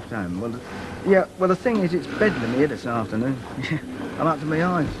before you left home. Well, yeah, well, the thing is, it's bedlam here this afternoon. I'm up to my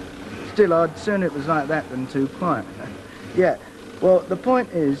eyes. Still, I'd sooner it was like that than too quiet. Yeah, well, the point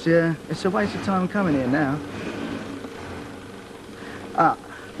is, it's a waste of time coming here now. Ah,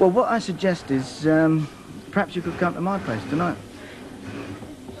 well, what I suggest is, perhaps you could come to my place tonight.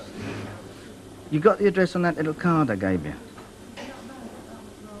 You got the address on that little card I gave you?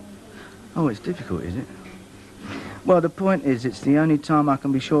 Oh, it's difficult, is it? Well, the point is, it's the only time I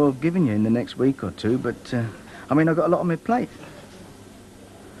can be sure of giving you in the next week or two, but, I mean, I've got a lot on my plate.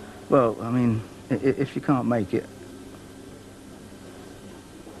 Well, I mean, if you can't make it...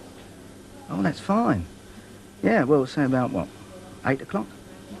 Oh, that's fine. Yeah, well, say about, what, 8 o'clock?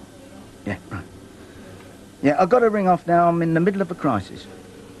 Yeah, right. Yeah, I've got to ring off now. I'm in the middle of a crisis.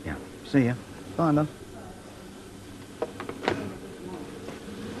 Yeah, see ya. Bye, love.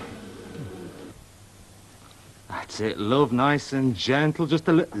 That's it, love, nice and gentle. Just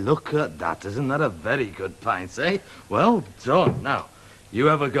a look at that. Isn't that a very good pint, eh? Well done. Now, you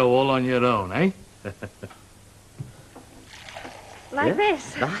ever go all on your own, eh? Like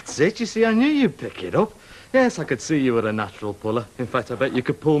this? That's it. You see, I knew you'd pick it up. Yes, I could see you were a natural puller. In fact, I bet you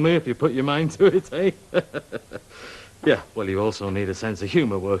could pull me if you put your mind to it, eh? Yeah, well, you also need a sense of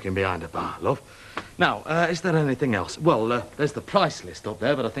humour working behind a bar, love. Now, is there anything else? Well, there's the price list up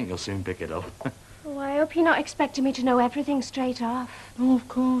there, but I think you'll soon pick it up. Oh, I hope you're not expecting me to know everything straight off. Oh, of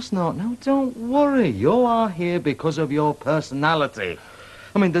course not. No, don't worry. You are here because of your personality.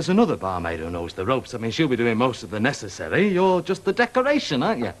 I mean, there's another barmaid who knows the ropes. I mean, she'll be doing most of the necessary. You're just the decoration,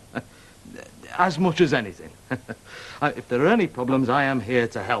 aren't you? As much as anything. If there are any problems, I am here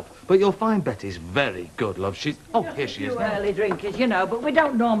to help. But you'll find Betty's very good, love. She's... Oh, here she is now. Early drinkers, you know, but we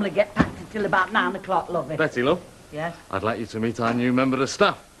don't normally get packed until about 9 o'clock, lovey. Betty, love. Yes? I'd like you to meet our new member of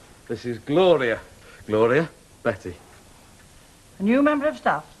staff. This is Gloria. Gloria, Betty. A new member of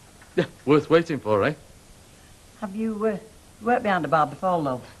staff? Yeah, worth waiting for, eh? Have you worked behind the bar before,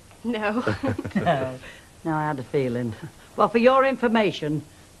 love? No. No, I had a feeling. Well, for your information,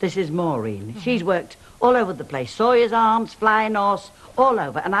 this is Maureen. She's worked all over the place. Sawyer's Arms, Flying Horse, all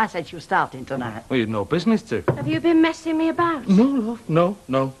over. And I said she was starting tonight. Well, you'd no business to. Have you been messing me about? No, love,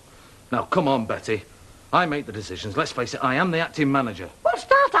 no. Now, come on, Betty. I make the decisions. Let's face it, I am the acting manager. Well,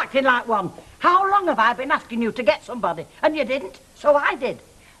 start acting like one. How long have I been asking you to get somebody? And you didn't, so I did.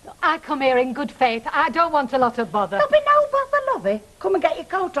 I come here in good faith. I don't want a lot of bother. There'll be no bother, lovey. Come and get your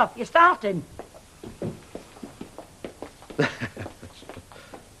coat off. You're starting.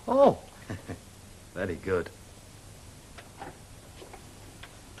 Oh, very good.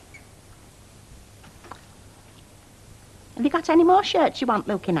 Have you got any more shirts you want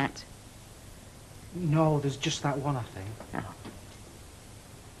looking at? No, there's just that one, I think. Oh.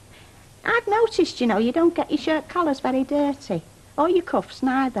 I've noticed, you know, you don't get your shirt collars very dirty. Or your cuffs,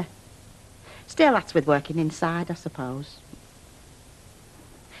 neither. Still, that's with working inside, I suppose.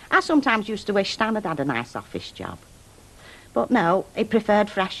 I sometimes used to wish Stan had had a nice office job. But no, he preferred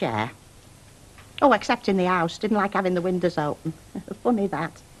fresh air. Oh, except in the house. Didn't like having the windows open. Funny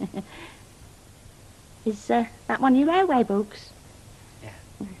that. Is that one of your railway books?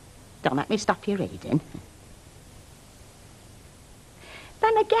 Yeah. Don't let me stop you reading.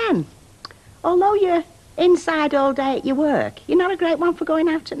 Then again, although you're inside all day at your work, you're not a great one for going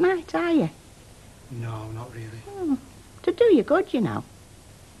out at night, are you? No, not really. Oh, to do you good, you know.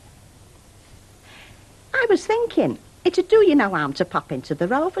 I was thinking, it'd do you no harm to pop into the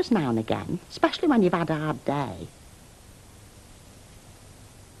Rovers now and again, especially when you've had a hard day.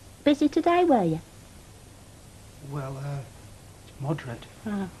 Busy today, were you? Well, moderate.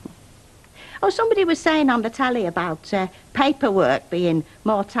 Oh, somebody was saying on the telly about paperwork being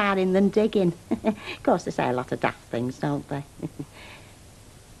more tiring than digging. Of course, they say a lot of daft things, don't they?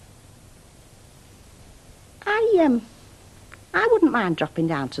 I wouldn't mind dropping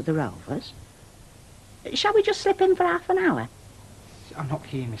down to the Rovers. Shall we just slip in for half an hour? I'm not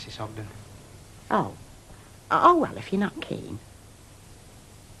keen, Mrs. Ogden. Oh. Oh, well, if you're not keen.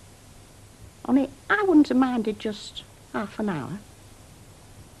 Only, I wouldn't have minded just half an hour.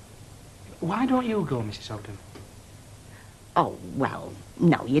 Why don't you go, Mrs. Ogden? Oh, well,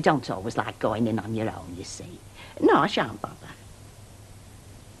 no, you don't always like going in on your own, you see. No, I shan't bother.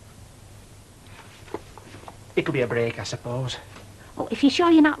 It'll be a break, I suppose. Oh, if you're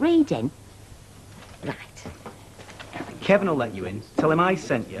sure you're not reading. Right. Kevin will let you in. Tell him I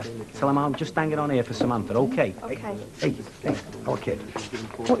sent you. Tell him I'm just hanging on here for Samantha, okay? Okay. Hey, okay.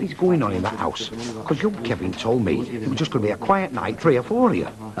 What is going on in that house? Because you, Kevin, told me it was just going to be a quiet night, 3 or 4 of you.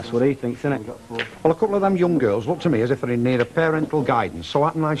 That's what he thinks, isn't it? Well, a couple of them young girls look to me as if they're in need of parental guidance, so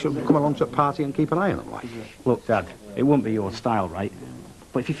I should come along to a party and keep an eye on them, like. Look, Dad, it wouldn't be your style, right?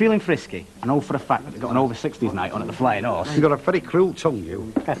 But if you're feeling frisky, I know for a fact that they've got an over-60s night on at the Flying Horse. You've got a very cruel tongue,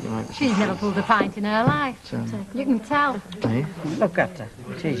 you. She's never pulled a pint in her life. You can tell. Look at her.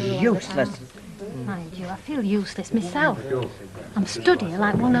 She's useless. Mind you, I feel useless myself. I'm studying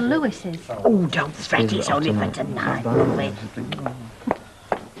like one of Lewis's. Oh, don't fret, it's only for tonight, lovey.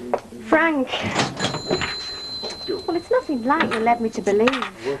 Frank. Well, it's nothing like you led me to believe.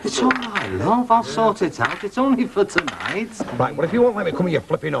 It's all right, love. I'll sort it out. It's only for tonight. Right, well, if you won't let me come with your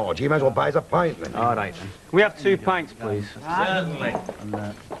flipping orgy, you may as well buy us a pint, then. All right, then. Can we have 2 pints, please? Certainly.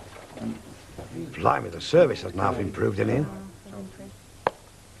 Blimey, the service hasn't half improved in here.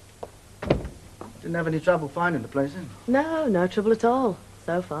 Didn't have any trouble finding the place, eh? No, no trouble at all,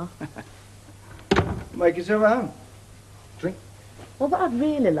 so far. Make yourself at home. Drink. Well, what I'd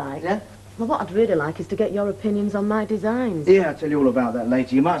really like... Yeah? Well, what I'd really like is to get your opinions on my designs. Yeah, I'll tell you all about that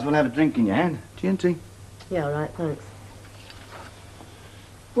later. You might as well have a drink in your hand. G&T. Yeah, all right, thanks.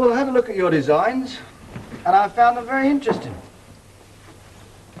 Well, I had a look at your designs, and I found them very interesting.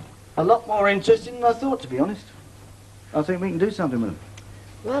 A lot more interesting than I thought, to be honest. I think we can do something with them.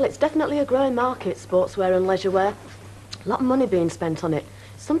 Well, it's definitely a growing market, sportswear and leisure wear. A lot of money being spent on it.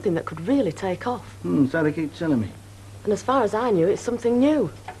 Something that could really take off. So they keep telling me. And as far as I knew, it's something new.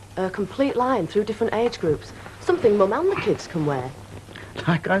 A complete line through different age groups. Something Mum and the kids can wear.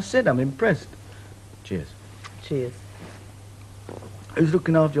 Like I said, I'm impressed. Cheers. Cheers. Who's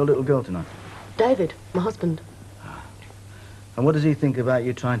looking after your little girl tonight? David, my husband. And what does he think about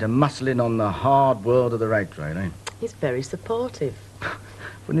you trying to muscle in on the hard world of the rag trade, eh? He's very supportive.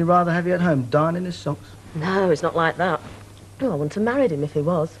 Wouldn't he rather have you at home dying in his socks? No, it's not like that. Oh, I wouldn't have married him if he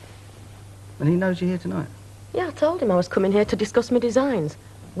was. And he knows you're here tonight? Yeah, I told him I was coming here to discuss my designs,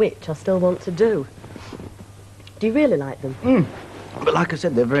 which I still want to do. Do you really like them? But like I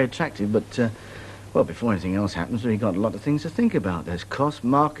said, they're very attractive, but, well, before anything else happens, we've got a lot of things to think about. There's cost,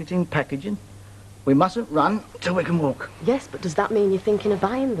 marketing, packaging. We mustn't run till we can walk. Yes, but does that mean you're thinking of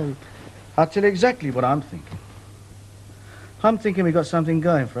buying them? I'll tell you exactly what I'm thinking. I'm thinking we've got something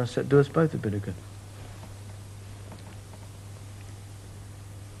going for us that do us both a bit of good.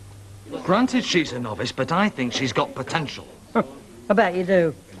 Granted she's a novice, but I think she's got potential. I bet you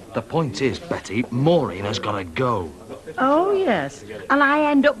do. The point is, Betty, Maureen has got to go. Oh, yes. And I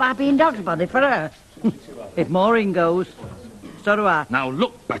end up by being dog's body for her. If Maureen goes. So do I. Now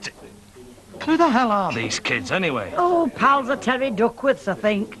look, Betty. Who the hell are these kids, anyway? Oh, pals of Terry Duckworth's, I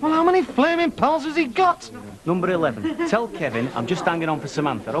think. Well, how many flaming pals has he got? Number 11. Tell Kevin I'm just hanging on for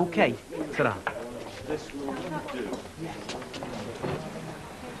Samantha, OK? Ta-ra.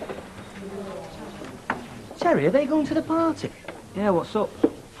 Terry, are they going to the party? Yeah, what's up?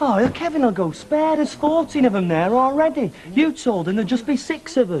 Oh, Kevin will go spare. There's 14 of them there already. You told him there'd just be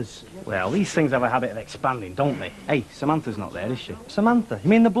 6 of us. Well, these things have a habit of expanding, don't they? Hey, Samantha's not there, is she? Samantha? You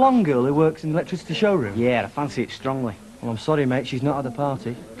mean the blonde girl who works in the electricity showroom? Yeah, I fancy it strongly. Well, I'm sorry, mate. She's not at the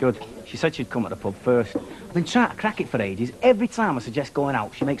party. Good. She said she'd come at the pub first. I've been trying to crack it for ages. Every time I suggest going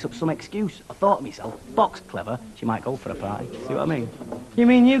out, she makes up some excuse. I thought to myself, Box clever, she might go for a party. See what I mean? You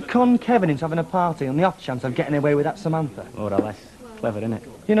mean you conned Kevin into having a party on the off chance of getting away with that Samantha? More or less. Clever, innit?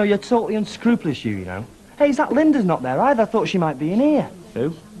 You know, you're totally unscrupulous, you know. Hey, is that Linda's not there either? I thought she might be in here.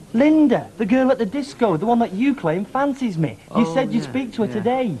 Who? Linda, the girl at the disco, the one that you claim fancies me. You said you'd speak to her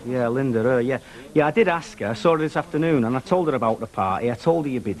today. Yeah, Linda, yeah. Yeah, I did ask her. I saw her this afternoon, and I told her about the party. I told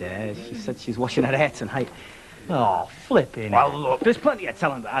her you'd be there. She said she's washing her hair tonight. Oh, flipping. Well, look, there's plenty of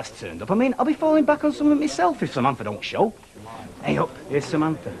talent that has turned up. I mean, I'll be falling back on something myself if Samantha don't show. Hey, up, here's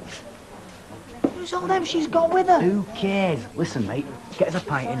Samantha. Who's all them she's got with her? Who cares? Listen, mate, get us a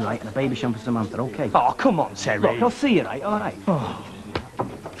pint in, right, and a baby shampoo for Samantha, OK? Oh, come on, Terry. Look, I'll see you, right, all right? Oh.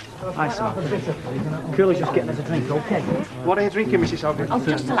 Hi, Samantha. Curly's just getting us a drink, OK? What are you drinking, Mrs. Ogden? Oh,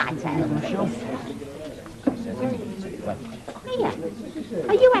 just a light Here.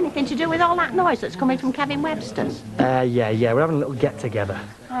 Are you anything to do with all that noise that's coming from Kevin Webster's? Yeah, we're having a little get-together.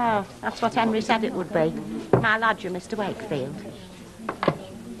 Oh, that's what Henry said it would be. My lodger, Mr. Wakefield.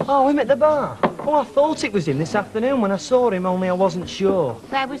 Oh, him at the bar? Oh, I thought it was him this afternoon when I saw him, only I wasn't sure.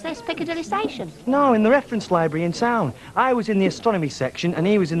 Where was this, Piccadilly Station? No, in the reference library in town. I was in the astronomy section and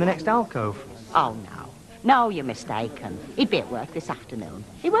he was in the next alcove. Oh, no. No, you're mistaken. He'd be at work this afternoon.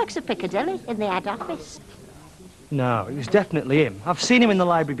 He works at Piccadilly, in the head office. No, it was definitely him. I've seen him in the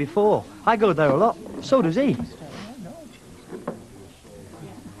library before. I go there a lot. So does he.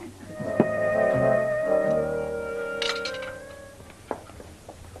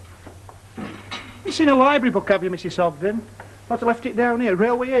 You seen a library book, have you, Mrs. Ogden? I've left it down here.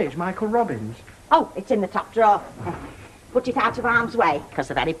 Railway Age, Michael Robbins. Oh, it's in the top drawer. Put it out of harm's way, because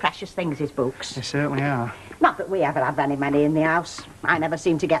they're very precious things, his books. They certainly are. Not that we ever had very many in the house. I never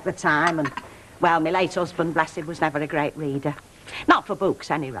seemed to get the time, and, well, my late husband, bless him, was never a great reader. Not for books,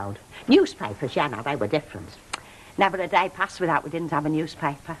 any road. Newspapers, yeah, now, they were different. Never a day passed without we didn't have a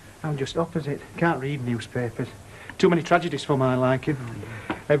newspaper. I'm just opposite. Can't read newspapers. Too many tragedies for my liking.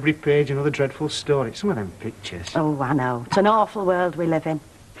 Every page another dreadful story. Some of them pictures. Oh, I know. It's an awful world we live in.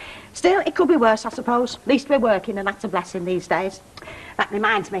 Still, it could be worse, I suppose. At least we're working, and that's a blessing these days. That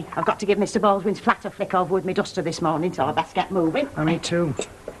reminds me, I've got to give Mr. Baldwin's flat a flick over with my duster this morning, so I best get moving. Me too.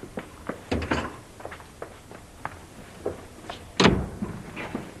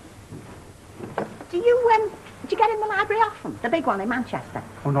 Do you get in the library often? The big one in Manchester?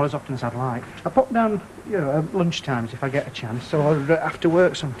 Oh, not as often as I'd like. I pop down, you know, at lunchtimes if I get a chance, or after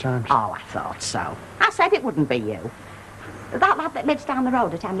work sometimes. Oh, I thought so. I said it wouldn't be you. That lad that lives down the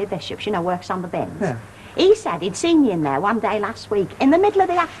road at Emily Bishop's, you know, works on the bins. Yeah. He said he'd seen you in there one day last week, in the middle of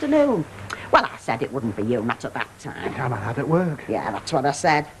the afternoon. Well, I said it wouldn't be you, not at that time. I'm a lad at work. Yeah, that's what I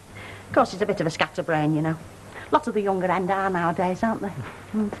said. Of course, he's a bit of a scatterbrain, you know. Lots of the younger end are nowadays, aren't they?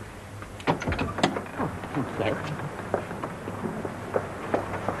 Mm. Oh, thank you.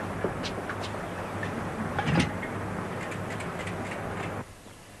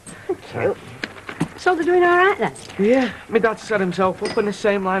 Thank you. So they're doing all right then? Yeah, my dad set himself up in the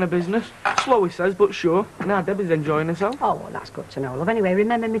same line of business. Slow, he says, but sure. Now Debbie's enjoying herself. Oh, well, that's good to know, love. Anyway,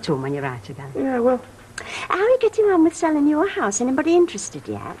 remember me too when you write again. Yeah, well. How are you getting on with selling your house? Anybody interested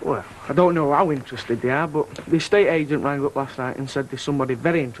yet? Well, I don't know how interested they are, but the estate agent rang up last night and said there's somebody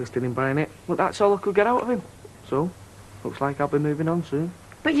very interested in buying it. But that's all I could get out of him. So, looks like I'll be moving on soon.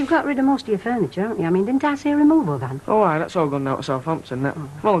 But you've got rid of most of your furniture, haven't you? I mean, didn't I see a removal van? Oh, aye, that's all gone now to Southampton, that.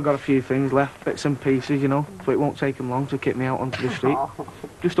 I've only got a few things left, bits and pieces, you know, so it won't take them long to kick me out onto the street.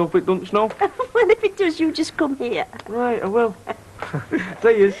 Just hope it doesn't snow. Well, if it does, you just come here. Right, I will.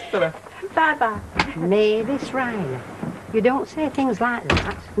 See you, ta-ra. Bye-bye. Mavis Riley. You don't say things like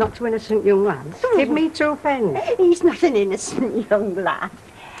that, not to innocent young lads. Give me 2 pence. He's not an innocent young lad.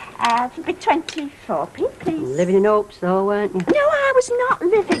 For 24p, please. Living in hopes, though, weren't you? No, I was not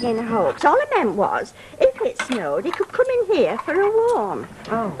living in hopes. All I meant was, if it snowed, he could come in here for a warm.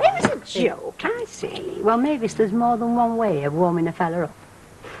 Oh. It was a joke. I see. Well, Mavis, there's more than one way of warming a fella up.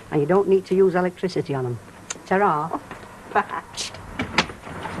 And you don't need to use electricity on them. Ta-ra. Bye.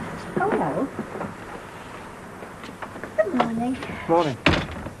 Hello. Good morning. Morning. Morning.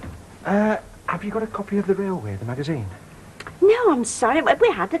 Have you got a copy of The Railway, the magazine? No, I'm sorry.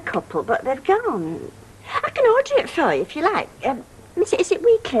 We had a couple, but they've gone. I can order it for you if you like. Is it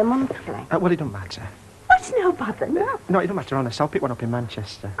weekly or monthly? Well, it don't matter. What's no bother, no. No, it don't matter, honest. I'll pick one up in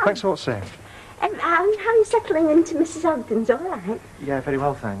Manchester. Thanks for what's saying. How are you settling into Mrs. Ogden's, all right? Yeah, very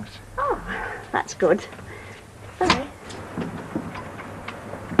well, thanks. Oh, that's good. Sorry.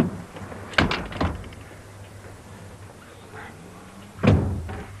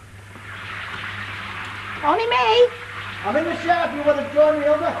 Only me. I'm in the shop. You want to join me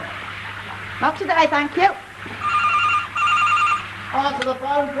over? Not today, thank you. Answer the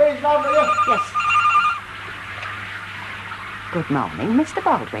phone, please, love you. Yes. Good morning, Mr.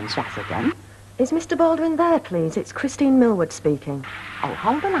 Baldwin's resident. Is Mr. Baldwin there, please? It's Christine Millward speaking. Oh,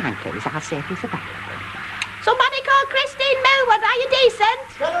 hold the line, please. I'll see if he's available. Somebody call Christine Millward. Are you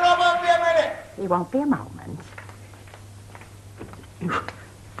decent? Get her over, won't be a minute. He won't be a moment.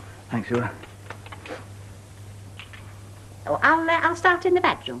 Thanks, Ura. Oh, I'll start in the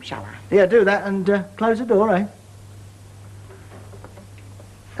bedroom, shall I? Yeah, do that and close the door, eh?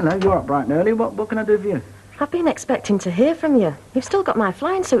 Hello, you're up bright and early. What can I do for you? I've been expecting to hear from you. You've still got my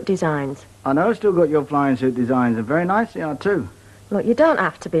flying suit designs. I know I've still got your flying suit designs, and very nice they are too. Look, you don't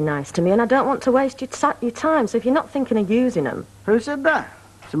have to be nice to me, and I don't want to waste your time, so if you're not thinking of using them... Who said that?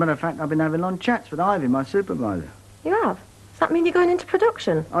 As a matter of fact, I've been having long chats with Ivy, my supervisor. You have? Does that mean you're going into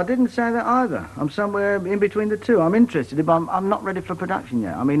production? I didn't say that either. I'm somewhere in between the two. I'm interested, but I'm not ready for production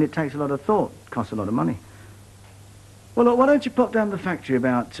yet. I mean, it takes a lot of thought, costs a lot of money. Well, look, why don't you pop down to the factory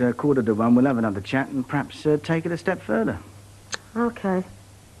about 1:45? We'll have another chat and perhaps take it a step further. OK.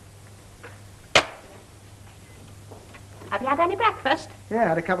 Have you had any breakfast? Yeah, I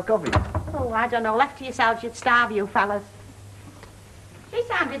had a cup of coffee. Oh, I don't know. Left to yourselves, you'd starve, you fellas. She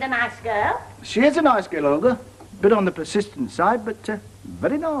sounded a nice girl. She is a nice girl, Olga. Bit on the persistent side, but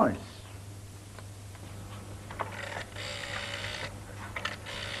very nice.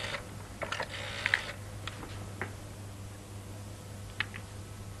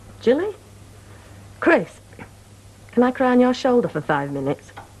 Jilly? Chris, can I cry on your shoulder for 5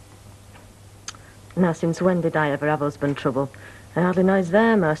 minutes? Now, since when did I ever have husband trouble? I hardly know he's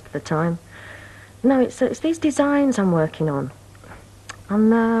there most of the time. No, it's these designs I'm working on. I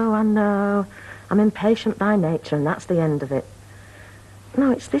know. I'm impatient by nature, and that's the end of it. No,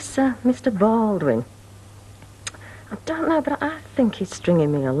 it's this Mr. Baldwin. I don't know, but I think he's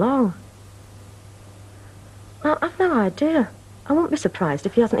stringing me along. I've no idea. I won't be surprised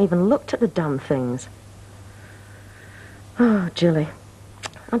if he hasn't even looked at the damn things. Oh, Jilly.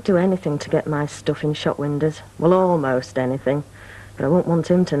 I'd do anything to get my stuff in shop windows. Well, almost anything. But I won't want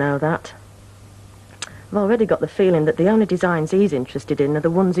him to know that. I've already got the feeling that the only designs he's interested in are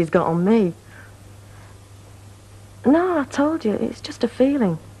the ones he's got on me. No, I told you, it's just a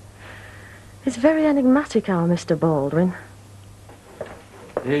feeling. It's very enigmatic, our Mr. Baldwin.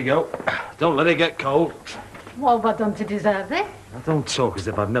 Here you go. Don't let it get cold. What have I done to deserve this? Now, don't talk as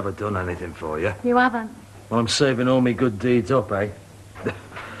if I've never done anything for you. You haven't. Well, I'm saving all my good deeds up, eh?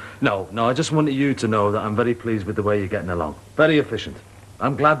 No, I just wanted you to know that I'm very pleased with the way you're getting along. Very efficient.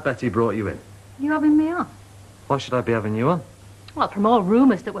 I'm glad Betty brought you in. You having me on? Why should I be having you on? Well, from all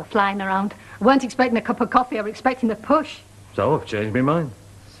rumours that were flying around, I weren't expecting a cup of coffee, I was expecting a push. So I've changed my mind.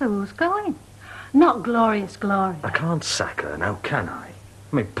 So who's going? Not Glorious Glory. I can't sack her now, can I?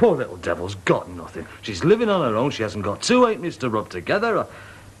 I mean, poor little devil's got nothing. She's living on her own. She hasn't got 2 halfpennies to rub together.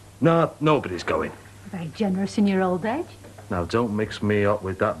 No, nobody's going. Very generous in your old age. Now, don't mix me up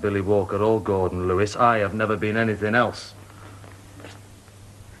with that Billy Walker or Gordon Lewis. I have never been anything else.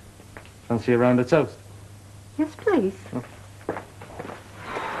 Fancy a round of toast? Yes, please.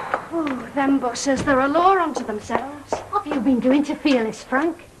 Oh, them buses, they're a law unto themselves. What have you been doing to Fearless,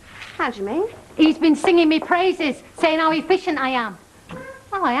 Frank? How do you mean? He's been singing me praises, saying how efficient I am.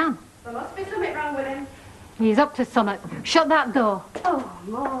 Well, I am. There must be something wrong with him. He's up to something. Shut that door. Oh,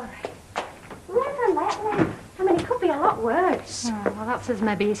 Maury. Never let them. I mean, it could be a lot worse. Oh, well, that says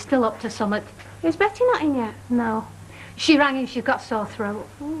maybe he's still up to something. Is Betty not in yet? No. She rang and she's got sore throat.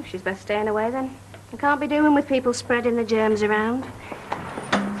 Oh, she's best staying away then. I can't be doing with people spreading the germs around.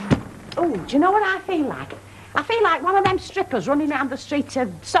 Oh, do you know what I feel like? I feel like one of them strippers running round the streets of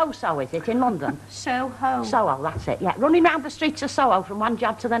Soho, is it, in London? Soho. Soho, that's it, yeah. Running round the streets of Soho from one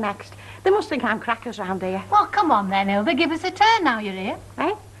job to the next. They must think I'm crackers round here. Well, come on then, Hilda. Give us a turn now you're here.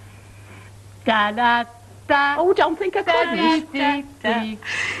 Eh? Da-da-da. Oh, don't think I couldn't.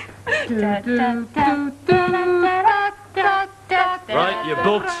 Right, you're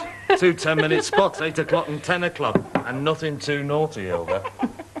booked. 2 10-minute spots, 8 o'clock and 10 o'clock. And nothing too naughty, Hilda.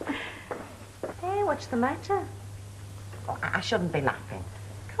 Hey, what's the matter? Oh, I shouldn't be laughing.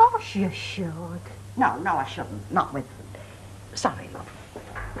 Of course you should. No, I shouldn't. Not with... Sorry, love.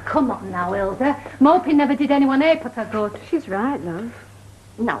 Come on now, Hilda. Moping never did anyone a but a good. She's right, love.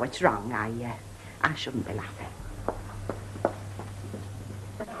 No, it's wrong. I shouldn't be laughing.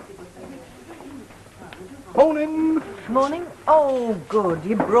 Morning. Morning. Oh, good.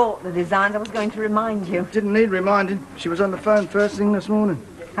 You brought the designs. I was going to remind you. Didn't need reminding. She was on the phone first thing this morning.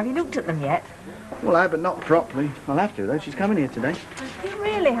 Have you looked at them yet? Well, I have, but not properly. I'll have to, though. She's coming here today. You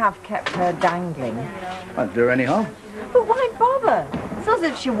really have kept her dangling. Won't do her any harm. But why bother? It's as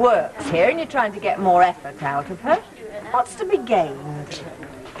if she works here and you're trying to get more effort out of her. What's to be gained?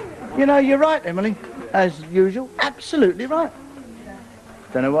 You know, you're right, Emily. As usual, absolutely right.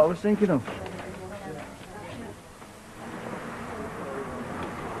 Don't know what I was thinking of.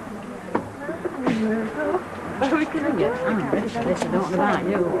 Where are we coming yet? I'm ready for this. I don't know about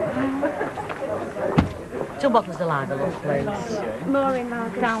you. 2 bottles of lager, love, please. Maureen,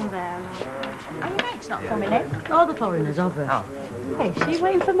 Margaret. Down there. Are your mates not coming in? All the foreigners over. Oh. Hey, is she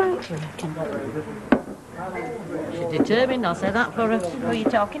waiting for Mike, you reckon? She's determined, I'll say that for her. Who are you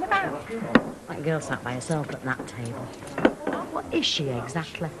talking about? That girl sat by herself at that table. What is she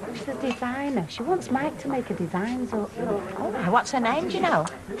exactly? She's a designer. She wants Mike to make her designs up. Oh, what's her name, do you know?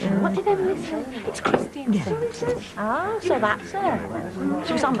 What did Emily say? It's Christine. Oh, so that's her.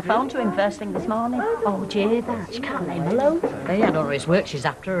 She was on the phone to him first thing this morning. Oh, do you hear that? She can't name her low. Hey, I don't know his work, she's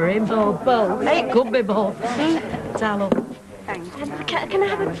after her him. Oh, both. It could be both. Tell her. Can I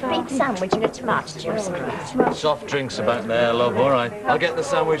have a beef sandwich and a tomato juice, please? Soft drinks about there, love. All right. I'll get the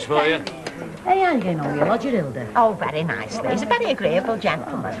sandwich for you. Hey, how you getting on with your lodger, Hilda? Oh, very nicely. He's a very agreeable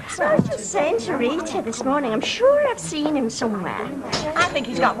gentleman. I was just saying to Rita this morning, I'm sure I've seen him somewhere. I think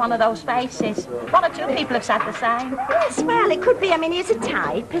he's got one of those faces. 1 or 2 people have said the same. Yes, well, it could be. I mean, he's a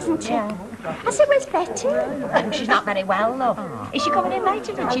type, isn't he? Yeah. I said, where's Betty? She's not very well, love. Is she coming in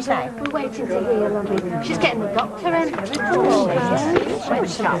later, did she say? We're waiting to hear, lovey. She's getting the doctor in. Oh,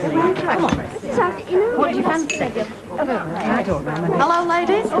 yes. Come on. What do you fancy? I don't remember. Hello,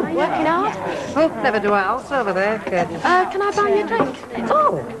 ladies. Working hard? Oh, never do else over there, kid. Can I buy you a drink?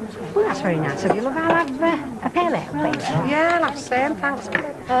 Oh, well, that's very nice of you. Love, I'll have a pale ale, please. Yeah, I'll have the same, thanks.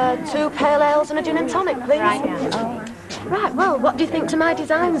 2 pale ales and a gin and tonic, please. Right, well, what do you think to my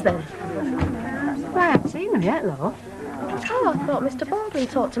designs, then? Well, I haven't seen them yet, love. Oh, I thought Mr. Baldwin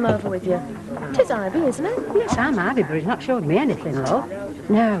talked them over with you. 'Tis Ivy, isn't it? Yes, I'm Ivy, but he's not showed me anything, love.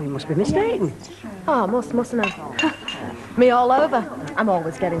 No, you must be mistaken. Oh, mustn't I? Me all over. I'm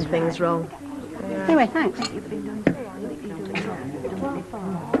always getting things wrong. Anyway, thanks.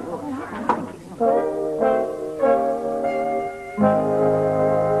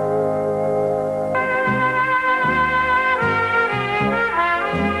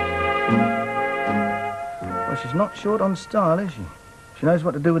 Well, she's not short on style, is she? She knows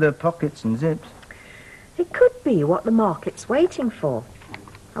what to do with her pockets and zips. It could be what the market's waiting for.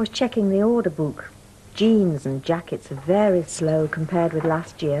 I was checking the order book. Jeans and jackets are very slow compared with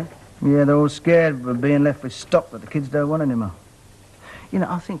last year. Yeah, they're all scared of being left with stock that the kids don't want anymore. You know,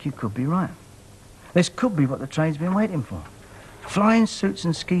 I think you could be right. This could be what the trade's been waiting for. Flying suits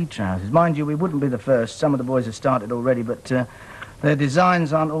and ski trousers. Mind you, we wouldn't be the first. Some of the boys have started already, but their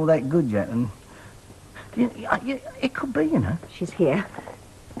designs aren't all that good yet. And it could be, you know. She's here.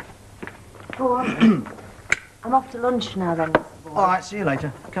 Go on. I'm off to lunch now, then. All right, see you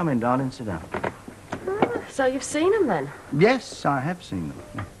later. Come in, darling, sit down. So you've seen them, then? Yes, I have seen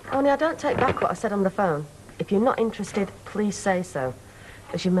them. Only I don't take back what I said on the phone. If you're not interested, please say so.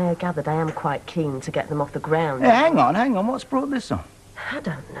 As you may have gathered, I am quite keen to get them off the ground. Hey, hang on. What's brought this on? I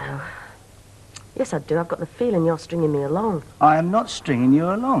don't know. Yes, I do. I've got the feeling you're stringing me along. I am not stringing you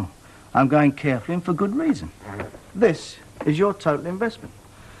along. I'm going carefully and for good reason. This is your total investment.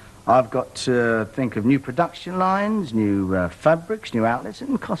 I've got to think of new production lines, new fabrics, new outlets.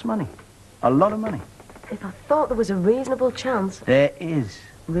 It costs money. A lot of money. If I thought there was a reasonable chance... There is.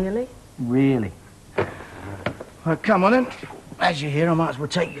 Really? Really. Well, come on then. As you're here, I might as well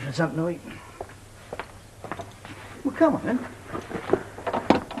take you for something to eat. Well, come on then.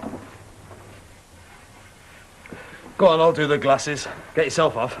 Go on, I'll do the glasses. Get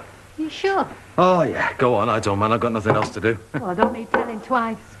yourself off. You sure? Oh, yeah, go on. I don't mind. I've got nothing else to do. Well, I don't need telling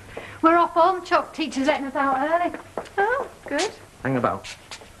twice. We're off home. Chuck teacher's letting us out early. Oh, good. Hang about.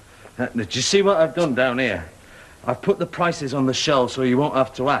 Did you see what I've done down here? I've put the prices on the shelf so you won't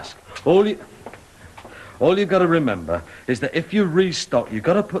have to ask. All you've got to remember is that if you restock, you've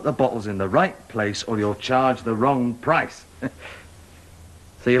got to put the bottles in the right place or you'll charge the wrong price.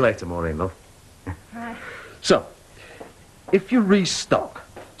 See you later, Maureen, love. Right. So, if you restock,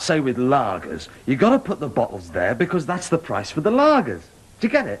 say with lagers, you got to put the bottles there because that's the price for the lagers. Do you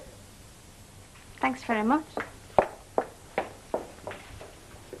get it? Thanks very much.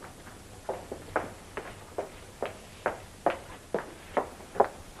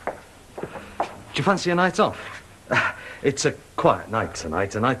 Do you fancy a night off? It's a quiet night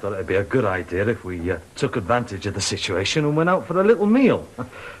tonight, and I thought it'd be a good idea if we took advantage of the situation and went out for a little meal.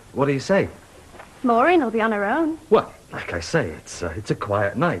 What do you say? Maureen will be on her own. Well, like I say, it's a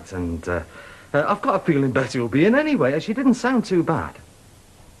quiet night, and I've got a feeling Betty will be in anyway. She didn't sound too bad.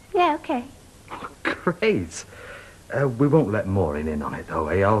 Yeah, okay. Great. We won't let Maureen in on it, though,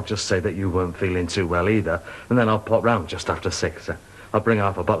 eh? I'll just say that you weren't feeling too well either, and then I'll pop round just after 6. I'll bring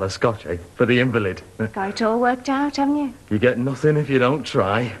half a bottle of scotch, eh? For the invalid. Got it all worked out, haven't you? You get nothing if you don't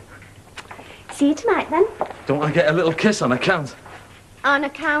try. See you tonight, then. Don't I get a little kiss on account? On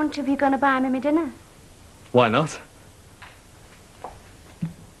account of you going to buy me my dinner? Why not?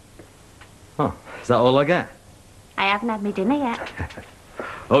 Oh, is that all I get? I haven't had my dinner yet.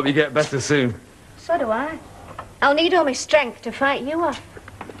 Hope you get better soon. So do I. I'll need all my strength to fight you off.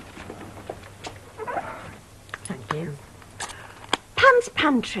 Thank you. Pan's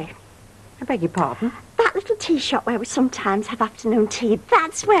Pantry. I beg your pardon? That little tea shop where we sometimes have afternoon tea,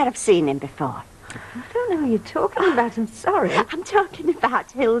 that's where I've seen him before. I don't know who you're talking about, I'm sorry. I'm talking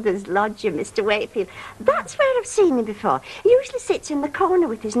about Hilda's lodger, Mr. Wakefield. That's where I've seen him before. He usually sits in the corner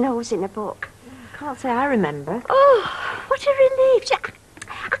with his nose in a book. I can't say I remember. Oh, what a relief.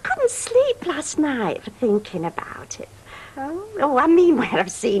 I couldn't sleep last night for thinking about it. Oh, I mean where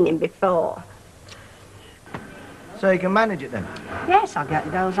I've seen him before. So you can manage it then? Yes, I'll get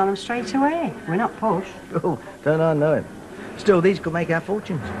the doors on them straight away. We're not push. Oh, don't I know it. Still, these could make our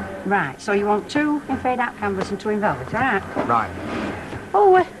fortunes. Right, so you want 2 in fade-out canvas and 2 in velvet, all right? Right.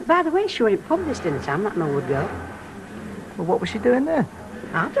 Oh, by the way, she went in pub this dinner time, that man would go. Well, what was she doing there?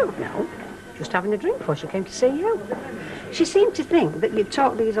 I don't know. Just having a drink before she came to see you. She seemed to think that you'd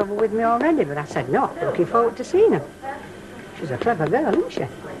talked these over with me already, but I said no, looking forward to seeing her. She's a clever girl, isn't she?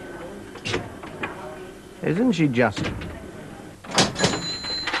 Isn't she just?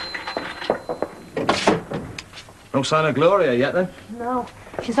 No sign of Gloria yet, then? No.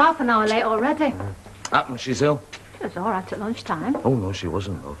 She's half an hour late already. Happened she's ill? She was all right at lunchtime. Oh, no, she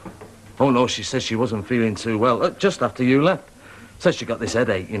wasn't, love. Oh, no, she said she wasn't feeling too well, just after you left. Said she got this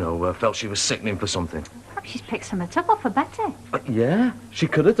headache, you know, felt she was sickening for something. Perhaps she's picked some up for Betty. Yeah, she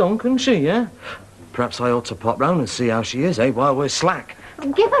could have done, couldn't she, yeah? Perhaps I ought to pop round and see how she is, eh, while we're slack.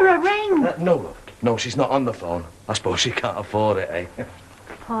 Give her a ring. No, love. No, she's not on the phone. I suppose she can't afford it, eh?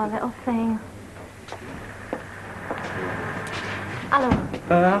 Poor little thing. Hello.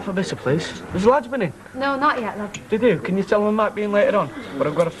 Half a bitter, please. Has the lads been in? No, not yet, love. They do. Can you tell them I might be in later on? But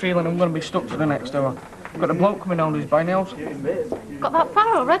I've got a feeling I'm going to be stuck for the next hour. I've got a bloke coming down who's buying the house. Got that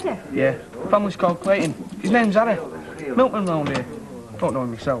far already? Yeah. Family's called Clayton. His name's Harry. Milton round here. Don't know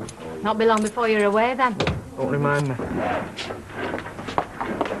him myself. Not be long before you're away, then. Don't remind me.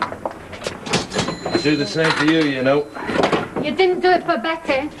 I do the same for you, you know. You didn't do it for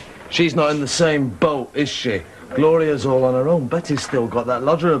Betty. She's not in the same boat, is she? Gloria's all on her own. Betty's still got that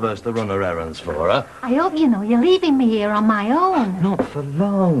lodger of hers to run her errands for her. I hope you know you're leaving me here on my own. Not for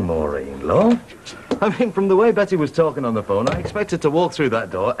long, Maureen, love. I mean, from the way Betty was talking on the phone, I expected to walk through that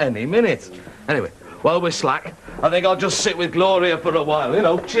door any minute. Anyway, while we're slack, I think I'll just sit with Gloria for a while, you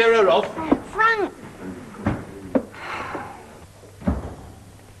know, cheer her up. Frank!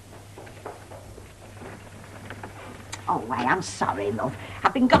 Oh, wait, I'm sorry, love.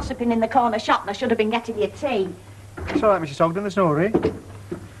 I've been gossiping in the corner shop and I should have been getting you tea. It's all right, Mrs. Ogden, there's no hurry.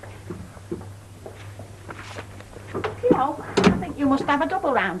 You know, I think you must have a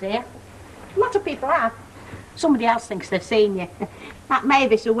double round here. A lot of people have. Somebody else thinks they've seen you. That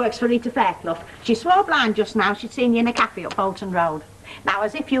Mavis who works for Rita Fairclough, she swore blind just now she'd seen you in a cafe up Bolton Road. Now,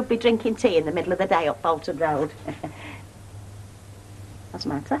 as if you'd be drinking tea in the middle of the day up Bolton Road. What's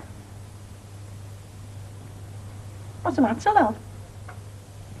the matter? What's the matter, love?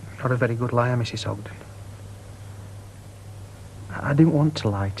 Not a very good liar, Mrs. Ogden. I didn't want to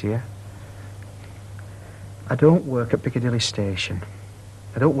lie to you. I don't work at Piccadilly Station.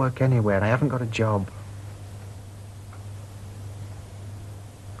 I don't work anywhere. I haven't got a job.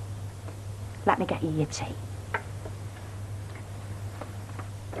 Let me get you your tea.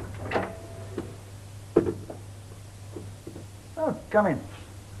 Oh, come in.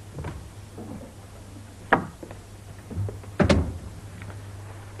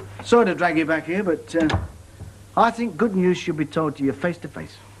 Sorry to drag you back here, but I think good news should be told to you face to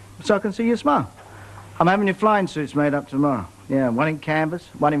face, so I can see your smile. I'm having your flying suits made up tomorrow. Yeah, one in canvas,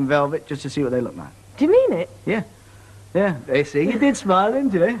 one in velvet, just to see what they look like. Do you mean it? Yeah. Yeah, they see you did smile,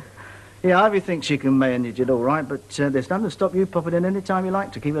 didn't you? Yeah, Ivy thinks she can manage it all right, but there's nothing to stop you popping in any time you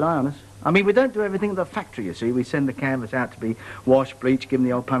like to keep an eye on us. I mean, we don't do everything at the factory, you see. We send the canvas out to be washed, bleached, give them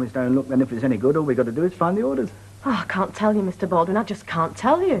the old Paris stone look, then if it's any good, all we got to do is find the orders. Oh, I can't tell you, Mr. Baldwin. I just can't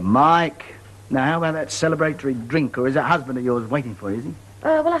tell you. Mike, now how about that celebratory drink, or is that husband of yours waiting for you, is he?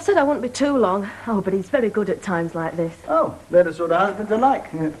 Well, I said I wouldn't be too long. Oh, but he's very good at times like this. Oh, they're the sort of husbands I like.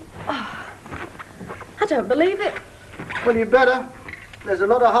 Yeah. I don't believe it. Well, you better. There's a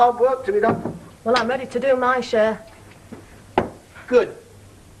lot of hard work to be done. Well, I'm ready to do my share. Good.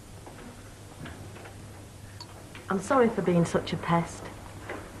 I'm sorry for being such a pest.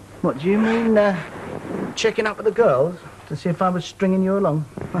 What, do you mean, checking up with the girls to see if I was stringing you along?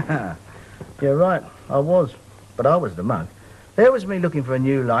 You're right, I was. But I was the mug. There was me looking for a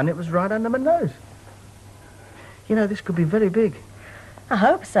new line. It was right under my nose. You know, this could be very big. I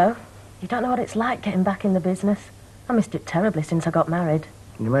hope so. You don't know what it's like getting back in the business. I missed it terribly since I got married.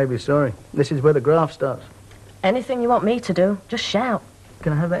 You may be sorry. This is where the graft starts. Anything you want me to do, just shout.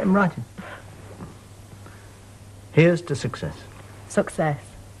 Can I have that in writing? Here's to success. Success.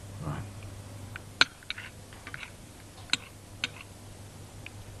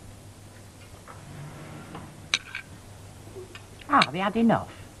 Ah, have you had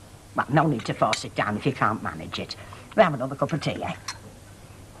enough? Well, no need to force it down if you can't manage it. We'll have another cup of tea, eh?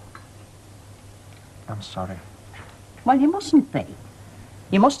 I'm sorry. Well, you mustn't be.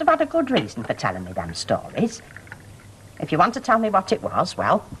 You must have had a good reason for telling me them stories. If you want to tell me what it was,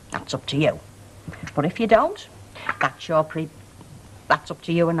 well, that's up to you. But if you don't, that's up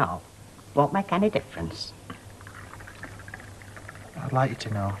to you and all. Won't make any difference. I'd like you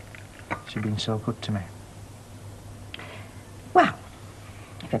to know she's been so good to me. Well,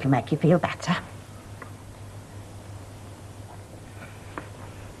 if it'll make you feel better.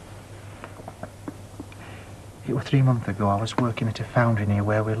 It was 3 months ago. I was working at a foundry near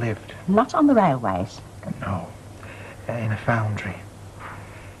where we lived. Not on the railways. No, in a foundry.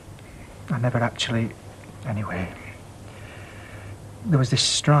 I never actually... Anyway, there was this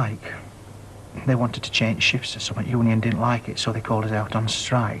strike. They wanted to change shifts or something. Union didn't like it, so they called us out on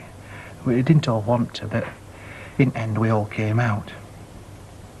strike. We didn't all want to, but in the end we all came out.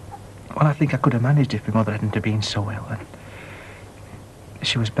 Well, I think I could have managed if my mother hadn't have been so ill. And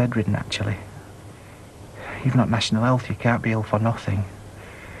she was bedridden, actually. Even at National Health, you can't be ill for nothing.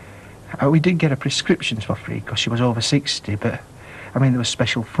 We did get her prescriptions for free because she was over 60, but, I mean, there was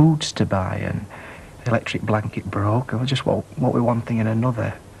special foods to buy and the electric blanket broke. It was just what with one thing and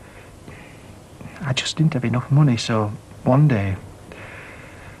another. I just didn't have enough money, so one day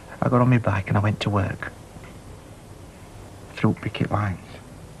I got on my bike and I went to work. Through picket lines.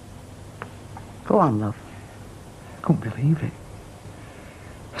 Go on, love. I couldn't believe it.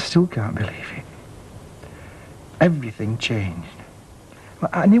 I still can't believe it. Everything changed.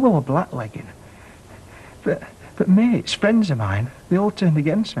 I knew I was blacklegging. But mates, friends of mine, they all turned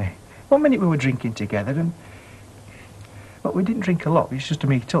against me. One minute we were drinking together and... Well, we didn't drink a lot. We used just to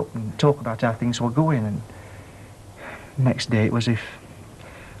meet up and talk about how things were going. And next day it was as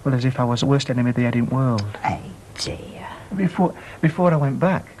if I was the worst enemy they had in the world. Hey, dear. Before I went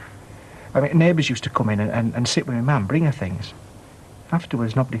back, I mean, neighbours used to come in and sit with my mum, bring her things.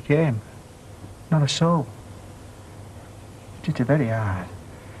 Afterwards, nobody came. Not a soul. It did her very hard.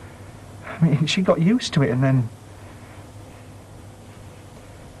 I mean, she got used to it, and then...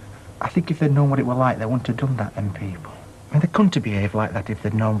 I think if they'd known what it was like, they wouldn't have done that, them people. I mean, they couldn't have behaved like that if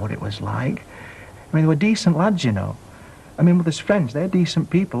they'd known what it was like. I mean, they were decent lads, you know. I mean, mother's friends, they're decent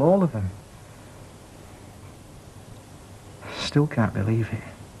people, all of them. Still can't believe it.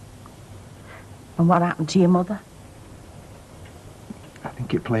 And what happened to your mother? I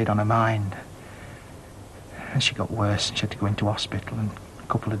think it played on her mind. And she got worse and she had to go into hospital, and a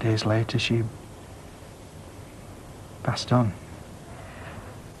couple of days later she passed on.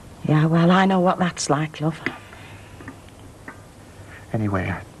 Yeah, well, I know what that's like, love.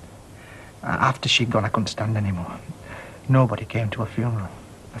 Anyway, after she'd gone, I couldn't stand anymore. Nobody came to her funeral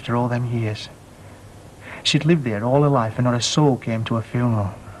after all them years. She'd lived there all her life and not a soul came to her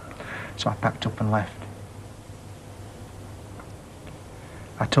funeral. So I packed up and left.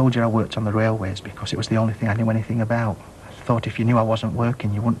 I told you I worked on the railways because it was the only thing I knew anything about. I thought if you knew I wasn't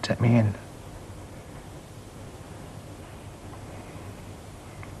working, you wouldn't take me in.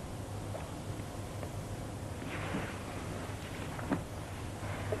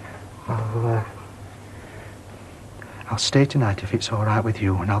 I'll stay tonight if it's all right with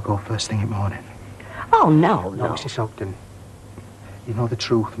you, and I'll go first thing in the morning. Oh, no. No, Mrs. Ogden. You know the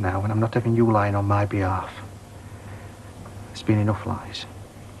truth now, and I'm not having you lying on my behalf. There's been enough lies.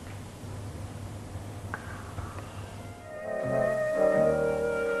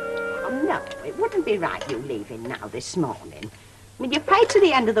 wouldn't be right you leaving now this morning. I mean, you've paid to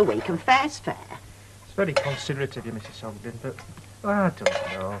the end of the week and fair's fair. It's very considerate of you, Mrs. Ogden, but I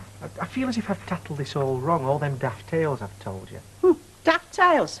don't know. I feel as if I've tattled this all wrong, all them daft tales I've told you. Daft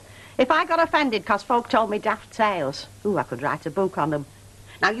tales. If I got offended 'cause folk told me daft tales, I could write a book on them.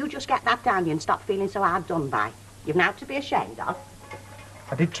 Now, you just get that down you and stop feeling so hard done by. You've now to be ashamed of.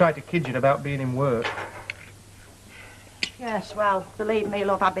 I did try to kid you about being in work. Yes, well, believe me,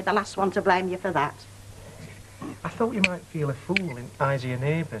 love, I'd be the last one to blame you for that. I thought you might feel a fool in eyes of your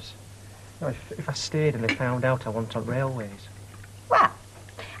neighbours. You know, if I stayed and they found out I wasn't on railways. Well,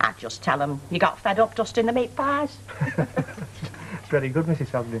 I'd just tell them you got fed up dusting the meat pies. It's very good,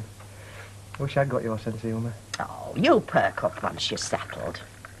 Mrs. Ogden. I wish I'd got your sense of humour. Oh, you'll perk up once you're settled.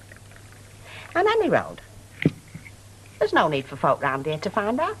 On any road, there's no need for folk round here to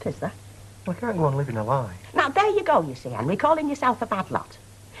find out, is there? Well, I can't go on living a lie. Now, there you go, you see, Henry, calling yourself a bad lot.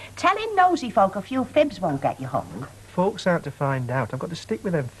 Telling nosy folk a few fibs won't get you hung. Folks aren't to find out. I've got to stick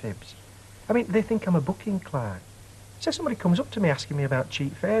with them fibs. I mean, they think I'm a booking clerk. So somebody comes up to me asking me about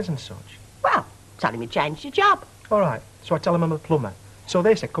cheap fares and such. Well, tell him you changed your job. All right, so I tell them I'm a plumber. So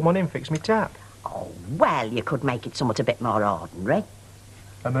they say, come on in, fix me tap. Oh, well, you could make it somewhat a bit more ordinary.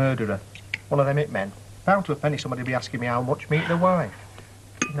 A murderer. One of them hitmen. Bound to a penny somebody'd be asking me how much meet the wife.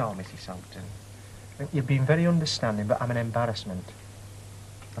 No, Mrs. Ogden. You've been very understanding, but I'm an embarrassment.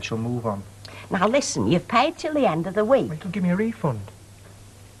 I shall move on. Now, listen, you've paid till the end of the week. You could give me a refund.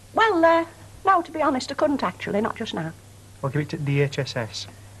 Well, no, to be honest, I couldn't actually, not just now. I'll give it to DHSS.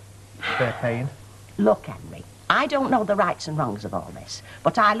 They're paying. Look, Henry, I don't know the rights and wrongs of all this,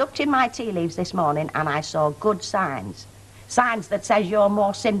 but I looked in my tea leaves this morning and I saw good signs. Signs that says you're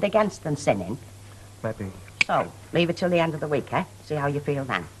more sinned against than sinning. Maybe. So, leave it till the end of the week, eh? See how you feel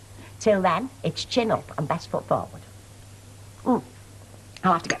then. Till then, it's chin up and best foot forward.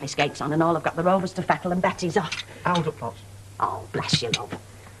 I'll have to get my skates on and all. I've got the rovers to fettle and Betty's off. Hold up, Pops. Oh, bless you, love.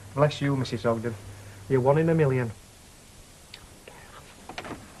 Bless you, Mrs. Ogden. You're one in a million.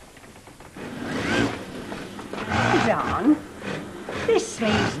 John, this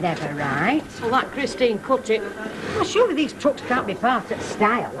sleeve's never right. Well, that Christine cut it. Well, surely these tucks can't be part of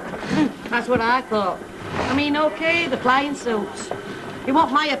style. That's what I thought. I mean, OK, the flying suits. You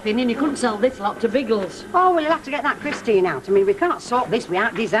want my opinion, you couldn't sell this lot to Biggles. Oh, well, you'll have to get that Christine out. I mean, we can't sort this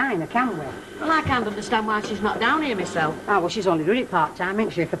without designer, can we? Well, I can't understand why she's not down here myself. Oh, well, she's only doing it part-time,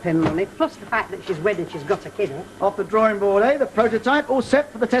 ain't she, for pin money? Plus the fact that she's wedded, she's got a kid. Off the drawing board, eh? The prototype all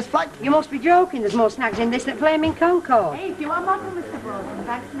set for the test flight? You must be joking. There's more snags in this than Flaming Concord. Hey, if you want model, Mr. Broden,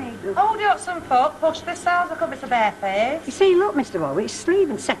 thanks me. Hold it up some folk, push this out, look up, it's a bare face. You see, look, Mr. Warwick, it's sleeve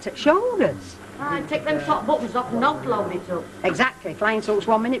and set at shoulders. I'd take them top buttons off and not load it up. Exactly. Flying suit's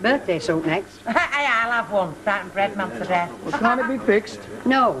 1 minute birthday suit next. Hey, I'll have one. Starting bread man for death. Well, can't it be fixed?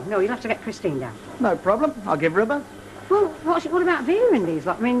 No, you'll have to get Christine down. No problem. I'll give her a buzz. Well, what about Vera and these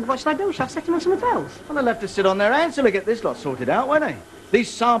lot? I mean, what shall I do? Shall I set them on something else? Well, they'll have to sit on their hands till they get this lot sorted out, won't they? These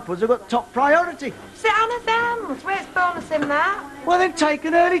samples have got top priority. Sit on his hands. Where's bonus in that? Well, then take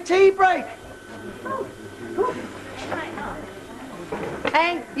an early tea break.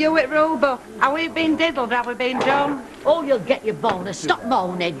 Hey, you at Rulebook. Have we been diddled? Have we been done? Oh, you'll get your bonus. Stop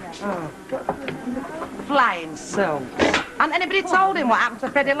moaning. Flying so. Hasn't anybody told him what happened to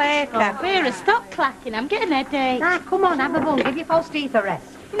Freddie Laker? Vera, stop clacking. I'm getting a headache. Ah, come on, have a bun. Give your false teeth a rest.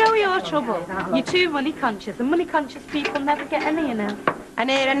 You know your trouble. You're too money conscious, and money conscious people never get any, you know. And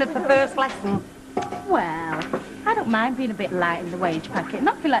here ended the first lesson. Well, I don't mind being a bit light in the wage packet.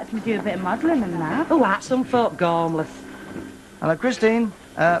 Not if he lets me do a bit of modelling and that. Oh, that's some folk gormless. Hello, Christine.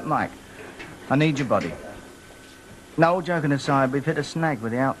 Mike, I need your body. No, all joking aside, we've hit a snag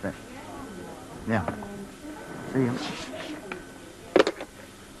with the outfit. Yeah. See you.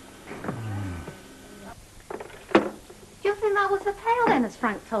 Do you think that was the tail then, as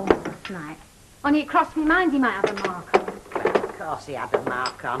Frank told me last night? Only it crossed my mind he might have a mark on. Of course he had a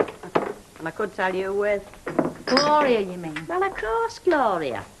mark on. And I could tell you with. Gloria, you mean? Well, of course,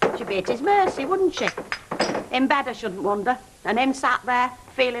 Gloria. She'd be at his mercy, wouldn't she? In bed, I shouldn't wonder. And him sat there,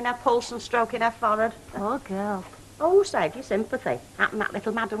 feeling her pulse and stroking her forehead. Poor girl. Oh, save your sympathy. Happen that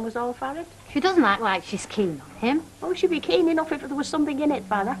little madam was all for it. She doesn't act like she's keen on him. Oh, she'd be keen enough if there was something in it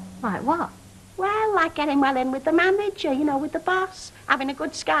for her. Like what? Well, like getting well in with the manager, you know, with the boss. Having a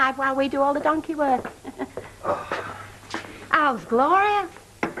good skive while we do all the donkey work. How's Gloria?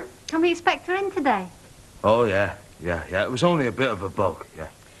 Can we expect her in today? Oh, yeah. It was only a bit of a bug, yeah.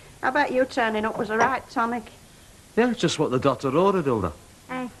 I bet you turning up was a right tonic. Yeah, just what the doctor ordered, Hilda.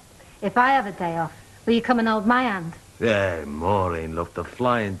 Hey, if I have a day off, will you come and hold my hand? Yeah, Maureen, look, the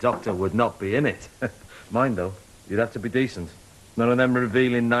flying doctor would not be in it. Mind, though, you'd have to be decent. None of them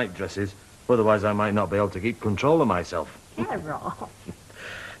revealing night dresses. Otherwise, I might not be able to keep control of myself. Yeah, right.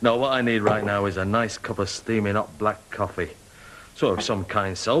 No, what I need right now is a nice cup of steaming hot black coffee. So if some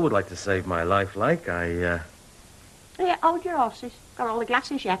kind soul would like to save my life, like, Yeah, hold your horses. Got all the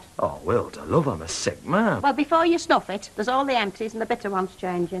glasses yet? Oh, Wilda, love, I'm a sick man. Well, before you snuff it, there's all the empties and the bitter ones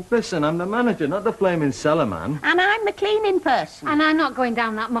changing. Listen, I'm the manager, not the flaming cellar man. And I'm the cleaning person. And I'm not going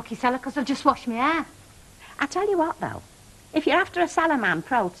down that mucky cellar because I've just washed my hair. I tell you what, though. If you're after a cellar man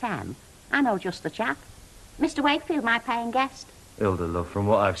pro tem, I know just the chap. Mr. Wakefield, my paying guest. Hilda, love, from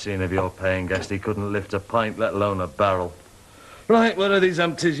what I've seen of your paying guest, he couldn't lift a pint, let alone a barrel. Right, what are these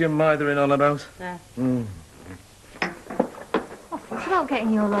empties you're mithering on about? There. What's about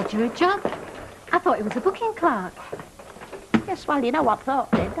getting your lodger a job? I thought he was a booking clerk. Yes, well, you know what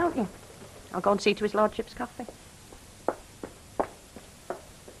Thorpe did, don't you? I'll go and see to his lordship's coffee.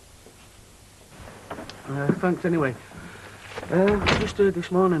 Thanks anyway. I just heard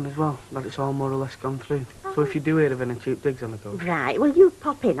this morning as well that it's all more or less gone through. So if you do hear of any cheap digs on the coast... Right, well, you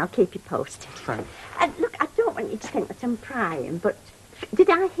pop in. I'll keep you posted. Thanks. Look, I don't want you to think that I'm prying, but did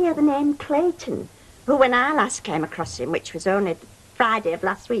I hear the name Clayton, who, when I last came across him, which was only Friday of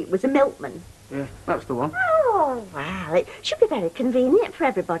last week, was a milkman? Yeah, that's the one. Oh, well, it should be very convenient for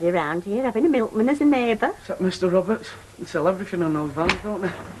everybody around here, having a milkman as a neighbour. Except Mr. Roberts. They sell everything on those vans, don't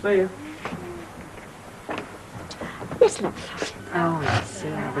they? See you. Yes, love. Oh, I see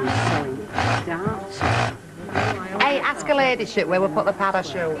how they're selling darts. Hey, ask a ladyship where we put the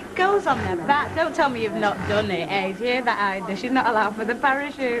parachute. It goes on their back. Don't tell me you've not done it, eh? Do you hear that, Ida? She's not allowed for the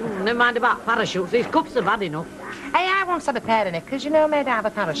parachute. Never mind about parachutes. These cups are bad enough. Hey, I once had a pair of knickers, you know, made out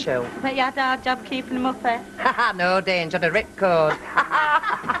of a parachute. But you had a hard job keeping them up, eh? Haha, no danger, the ripcord.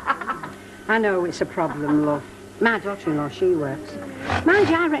 I know it's a problem, love. My daughter-in-law, she works. Mind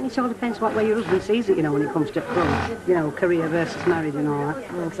you, I reckon it all depends what way your husband sees it, you know, when it comes to front. You know, career versus marriage and all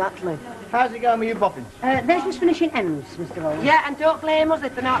that. Well, exactly. How's it going with you bopping? They're just finishing M's, Mr. Rowland. Yeah, and don't blame us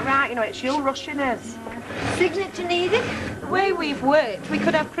if they're not right, you know, it's you rushing us. Signature needed? The way we've worked, we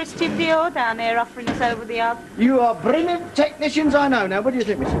could have Christian Dior down here offering us over the odds. You are brilliant technicians, I know. Now, what do you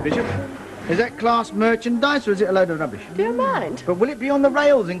think, Mr. Bishop? Is that class merchandise or is it a load of rubbish? Do you mind? But will it be on the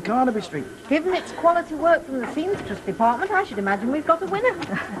rails in Carnaby Street? Given it's quality work from the seamstress department, I should imagine we've got a winner.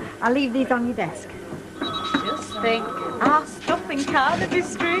 I'll leave these on your desk. Just think, our stuff in Carnaby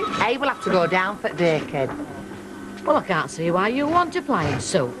Street. Hey, we'll have to go down for the day, kid. Well, I can't see why you want to fly in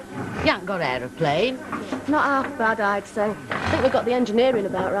suit. You haven't got aeroplane. Not half bad, I'd say. I think we've got the engineering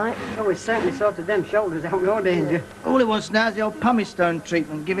about right. Oh, we certainly sorted them shoulders out, no danger. All it wants now is the old pumice stone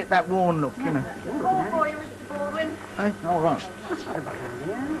treatment. Give it that worn look, you know. Oh, boy, Mr. Baldwin. Hey, all right.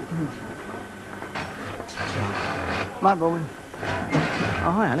 My Baldwin.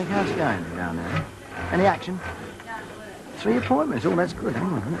 Oh, hi, Alec. How's it going down there? Any action? 3 appointments. Oh, that's good. Hang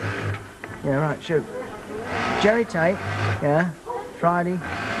on a minute. Yeah, right, shoot. Jerry Tate, yeah. Friday,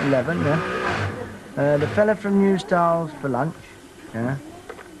 11, yeah. The fella from New Styles for lunch, yeah.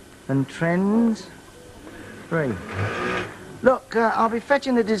 And Trends, 3. Look, I'll be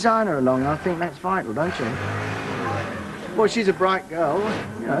fetching the designer along. I think that's vital, don't you? Well, she's a bright girl,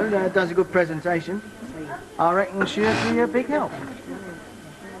 you know, does a good presentation. I reckon she'll be a big help.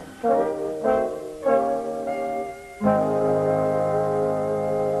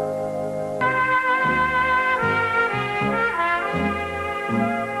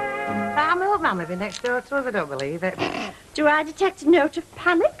 Man living next door to us, I don't believe it. Do I detect a note of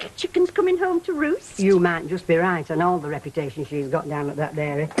panic? Chickens coming home to roost? You might just be right on all the reputation she's got down at that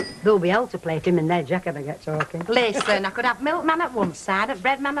dairy. There'll be hell to plate him in there, Jack ever get talking. Listen, I could have milkman at one side and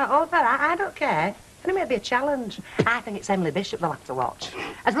breadman at other. I don't care. And it may be a challenge. I think it's Emily Bishop they'll have to watch.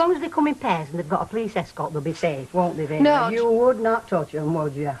 As long as they come in pairs and they've got a police escort, they'll be safe, won't they, Vina? No, You would not touch them,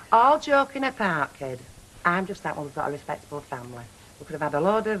 would you? All joking apart, kid. I'm just that one who's got a respectable family. We could have had a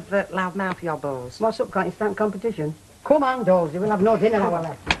load of loudmouth yobbos. What's up, can't you stand competition? Come on, Dozy, we'll have no dinner hour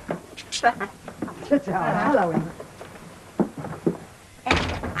left. Hello, Emma.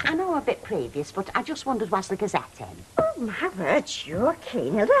 I know a bit previous, but I just wondered, was the Gazette in? Oh, my word, you're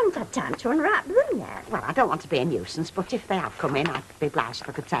keen. I haven't had time to unwrap them yet. Well, I don't want to be a nuisance, but if they have come in, I'd be obliged if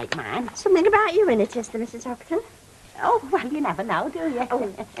I could take mine. Something about you in it, is there, Mrs. Hopkins? Oh, well, you never know, do you?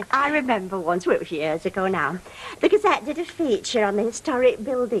 Oh, I remember once, it was years ago now, the Gazette did a feature on the historic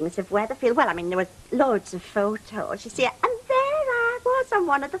buildings of Weatherfield. Well, I mean, there were loads of photos, you see, and there I was on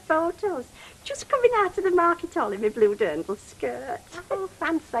one of the photos, just coming out of the market hall in my blue dirndl skirt. Oh,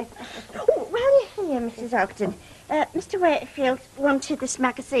 fancy. Oh, well, you hear, Mrs. Ogden, Mr. Wakefield wanted this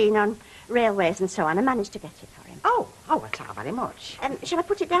magazine on railways and so on. I managed to get it for him. Oh, thank you very much. Shall I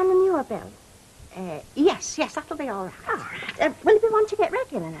put it down on your bill? Yes, that'll be all right. All right. Will you be one to get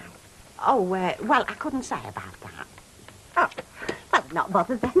regular now? Oh, well, I couldn't say about that. Oh, well, not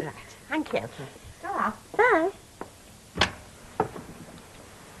bothered then. Right. Thank you. Go Bye.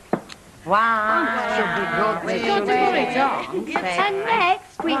 Wow. And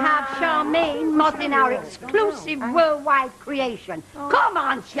next we have Charmaine modelling our exclusive worldwide creation. Come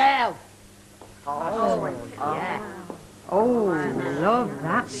on, Shell. Oh, love,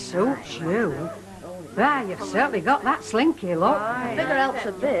 that suits you. There, you've certainly got that slinky look. Bigger helps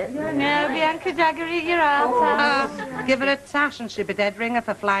a bit. No, Bianca Jagger, eat your heart out. Give her a tash and she'll be dead ringer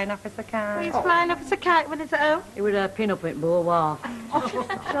for flying off as a kite. He's flying off as a kite when he's at home. He would have pin up at Bourgeois.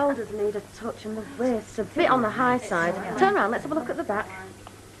 The shoulders need a touch and the waist's a bit on the high side. Turn round, let's have a look at the back.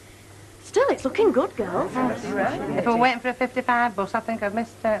 Still, it's looking good, girls. If we're waiting for a 55 bus, I think I've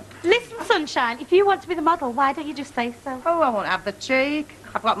missed it. Listen, Sunshine, if you want to be the model, why don't you just say so? Oh, I won't have the cheek.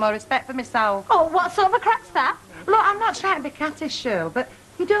 I've got more respect for myself. Oh, what sort of a crack's that? Look, I'm not trying to be cattish, Shirl, but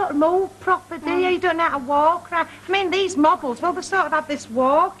you don't move proper, do you? You don't know how to walk right. I mean, these models, well, they sort of have this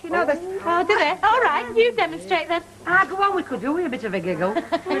walk, you know. Oh, do they? All right, you demonstrate then. Go on, we could do with a bit of a giggle.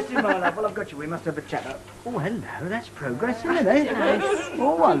 Christy, my love, well, I've got you. We must have a chat. Oh, hello, that's progress, isn't it, eh?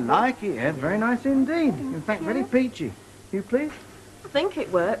 Oh, I like it, yeah. Very nice indeed. In fact, very peachy. You please? I think it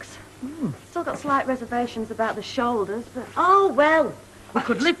works. Still got slight reservations about the shoulders, but... Oh, well, we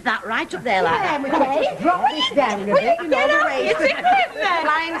could lift that right up there like that. Just drop this down a bit, you know, the waist.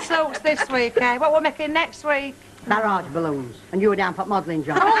 Flying silks this week, eh? What we're making next week? Barrage balloons. And you were down for modelling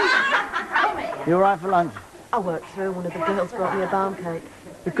job. You all right for lunch? I worked through. One of the girls brought me a barn cake.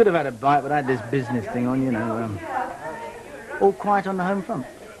 We could have had a bite, but I had this business thing on, you know. All quiet on the home front.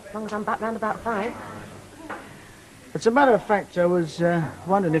 As long as I'm back round about 5. As a matter of fact, I was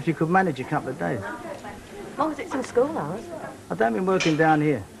wondering if you could manage a couple of days. As long as it's in school hours. I don't mean working down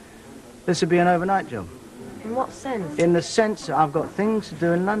here. This would be an overnight job. In what sense? In the sense that I've got things to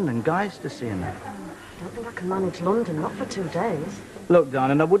do in London, guys to see and that. I don't think I can manage London, not for 2 days. Look,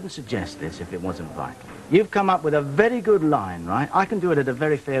 darling, I wouldn't suggest this if it wasn't vital. You've come up with a very good line, right? I can do it at a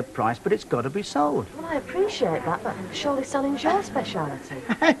very fair price, but it's got to be sold. Well, I appreciate that, but surely selling's your speciality.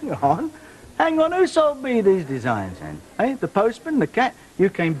 Hang on. Who sold me these designs, then? Eh? The postman, the cat? You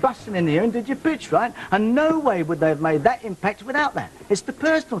came busting in here and did your pitch, right? And no way would they have made that impact without that. It's the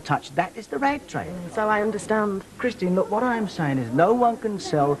personal touch. That is the rag trade. So I understand. Christine, look, what I'm saying is no one can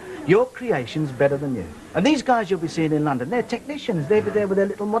sell your creations better than you. And these guys you'll be seeing in London, they're technicians. They'll be there with their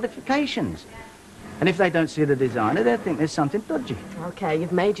little modifications. And if they don't see the designer, they'll think there's something dodgy. OK,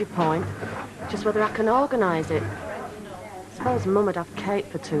 you've made your point. Just whether I can organise it. I suppose Mum would have Kate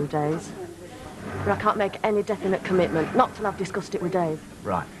for 2 days. But I can't make any definite commitment, not till I've discussed it with Dave.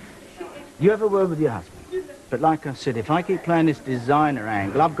 Right. You have a word with your husband. But like I said, if I keep playing this designer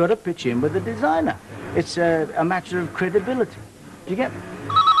angle, I've got to pitch in with the designer. It's a matter of credibility. Do you get me?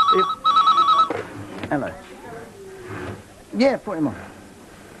 Hello. Yeah, put him on.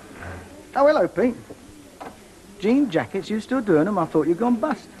 Oh, hello, Pete. Jean jackets, you still doing them? I thought you'd gone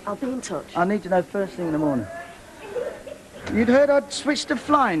bust. I'll be in touch. I need to know first thing in the morning. You'd heard I'd switched to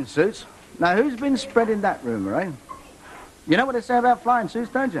flying suits. Now, who's been spreading that rumour, eh? You know what they say about flying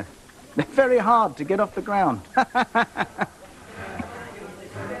suits, don't you? They're very hard to get off the ground.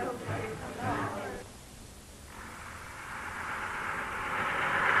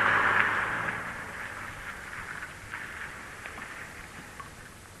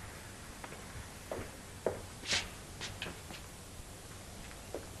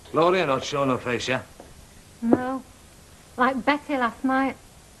 Gloria not showing her face, yeah? No. Like Betty last night.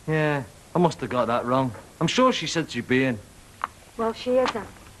 Yeah, I must have got that wrong. I'm sure she said she'd be in. Well, she isn't.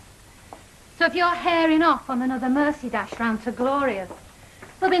 So if you're herring off on another mercy dash round to Gloria's,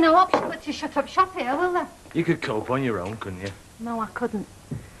 there'll be no option but to shut up shop here, will there? You could cope on your own, couldn't you? No, I couldn't.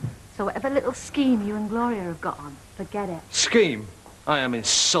 So whatever little scheme you and Gloria have got on, forget it. Scheme? I am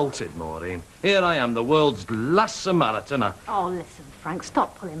insulted, Maureen. Here I am, the world's last Samaritaner. Oh, listen, Frank,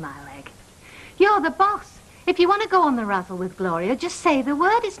 stop pulling my leg. You're the boss. If you want to go on the razzle with Gloria, just say the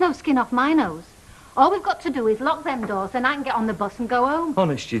word. It's no skin off my nose. All we've got to do is lock them doors, and I can get on the bus and go home.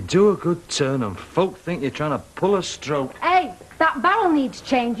 Honest, you do a good turn, and folk think you're trying to pull a stroke. Hey, that barrel needs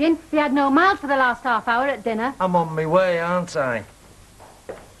changing. We had no miles for the last half hour at dinner. I'm on my way, aren't I?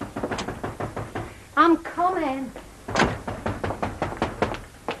 I'm coming.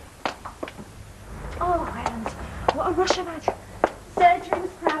 Oh, heavens, what a rush I've had. Surgery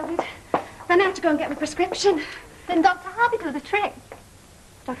was crowded. Then I had to go and get my prescription. Then Dr. Harvey do the trick.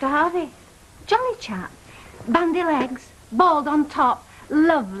 Dr. Harvey, jolly chap. Bandy legs, bald on top.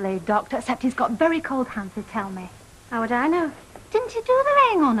 Lovely doctor, except he's got very cold hands, they tell me. How would I know? Didn't you do the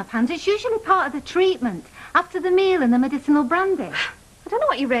laying on of hands? It's usually part of the treatment, after the meal and the medicinal brandy. I don't know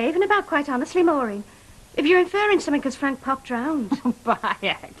what you're raving about, quite honestly, Maureen. If you're inferring something because Frank popped round. By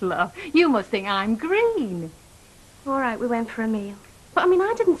heck, love, you must think I'm green. All right, we went for a meal. But, I mean,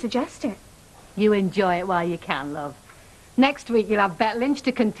 I didn't suggest it. You enjoy it while you can, love. Next week you'll have Bet Lynch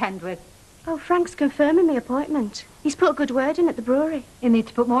to contend with. Oh, Frank's confirming the appointment. He's put a good word in at the brewery. You need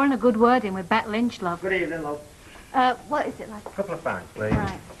to put more in a good word in with Bet Lynch, love. Good evening, love. What is it like? A couple of francs, please.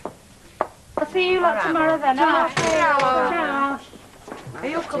 Right. I'll see you lot tomorrow then. Ciao. Are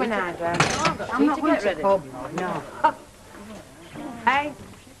you coming out, I'm not going to the pub. No. Hey,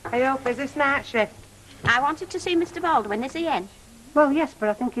 are you up? Is this night shift? I wanted to see Mr. Baldwin. Is he in? Well, yes, but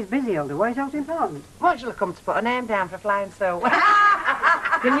I think he's busy, Hilda. Why is that important? What shall I come to put a name down for flying so?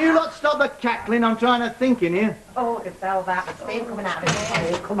 Can you lot stop the cackling? I'm trying to think in here. Oh, I can tell that. The steam coming out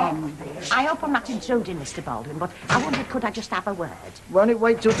of it. Come on. I hope I'm not intruding, Mr. Baldwin, but I wondered, could I just have a word? Won't it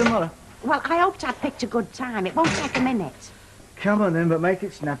wait till tomorrow? Well, I hoped I'd picked a good time. It won't take a minute. Come on then, but make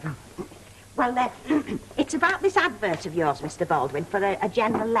it snappy. Well, it's about this advert of yours, Mr. Baldwin, for a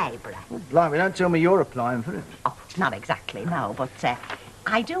general labourer. Blimey, don't tell me you're applying for it. Oh, not exactly, no, but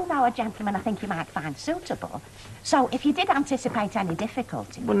I do know a gentleman I think you might find suitable. So if you did anticipate any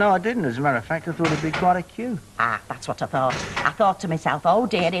difficulty... Well, no, I didn't. As a matter of fact, I thought it'd be quite a queue. Ah, that's what I thought. I thought to myself, oh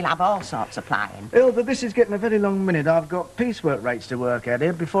dear, he'll have all sorts applying. Hilda, this is getting a very long minute. I've got piecework rates to work out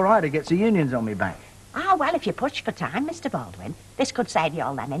here before Ida gets the unions on me back. Ah, well, if you push for time, Mr. Baldwin, this could save you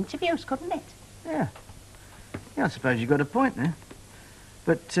all them interviews, couldn't it? Yeah. Yeah, I suppose you've got a point there.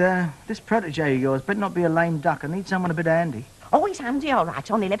 But this protégé of yours better not be a lame duck. I need someone a bit handy. Oh, he's handy, all right.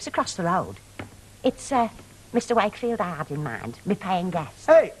 Only lives across the road. It's Mr. Wakefield I had in mind, me paying guest.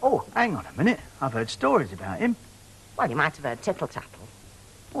 Hey, oh, hang on a minute. I've heard stories about him. Well, you might have heard tittle-tattle.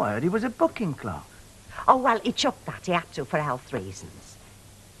 Oh, I heard he was a booking clerk. Oh, well, he chucked that. He had to for health reasons.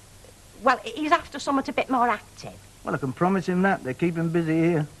 Well, he's after something a bit more active. Well, I can promise him that. They keep him busy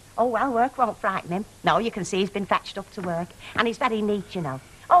here. Oh, well, work won't frighten him. No, you can see he's been fetched up to work. And he's very neat, you know.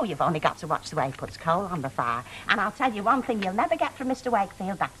 Oh, you've only got to watch the way he puts coal on the fire. And I'll tell you one thing you'll never get from Mr.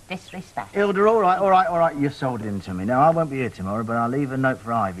 Wakefield, that's disrespect. Hilda, all right. You sold him to me. Now, I won't be here tomorrow, but I'll leave a note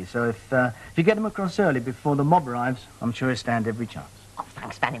for Ivy. So if you get him across early before the mob arrives, I'm sure he'll stand every chance. Oh,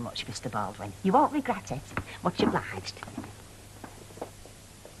 thanks very much, Mr. Baldwin. You won't regret it. Much obliged.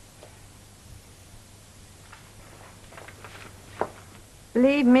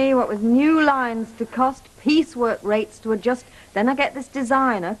 Believe me, what with new lines to cost, piecework rates to adjust, then I get this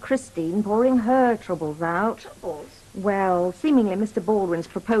designer, Christine, pouring her troubles out. Troubles? Well, seemingly Mr. Baldwin's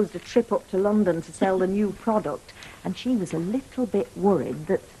proposed a trip up to London to sell the new product, and she was a little bit worried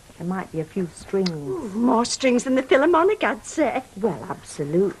that there might be a few strings. Ooh, more strings than the Philharmonic, I'd say. Well,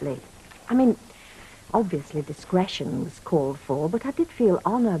 absolutely. I mean, obviously discretion was called for, but I did feel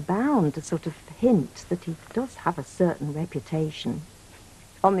honour bound to sort of hint that he does have a certain reputation.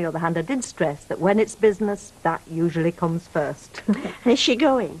 On the other hand, I did stress that when it's business, that usually comes first. Is she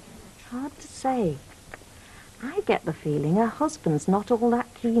going? Hard to say. I get the feeling her husband's not all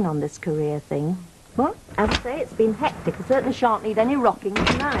that keen on this career thing. Well, as I say, it's been hectic. I certainly shan't need any rocking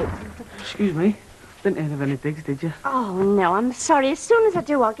tonight. Excuse me. Didn't hear of any digs, did you? Oh, no, I'm sorry. As soon as I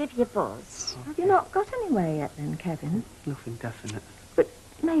do, I'll give you a buzz. Have you not got anywhere yet then, Kevin? Nothing definite. But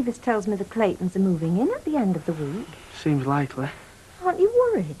Mavis tells me the Claytons are moving in at the end of the week. Seems likely. Aren't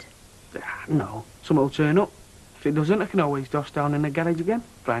you worried? No. Something will turn up. If it doesn't, I can always doss down in the garage again.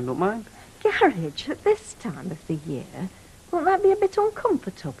 Brian don't mind. Garage at this time of the year? Won't that be a bit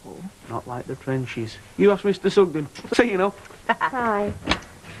uncomfortable? Not like the trenches. You ask Mr. Sugden. So you know. Hi.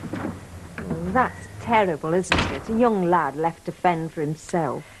 Oh, that's terrible, isn't it? A young lad left to fend for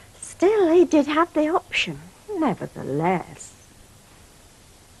himself. Still, he did have the option. Nevertheless.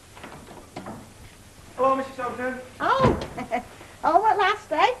 Hello, Mrs. Ogden. Oh, oh, at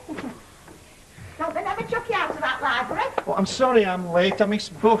last, eh? Don't they never chuck you out of that library? Oh, I'm sorry I'm late. I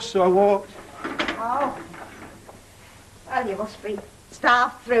missed bus, so I walked. Oh. Well, you must be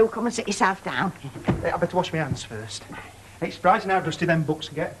starved through. Come and sit yourself down. I better wash my hands first. It's surprising how dusty them books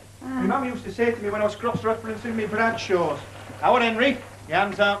get. My mum used to say to me when I was cross-referencing me Bradshaws, "Howard Henry, your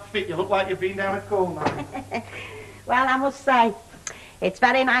hands aren't fit. You look like you've been down a coal mine." Well, I must say, it's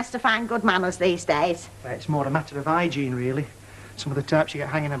very nice to find good manners these days. Well, it's more a matter of hygiene, really. Some of the types you get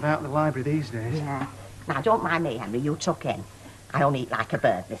hanging about in the library these days. Yeah. Now, don't mind me, Henry. You tuck in. I only eat like a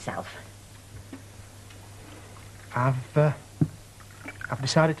bird myself. I've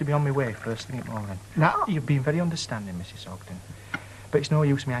decided to be on my way first thing in the morning. Now, you've been very understanding, Mrs. Ogden. But it's no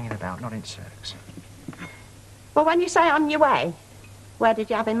use me hanging about, not in circs. Well, when you say on your way, where did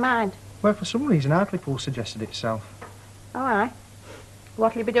you have in mind? Well, for some reason, Hartlepool suggested itself. All right.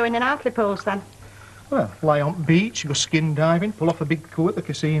 What'll you be doing in Hartlepool then? Well, lie on beach, go skin diving, pull off a big coup at the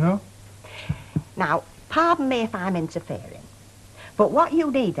casino. Now, pardon me if I'm interfering, but what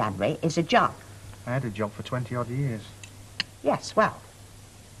you need, Henry, is a job. I had a job for 20-odd years. Yes, well.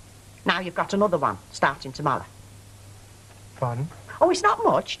 Now you've got another one, starting tomorrow. Pardon? Oh, it's not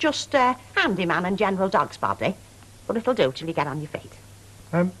much, just handyman and general dog's body. But it'll do till you get on your feet.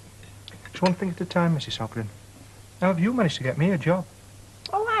 Just one thing at a time, Mrs. Hopgren. How have you managed to get me a job?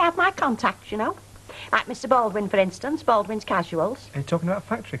 Oh, I have my contacts, you know. Like Mr. Baldwin, for instance, Baldwin's Casuals. Are you talking about a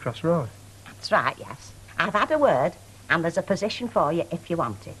factory across the road? That's right, yes. I've had a word, and there's a position for you if you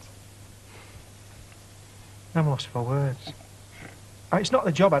want it. I'm lost for words. It's not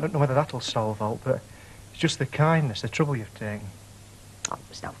the job, I don't know whether that'll solve all, but it's just the kindness, the trouble you've taken. Oh,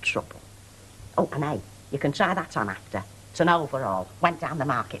 there's no trouble. Oh, and hey, you can try that on after. It's an overall. Went down the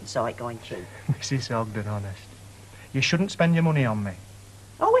market and saw it going cheap. Mrs. Ogden, honest. You shouldn't spend your money on me.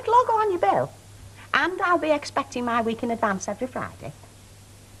 Oh, it'll all go on your bill. And I'll be expecting my week in advance every Friday.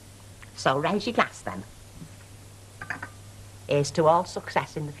 So raise your glass then. Here's to all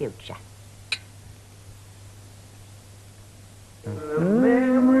success in the future. The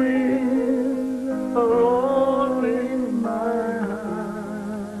memories are all in my heart.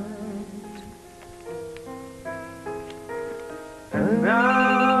 And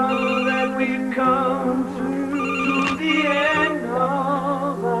now that we've come to the end of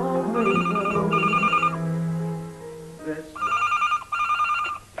our road,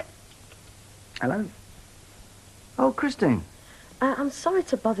 Hello? Oh, Christine. I'm sorry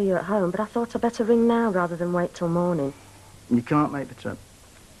to bother you at home, but I thought I'd better ring now rather than wait till morning. You can't make the trip.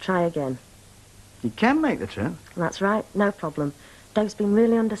 Try again. You can make the trip. That's right, no problem. Dave's been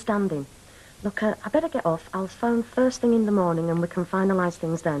really understanding. Look, I better get off. I'll phone first thing in the morning and we can finalise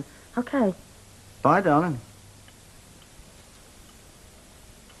things then. OK? Bye, darling.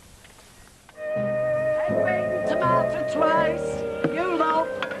 Tomato twice. You love.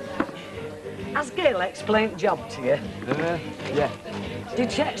 Has Gail explained job to you? Yeah.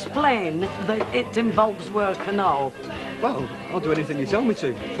 Did she explain that it involves work and all? Well, I'll do anything you tell me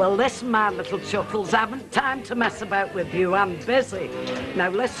to. Well, listen, my little chuckles, I haven't time to mess about with you. I'm busy. Now,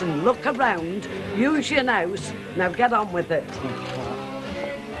 listen, look around, use your nose. Now, get on with it.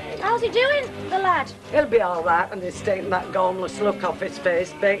 How's he doing, the lad? He'll be all right when he's taking that gormless look off his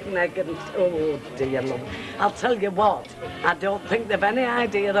face, bacon, egg and... Oh, dear, love. I'll tell you what, I don't think they've any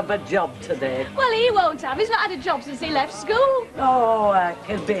idea of a job today. Well, he won't have. He's not had a job since he left school. Oh,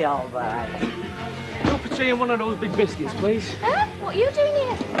 he'll be all right. Cup of tea and one of those big biscuits, please. Huh? What are you doing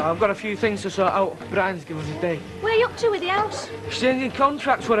here? I've got a few things to sort out. Brian's given us a day. Where are you up to with the house? Exchanging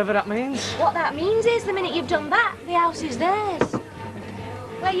contracts, whatever that means. What that means is, the minute you've done that, the house is theirs.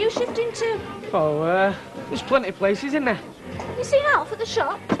 Where are you shifting to? Oh, there's plenty of places, isn't there? You seen Alf at the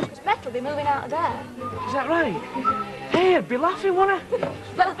shop? His Beth will be moving out of there. Is that right? Hey, I'd be laughing, wouldn't I?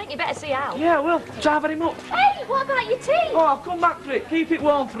 Well, I think you better see Alf. Yeah, I will. Try very much. Hey, what about your tea? Oh, I'll come back for it. Keep it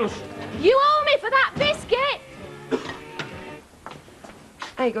warm for us. You owe me for that biscuit!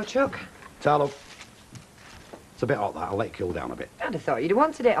 There you go, Chuck. Tarlo. It's a bit hot, that. I'll let it cool down a bit. I'd have thought you'd have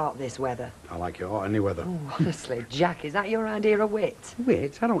wanted it hot this weather. I like it hot any weather. Oh, honestly, Jack, is that your idea of wit?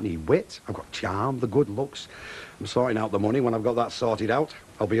 Wit? I don't need wit. I've got charm, the good looks. I'm sorting out the money. When I've got that sorted out,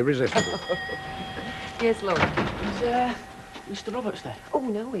 I'll be irresistible. Yes, love. Is Mr. Roberts there? Oh,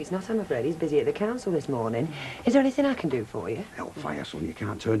 no, he's not, I'm afraid. He's busy at the council this morning. Is there anything I can do for you? Hellfire, son. You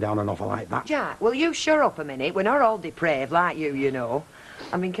can't turn down an offer like that. Jack, will you shut up a minute? We're not all depraved like you know.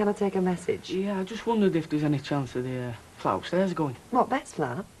 I mean, can I take a message? Yeah, I just wondered if there's any chance of the flat upstairs going. What, Bet's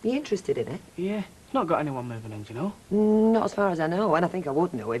flat? Are you interested in it? Yeah. It's not got anyone moving in, do you know? Not as far as I know, and I think I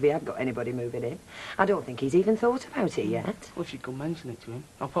would know if he had got anybody moving in. I don't think he's even thought about it yet. Well, if you could mention it to him,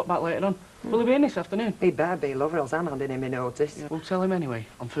 I'll pop back later on. Will he be in this afternoon? He better be, love, or else I'm handing him a notice. Yeah, we'll tell him anyway.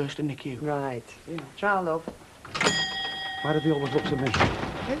 I'm first in the queue. Right. Yeah. Try, love. Why do they always look to me?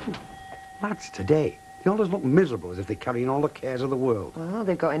 Lads, today, they always look miserable as if they're carrying all the cares of the world. Well,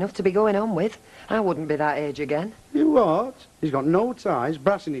 they've got enough to be going on with. I wouldn't be that age again. You what? He's got no ties,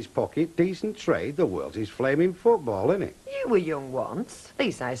 brass in his pocket, decent trade. The world's his flaming football, innit? You were young once. At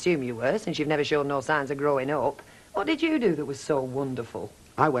least I assume you were, since you've never shown no signs of growing up. What did you do that was so wonderful?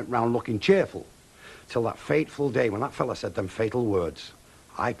 I went round looking cheerful, till that fateful day when that fella said them fatal words.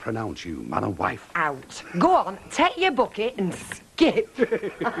 I pronounce you man and wife. Out. Go on, take your bucket and skip.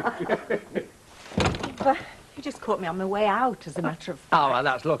 You just caught me on my way out, as a matter of... Oh, well,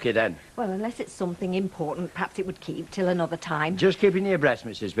 that's lucky then. Well, unless it's something important, perhaps it would keep till another time. Just keeping you abreast,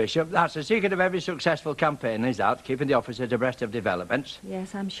 Mrs. Bishop. That's the secret of every successful campaign, is that, keeping the officers abreast of developments.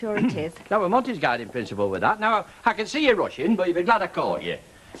 Yes, I'm sure it is. That was Monty's guiding principle with that. Now, I can see you rushing, but you'll be glad I caught you.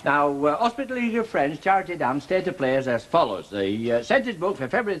 Now, Hospital League of Friends Charity Dance state of play is as follows. The centre's booked for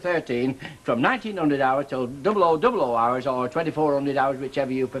February 13 from 1900 hours till 0000 hours or 2400 hours,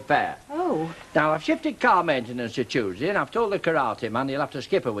 whichever you prefer. Oh. Now, I've shifted car maintenance to Tuesday and I've told the karate man he'll have to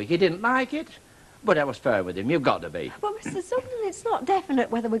skip a week. He didn't like it, but I was fair with him. You've got to be. Well, Mr. Sutton, it's not definite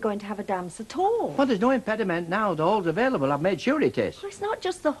whether we're going to have a dance at all. Well, there's no impediment now. The hall's available. I've made sure it is. Well, it's not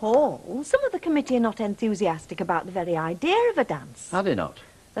just the hall. Some of the committee are not enthusiastic about the very idea of a dance. Are they not?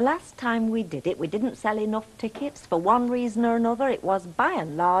 The last time we did it, we didn't sell enough tickets. For one reason or another, it was, by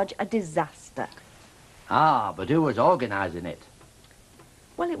and large, a disaster. Ah, but who was organising it?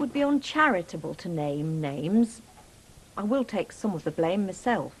 Well, it would be uncharitable to name names. I will take some of the blame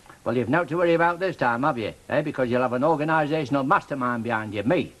myself. Well, you've not to worry about this time, have you? Because you'll have an organisational mastermind behind you,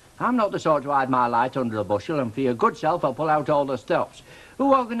 me. I'm not the sort to hide my light under a bushel, and for your good self, I'll pull out all the stops.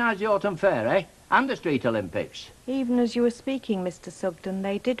 Who organised the Autumn Fair, eh? And the Street Olympics? Even as you were speaking, Mr. Sugden,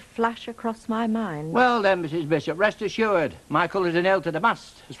 they did flash across my mind. Well then, Mrs. Bishop, rest assured, my colours are nailed to the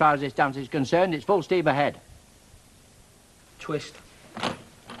mast. As far as this dance is concerned, it's full steam ahead. Twist.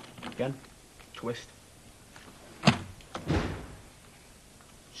 Again. Twist.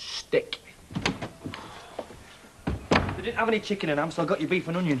 Stick. They didn't have any chicken and ham, so I got you beef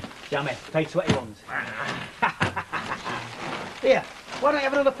and onion. Damn it, pay 20 ones. Here, why don't you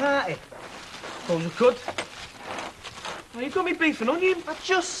have another party? Suppose I could. Well, you got me beef and onion. I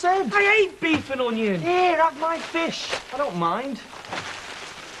just said. I hate beef and onion. Here, have my fish. I don't mind.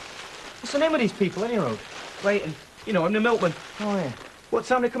 What's the name of these people, anyway? Waiting. You know, I'm the milkman. Oh, yeah. What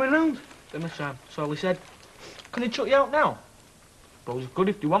time are they coming round? Dinner time. That's all he said. Can they chuck you out now? Suppose it's good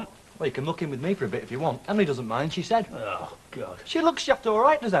if you want. Well, you can look in with me for a bit if you want. Emily doesn't mind, she said. Oh, God. She looks after all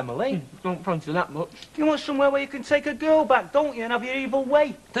right, does Emily? Don't fancy that much. You want somewhere where you can take a girl back, don't you, and have your evil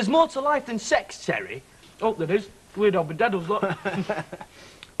way? There's more to life than sex, Terry. Oh, there is. Weird old daddles, look.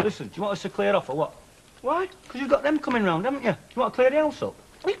 Listen, do you want us to clear off or what? Why? Because you've got them coming round, haven't you? Do you want to clear the house up?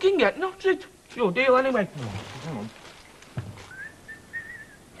 You can get knotted. It's your deal anyway. Hang on.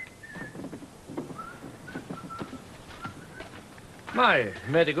 My,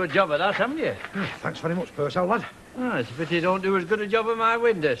 made a good job of that, haven't you? Thanks very much, Purcell, lad. Oh, it's a pity you don't do as good a job of my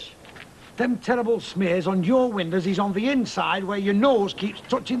windows. Them terrible smears on your windows is on the inside where your nose keeps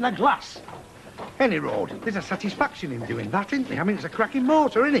touching the glass. Any road, there's a satisfaction in doing that, isn't there? I mean, it's a cracking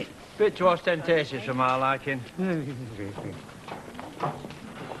motor, isn't it? Bit too ostentatious for my liking.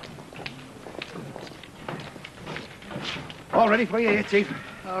 All ready for you here, Chief.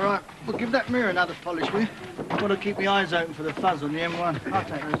 All right. Well, give that mirror another polish, will you? I've got to keep my eyes open for the fuzz on the M1. I'll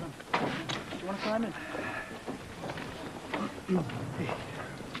take those on. Do you want to climb in?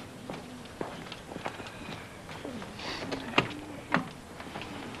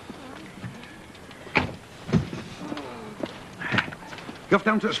 You off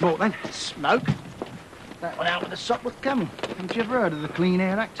down to the smoke, then? Smoke? That one out with the Sopwith Camel. Haven't you ever heard of the Clean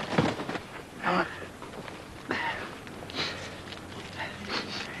Air Act? All right.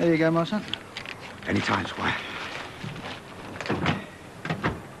 There you go, my son. Any time, Squire.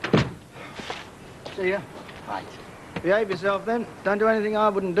 See ya. Right. Behave yourself, then. Don't do anything I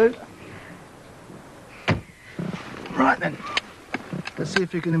wouldn't do. Right, then. Let's see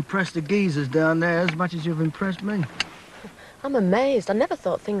if you can impress the geezers down there as much as you've impressed me. I'm amazed. I never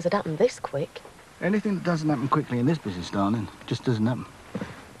thought things had happened this quick. Anything that doesn't happen quickly in this business, darling, just doesn't happen.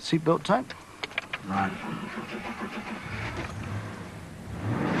 Seatbelt tight? Right.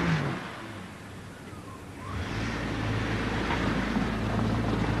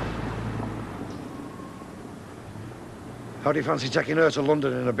 How do you fancy taking her to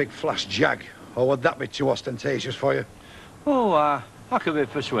London in a big flash jag? Or would that be too ostentatious for you? Oh, I could be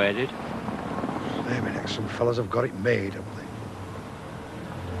persuaded. Maybe next some fellas have got it made, haven't they?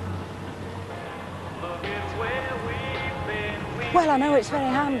 Well, I know it's very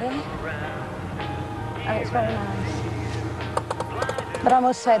handy. And it's very nice. But I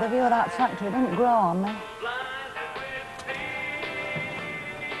must say, the view of that factory didn't grow on me.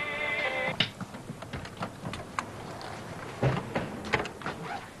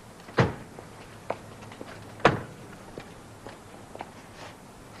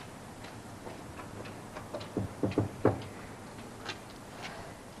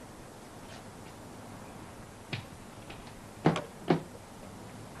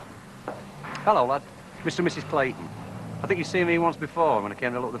 Hello, lad. Mr. and Mrs. Clayton. I think you've seen me once before when I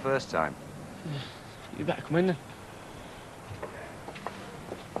came to look the first time. You better come in then.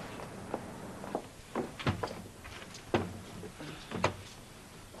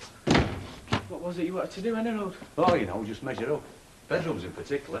 What was it you wanted to do, Enroad? Oh, you know, just measure up. Bedrooms in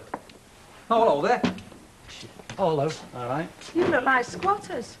particular. Oh, hello there. Oh, hello. All right. You look like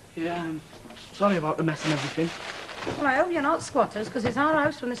squatters. Yeah, sorry about the mess and everything. Well, I hope you're not squatters, because it's our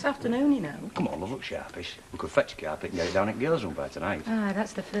house from this afternoon, you know. Come on, love, look sharpish. We could fetch a carpet and get it down at Girls' Room by tonight. Ah,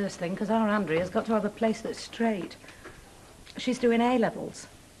 that's the first thing, because our Andrea's got to have a place that's straight. She's doing A-levels.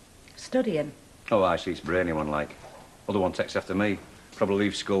 Studying. Oh, I see, it's brainy one, like. Other one takes after me. Probably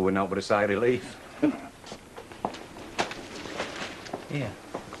leave school with out but a sigh of relief. Yeah.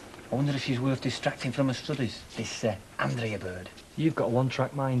 I wonder if she's worth distracting from her studies, this Andrea bird. You've got a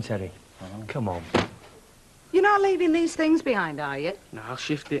one-track mind, Terry. Come on. You're not leaving these things behind, are you? No, I'll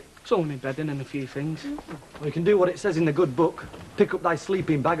shift it. It's only my bedding and a few things. Well, you can do what it says in the good book. Pick up thy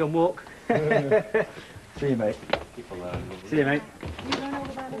sleeping bag and walk. See you, mate. See you, mate.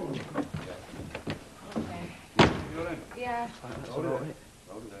 Yeah. That's all right.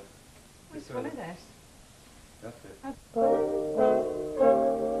 Which one is this? That's it.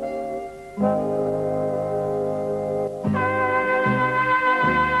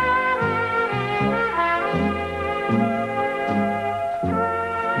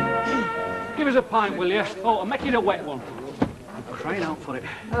 Give us a pint, will you? Oh, I'll make it a wet one. Crying out for it.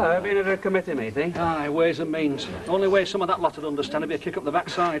 I've been at a committee meeting. Aye, ways and means. The only way some of that lot would understand would be a kick up the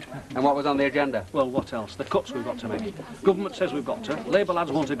backside. And what was on the agenda? Well, what else? The cuts we've got to make. Government says we've got to. Labour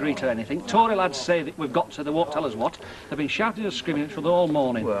lads won't agree to anything. Tory lads say that we've got to. They won't tell us what. They've been shouting and screaming at each other all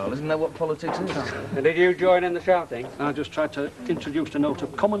morning. Well, isn't that what politics is? And did you join in the shouting? I just tried to introduce a note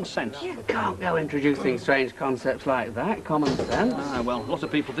of common sense. You can't go introducing strange concepts like that. Common sense. Ah, well, a lot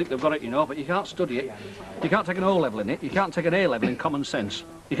of people think they've got it, you know, but you can't study it. You can't take an O-level in it. You can't take an A-level in common sense.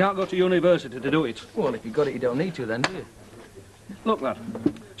 You can't go to university to do it. Well, if you've got it, you don't need to then, do you? Look, lad,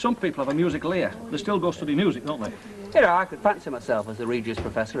 some people have a musical ear. They still go study music, don't they? You know, I could fancy myself as the Regius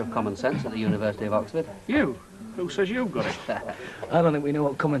Professor of Common Sense at the University of Oxford. You? Who says you've got it? I don't think we know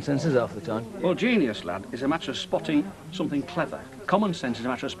what common sense is half the time. Well, genius, lad, is a matter of spotting something clever. Common sense is a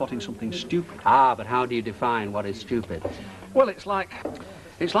matter of spotting something stupid. Ah, but how do you define what is stupid? Well, it's like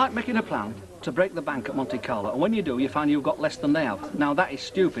making a plan to break the bank at Monte Carlo, and when you do, you find you've got less than they have. Now, that is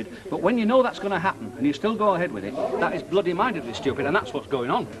stupid, but when you know that's going to happen, and you still go ahead with it, that is bloody-mindedly stupid, and that's what's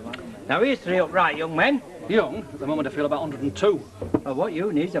going on. Now, here's 3 upright young men. Young? At the moment, I feel about 102. Well, what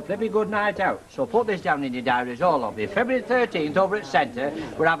you need is a flippy good night out. So put this down in your diaries, all of you. February 13th, over at Centre,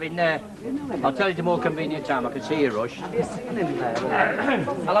 we're having, I'll tell you the more convenient time, I can see you rush. Have you seen him there?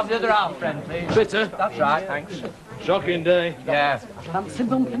 I'll have the other half, friend, please. Bitter? That's right, thanks. Shocking day. Yeah. Fancy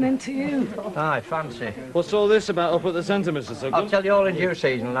bumping into you. Aye, fancy. What's all this about up at the centre, Mr. Sugden? I'll tell you all in due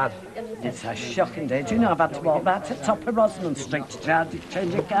season, lad. It's a shocking day. Do you know I've had to walk back to the top of Rosamond Street to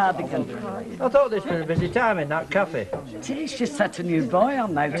change a cardigan? I thought this was a busy time in that cafe. She's just set a new boy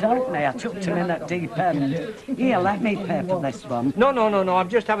on now, told me. I chucked him in at deep end. Here, let me pay for this one. No, I'm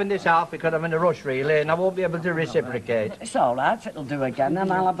just having this half because I'm in a rush, really, and I won't be able to reciprocate. It's all right, it'll do again,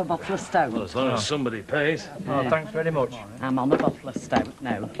 and I'll have a bottle of stout. Well, as long as somebody pays. Oh, thanks very much. I'm on a bottle of stout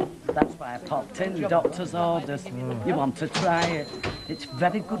now. That's why I popped in, doctor's orders. You want to try it? It's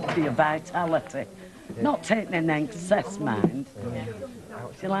very good for your vitality. Not taking in excess, mind. Do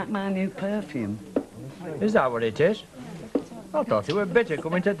you like my new perfume? Is that what it is? I thought it were bitter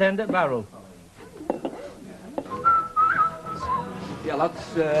coming to tend at barrel. Yeah,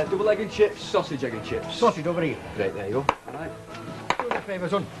 lads, double egg and chips, sausage egg and chips. Sausage over here. Great, there you go. All right. Do me a favour,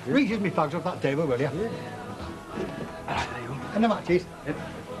 son. Reach me fags off that table, will you? Yeah. All right, there you go. And the matches. Yep.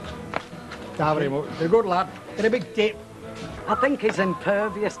 Thank you very much. You're a good lad. Get a big tip. I think he's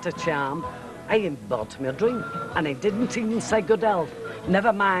impervious to charm. He bought me a drink, and he didn't even say good health.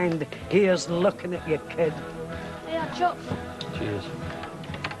 Never mind, here's looking at your kid. Yeah, Chuck. Cheers.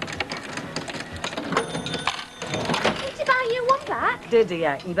 Did he buy you one back? Did he?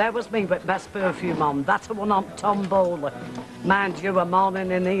 And there was me with best perfume on. That's the one on Tom Bowler. Mind you, a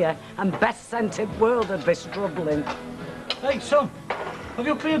morning in here, and best scented world would be struggling. Hey, son, have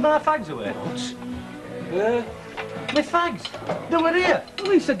you cleared my fags away? My fags? They were here.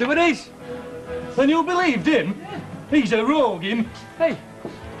 Well, he said they were his. And you believed him? He's a rogue, him. Hey,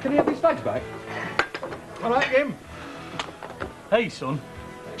 can he have his fags back? All right, him. Hey, son,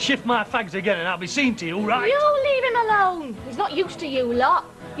 shift my fags again and I'll be seen to you, right? You leave him alone. He's not used to you lot.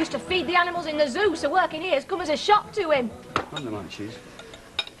 Used to feed the animals in the zoo, so working here has come as a shock to him. On the matches.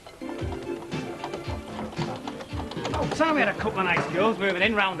 Oh, time we had a couple of nice girls moving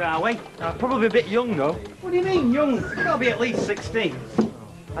in round our way. Probably a bit young, though. What do you mean, young? You've got to be at least 16.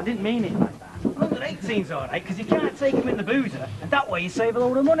 I didn't mean it like that. Underage 18's all right, because you can't take him in the boozer, and that way you save a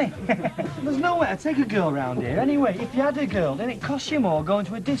load of money. There's nowhere to take a girl round here. Anyway, if you had a girl, then it costs you more going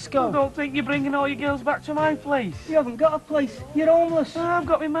to a disco. I don't think you're bringing all your girls back to my place. You haven't got a place. You're homeless. I've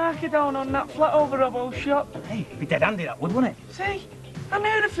got my marker down on that flat over Robbo's shop. Hey, it'd be dead handy, that would, wouldn't it? See? I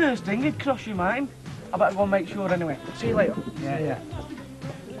knew the first thing would cross your mind. I better go and make sure anyway. See you later. Yeah.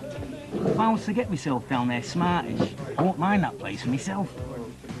 If I was to get myself down there smartish, I won't mind that place for myself.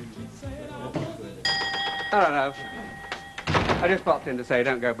 Hello, I just popped in to say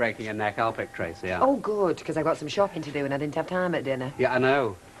don't go breaking your neck. I'll pick Tracy up. Oh, good, because I've got some shopping to do and I didn't have time at dinner. Yeah, I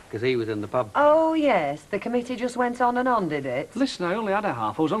know, because he was in the pub. Oh, yes. The committee just went on and on, did it? Listen, I only had a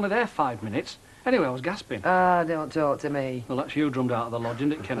half. I was only there 5 minutes. Anyway, I was gasping. Ah, don't talk to me. Well, that's you drummed out of the lodge,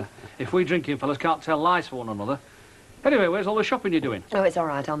 isn't it, Kenner? If we drinking fellas can't tell lies for one another. Anyway, where's all the shopping you're doing? Oh, it's all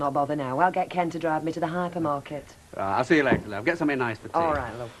right. I'll not bother now. I'll get Ken to drive me to the hypermarket. Right, I'll see you later, love. Get something nice for tea. All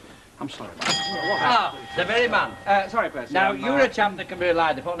right, love. I'm sorry. Ah, the very man. Sorry, Percy. Now, you're a chap that can be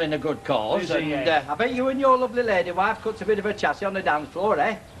relied upon in a good cause, and I bet you and your lovely lady wife cuts a bit of a chassis on the dance floor,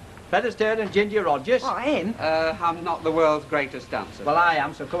 eh? Featherstone and Ginger Rogers. What, him? I'm not the world's greatest dancer. Well, I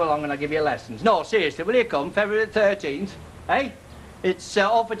am, so come along and I'll give you lessons. No, seriously, will you come February 13th, eh? It's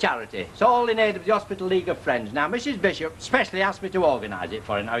all for charity. It's all in aid of the Hospital League of Friends. Now, Mrs. Bishop specially asked me to organise it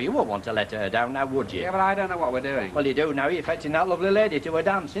for her. Now, you won't want to let her down, now, would you? Yeah, but I don't know what we're doing. Well, you do now. You're fetching that lovely lady to a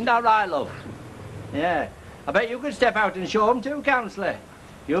dance. Isn't that right, love? Yeah. I bet you could step out and show 'em too, counsellor.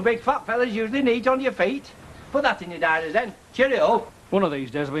 You big fat fellas usually neat on your feet. Put that in your diaries then. Cheerio. One of these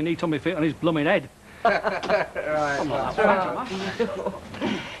days I'll be neat on my feet on his blooming head. Yes,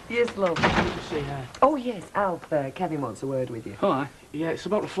 love. Good to see her. Oh, yes, Alf. Kevin wants a word with you. Oh, aye. Yeah, it's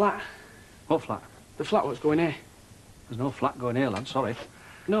about the flat. What flat? The flat what's going here. There's no flat going here, lad, sorry.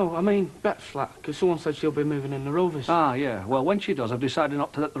 No, I mean Bet's flat, because someone said she'll be moving in the Rovers. Ah, yeah. Well, when she does, I've decided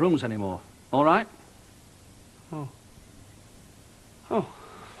not to let the rooms anymore. All right? Oh. Oh.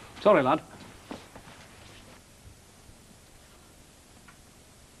 Sorry, lad.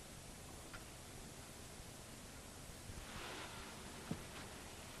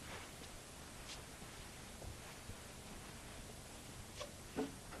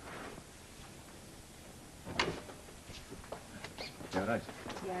 You all right?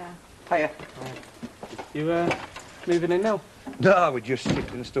 Yeah. Hiya. You, moving in now? No, we're just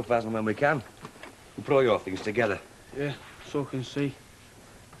shifting stuff as and when we can. We'll put all your things together. Yeah, so I can see.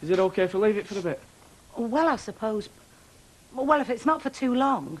 Is it okay if I leave it for a bit? Well, I suppose. Well, if it's not for too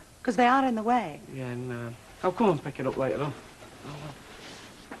long, because they are in the way. Yeah, and I'll come and pick it up later on.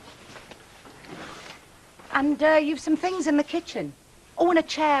 And you've some things in the kitchen. Oh, and a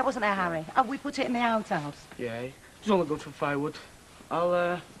chair, wasn't there, Harry? We put it in the outhouse. Yeah, it's only good for firewood.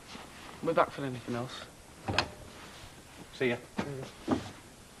 I'll be back for anything else. See ya.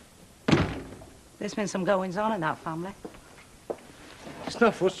 There's been some goings-on in that family. It's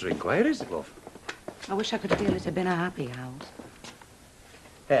no fostering quiet, is it, love? I wish I could feel it had been a happy house.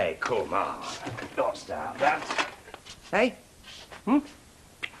 Hey, come on. Don't start that. Hey?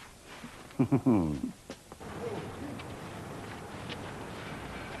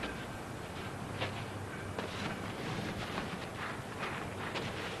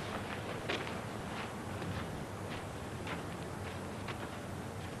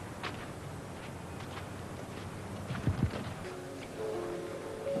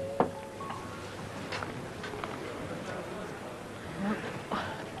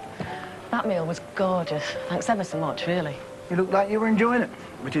 That meal was gorgeous. Thanks ever so much, really. You look like you were enjoying it,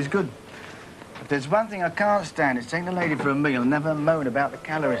 which is good. If there's one thing I can't stand, it's taking a lady for a meal and never moan about the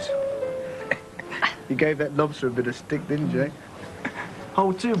calories. You gave that lobster a bit of stick, didn't you?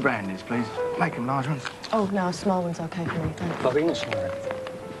 Hold 2 brandies, please. Make them large ones. Oh, no, a small one's okay for me, thanks. I've eaten some.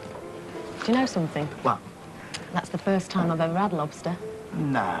 Do you know something? What? That's the first time I've ever had lobster.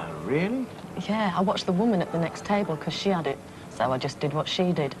 No, really? Yeah, I watched the woman at the next table because she had it, so I just did what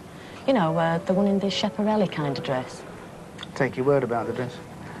she did. You know, the one in the Schiaparelli kind of dress. Take your word about the dress.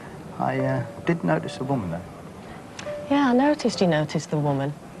 I did notice a woman, though. Yeah, I noticed you noticed the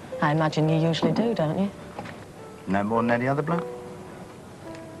woman. I imagine you usually do, don't you? No more than any other bloke.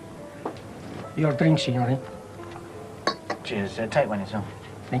 Your drink, signore. Cheers. Take one yourself.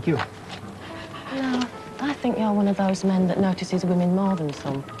 Thank you. No, I think you're one of those men that notices women more than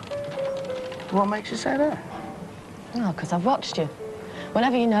some. What makes you say that? Oh, because I've watched you.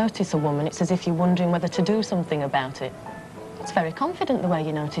 Whenever you notice a woman, it's as if you're wondering whether to do something about it. It's very confident the way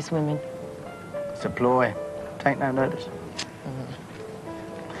you notice women. It's a ploy. Take no notice.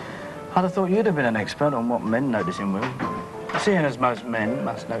 I'd have thought you'd have been an expert on what men notice in women. Seeing as most men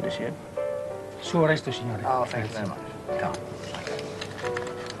must notice you. Suo resto, signore. Oh, thank you very much. Come.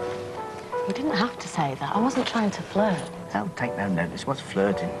 You didn't didn't have to say that. I wasn't trying to flirt. I'll take no notice. What's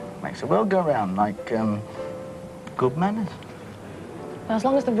flirting? Makes the world go round, like, good manners. Well, as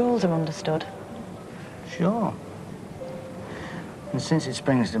long as the rules are understood. Sure. And since it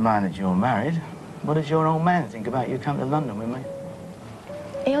springs to mind that you're married, what does your old man think about you coming to London with me?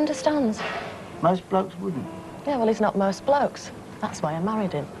 He understands. Most blokes wouldn't. Yeah, well, he's not most blokes. That's why I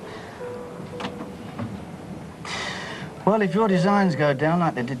married him. Well, if your designs go down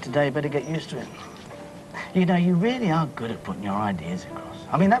like they did today, you better get used to it. You know, you really are good at putting your ideas across.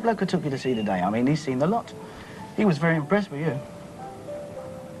 I mean, that bloke I took you to see today, I mean, he's seen the lot. He was very impressed with you.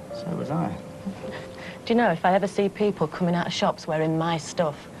 So was I. Do you know, if I ever see people coming out of shops wearing my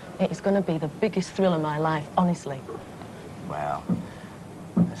stuff, it is going to be the biggest thrill of my life, honestly. Well,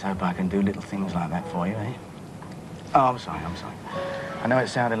 let's hope I can do little things like that for you, eh? Oh, I'm sorry. I know it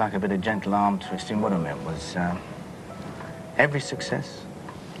sounded like a bit of gentle arm twisting. What I meant was, every success.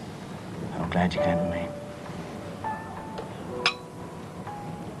 I'm glad you came to me.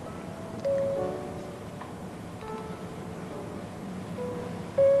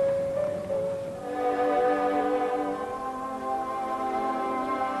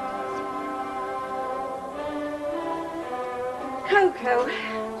 Cocoa,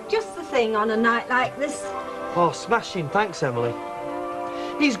 just the thing on a night like this. Oh, smashing. Thanks, Emily.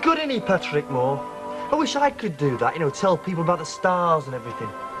 He's good, isn't he, Patrick Moore? I wish I could do that, you know, tell people about the stars and everything.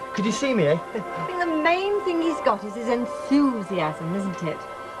 Could you see me, eh? I think the main thing he's got is his enthusiasm, isn't it?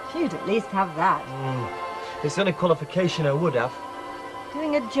 You'd at least have that. It's the only qualification I would have.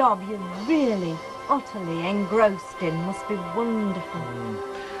 Doing a job you're really, utterly engrossed in must be wonderful.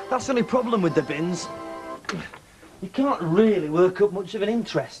 That's the only problem with the bins. You can't really work up much of an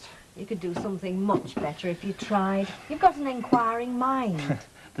interest. You could do something much better if you tried. You've got an inquiring mind.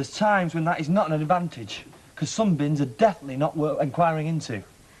 There's times when that is not an advantage, because some bins are definitely not worth inquiring into.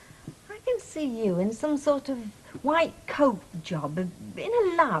 I can see you in some sort of white coat job, in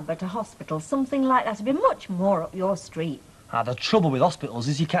a lab at a hospital, something like that. It'd be much more up your street. The trouble with hospitals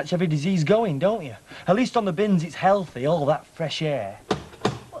is you catch every disease going, don't you? At least on the bins it's healthy, all that fresh air.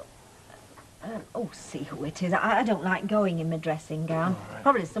 Oh, see who it is. I don't like going in my dressing gown. Right.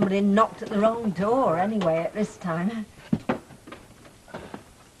 Probably somebody knocked at the wrong door anyway at this time.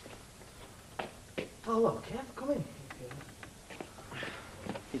 Oh, look, Kev, come in.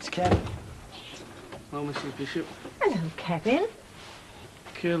 It's Kevin. Hello, Mrs. Bishop. Hello, Kevin.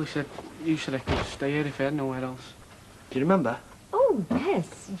 Curly said you said I could stay here if I had nowhere else. Do you remember? Oh,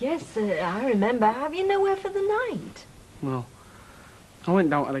 yes, I remember. Have you nowhere for the night? Well, I went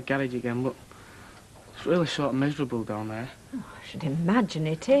down to the garage again, but it's really sort of miserable down there. Oh, I should imagine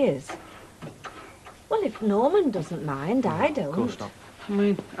it is. Well, if Norman doesn't mind, I don't. Of course not. I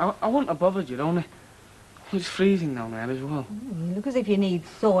mean, I wouldn't have bothered you, only it's freezing down there as well. You look as if you need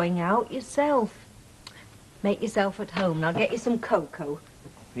thawing out yourself. Make yourself at home, and I'll get you some cocoa.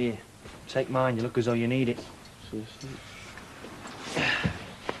 Here, take mine. You look as though you need it.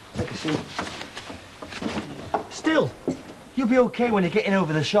 Take a seat. Still, you'll be okay when you're getting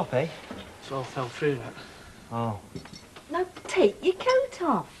over the shop, eh? It all fell through, that. Oh. Now, take your coat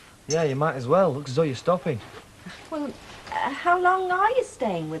off. Yeah, you might as well. Looks as though you're stopping. Well, how long are you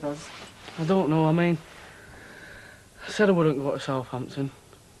staying with us? I don't know, I mean, I said I wouldn't go to Southampton,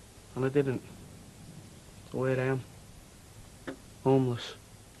 and I didn't. So here I am, homeless.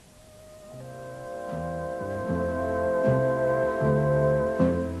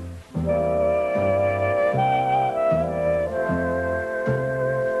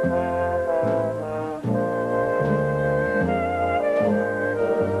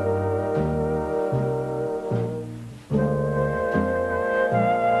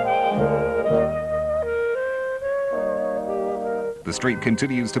 The street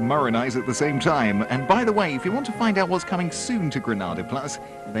continues to Murranize at the same time. And by the way, if you want to find out what's coming soon to Granada Plus,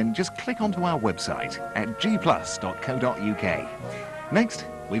 then just click onto our website at gplus.co.uk. Next,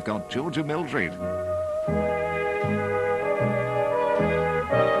 we've got Georgia Mildred.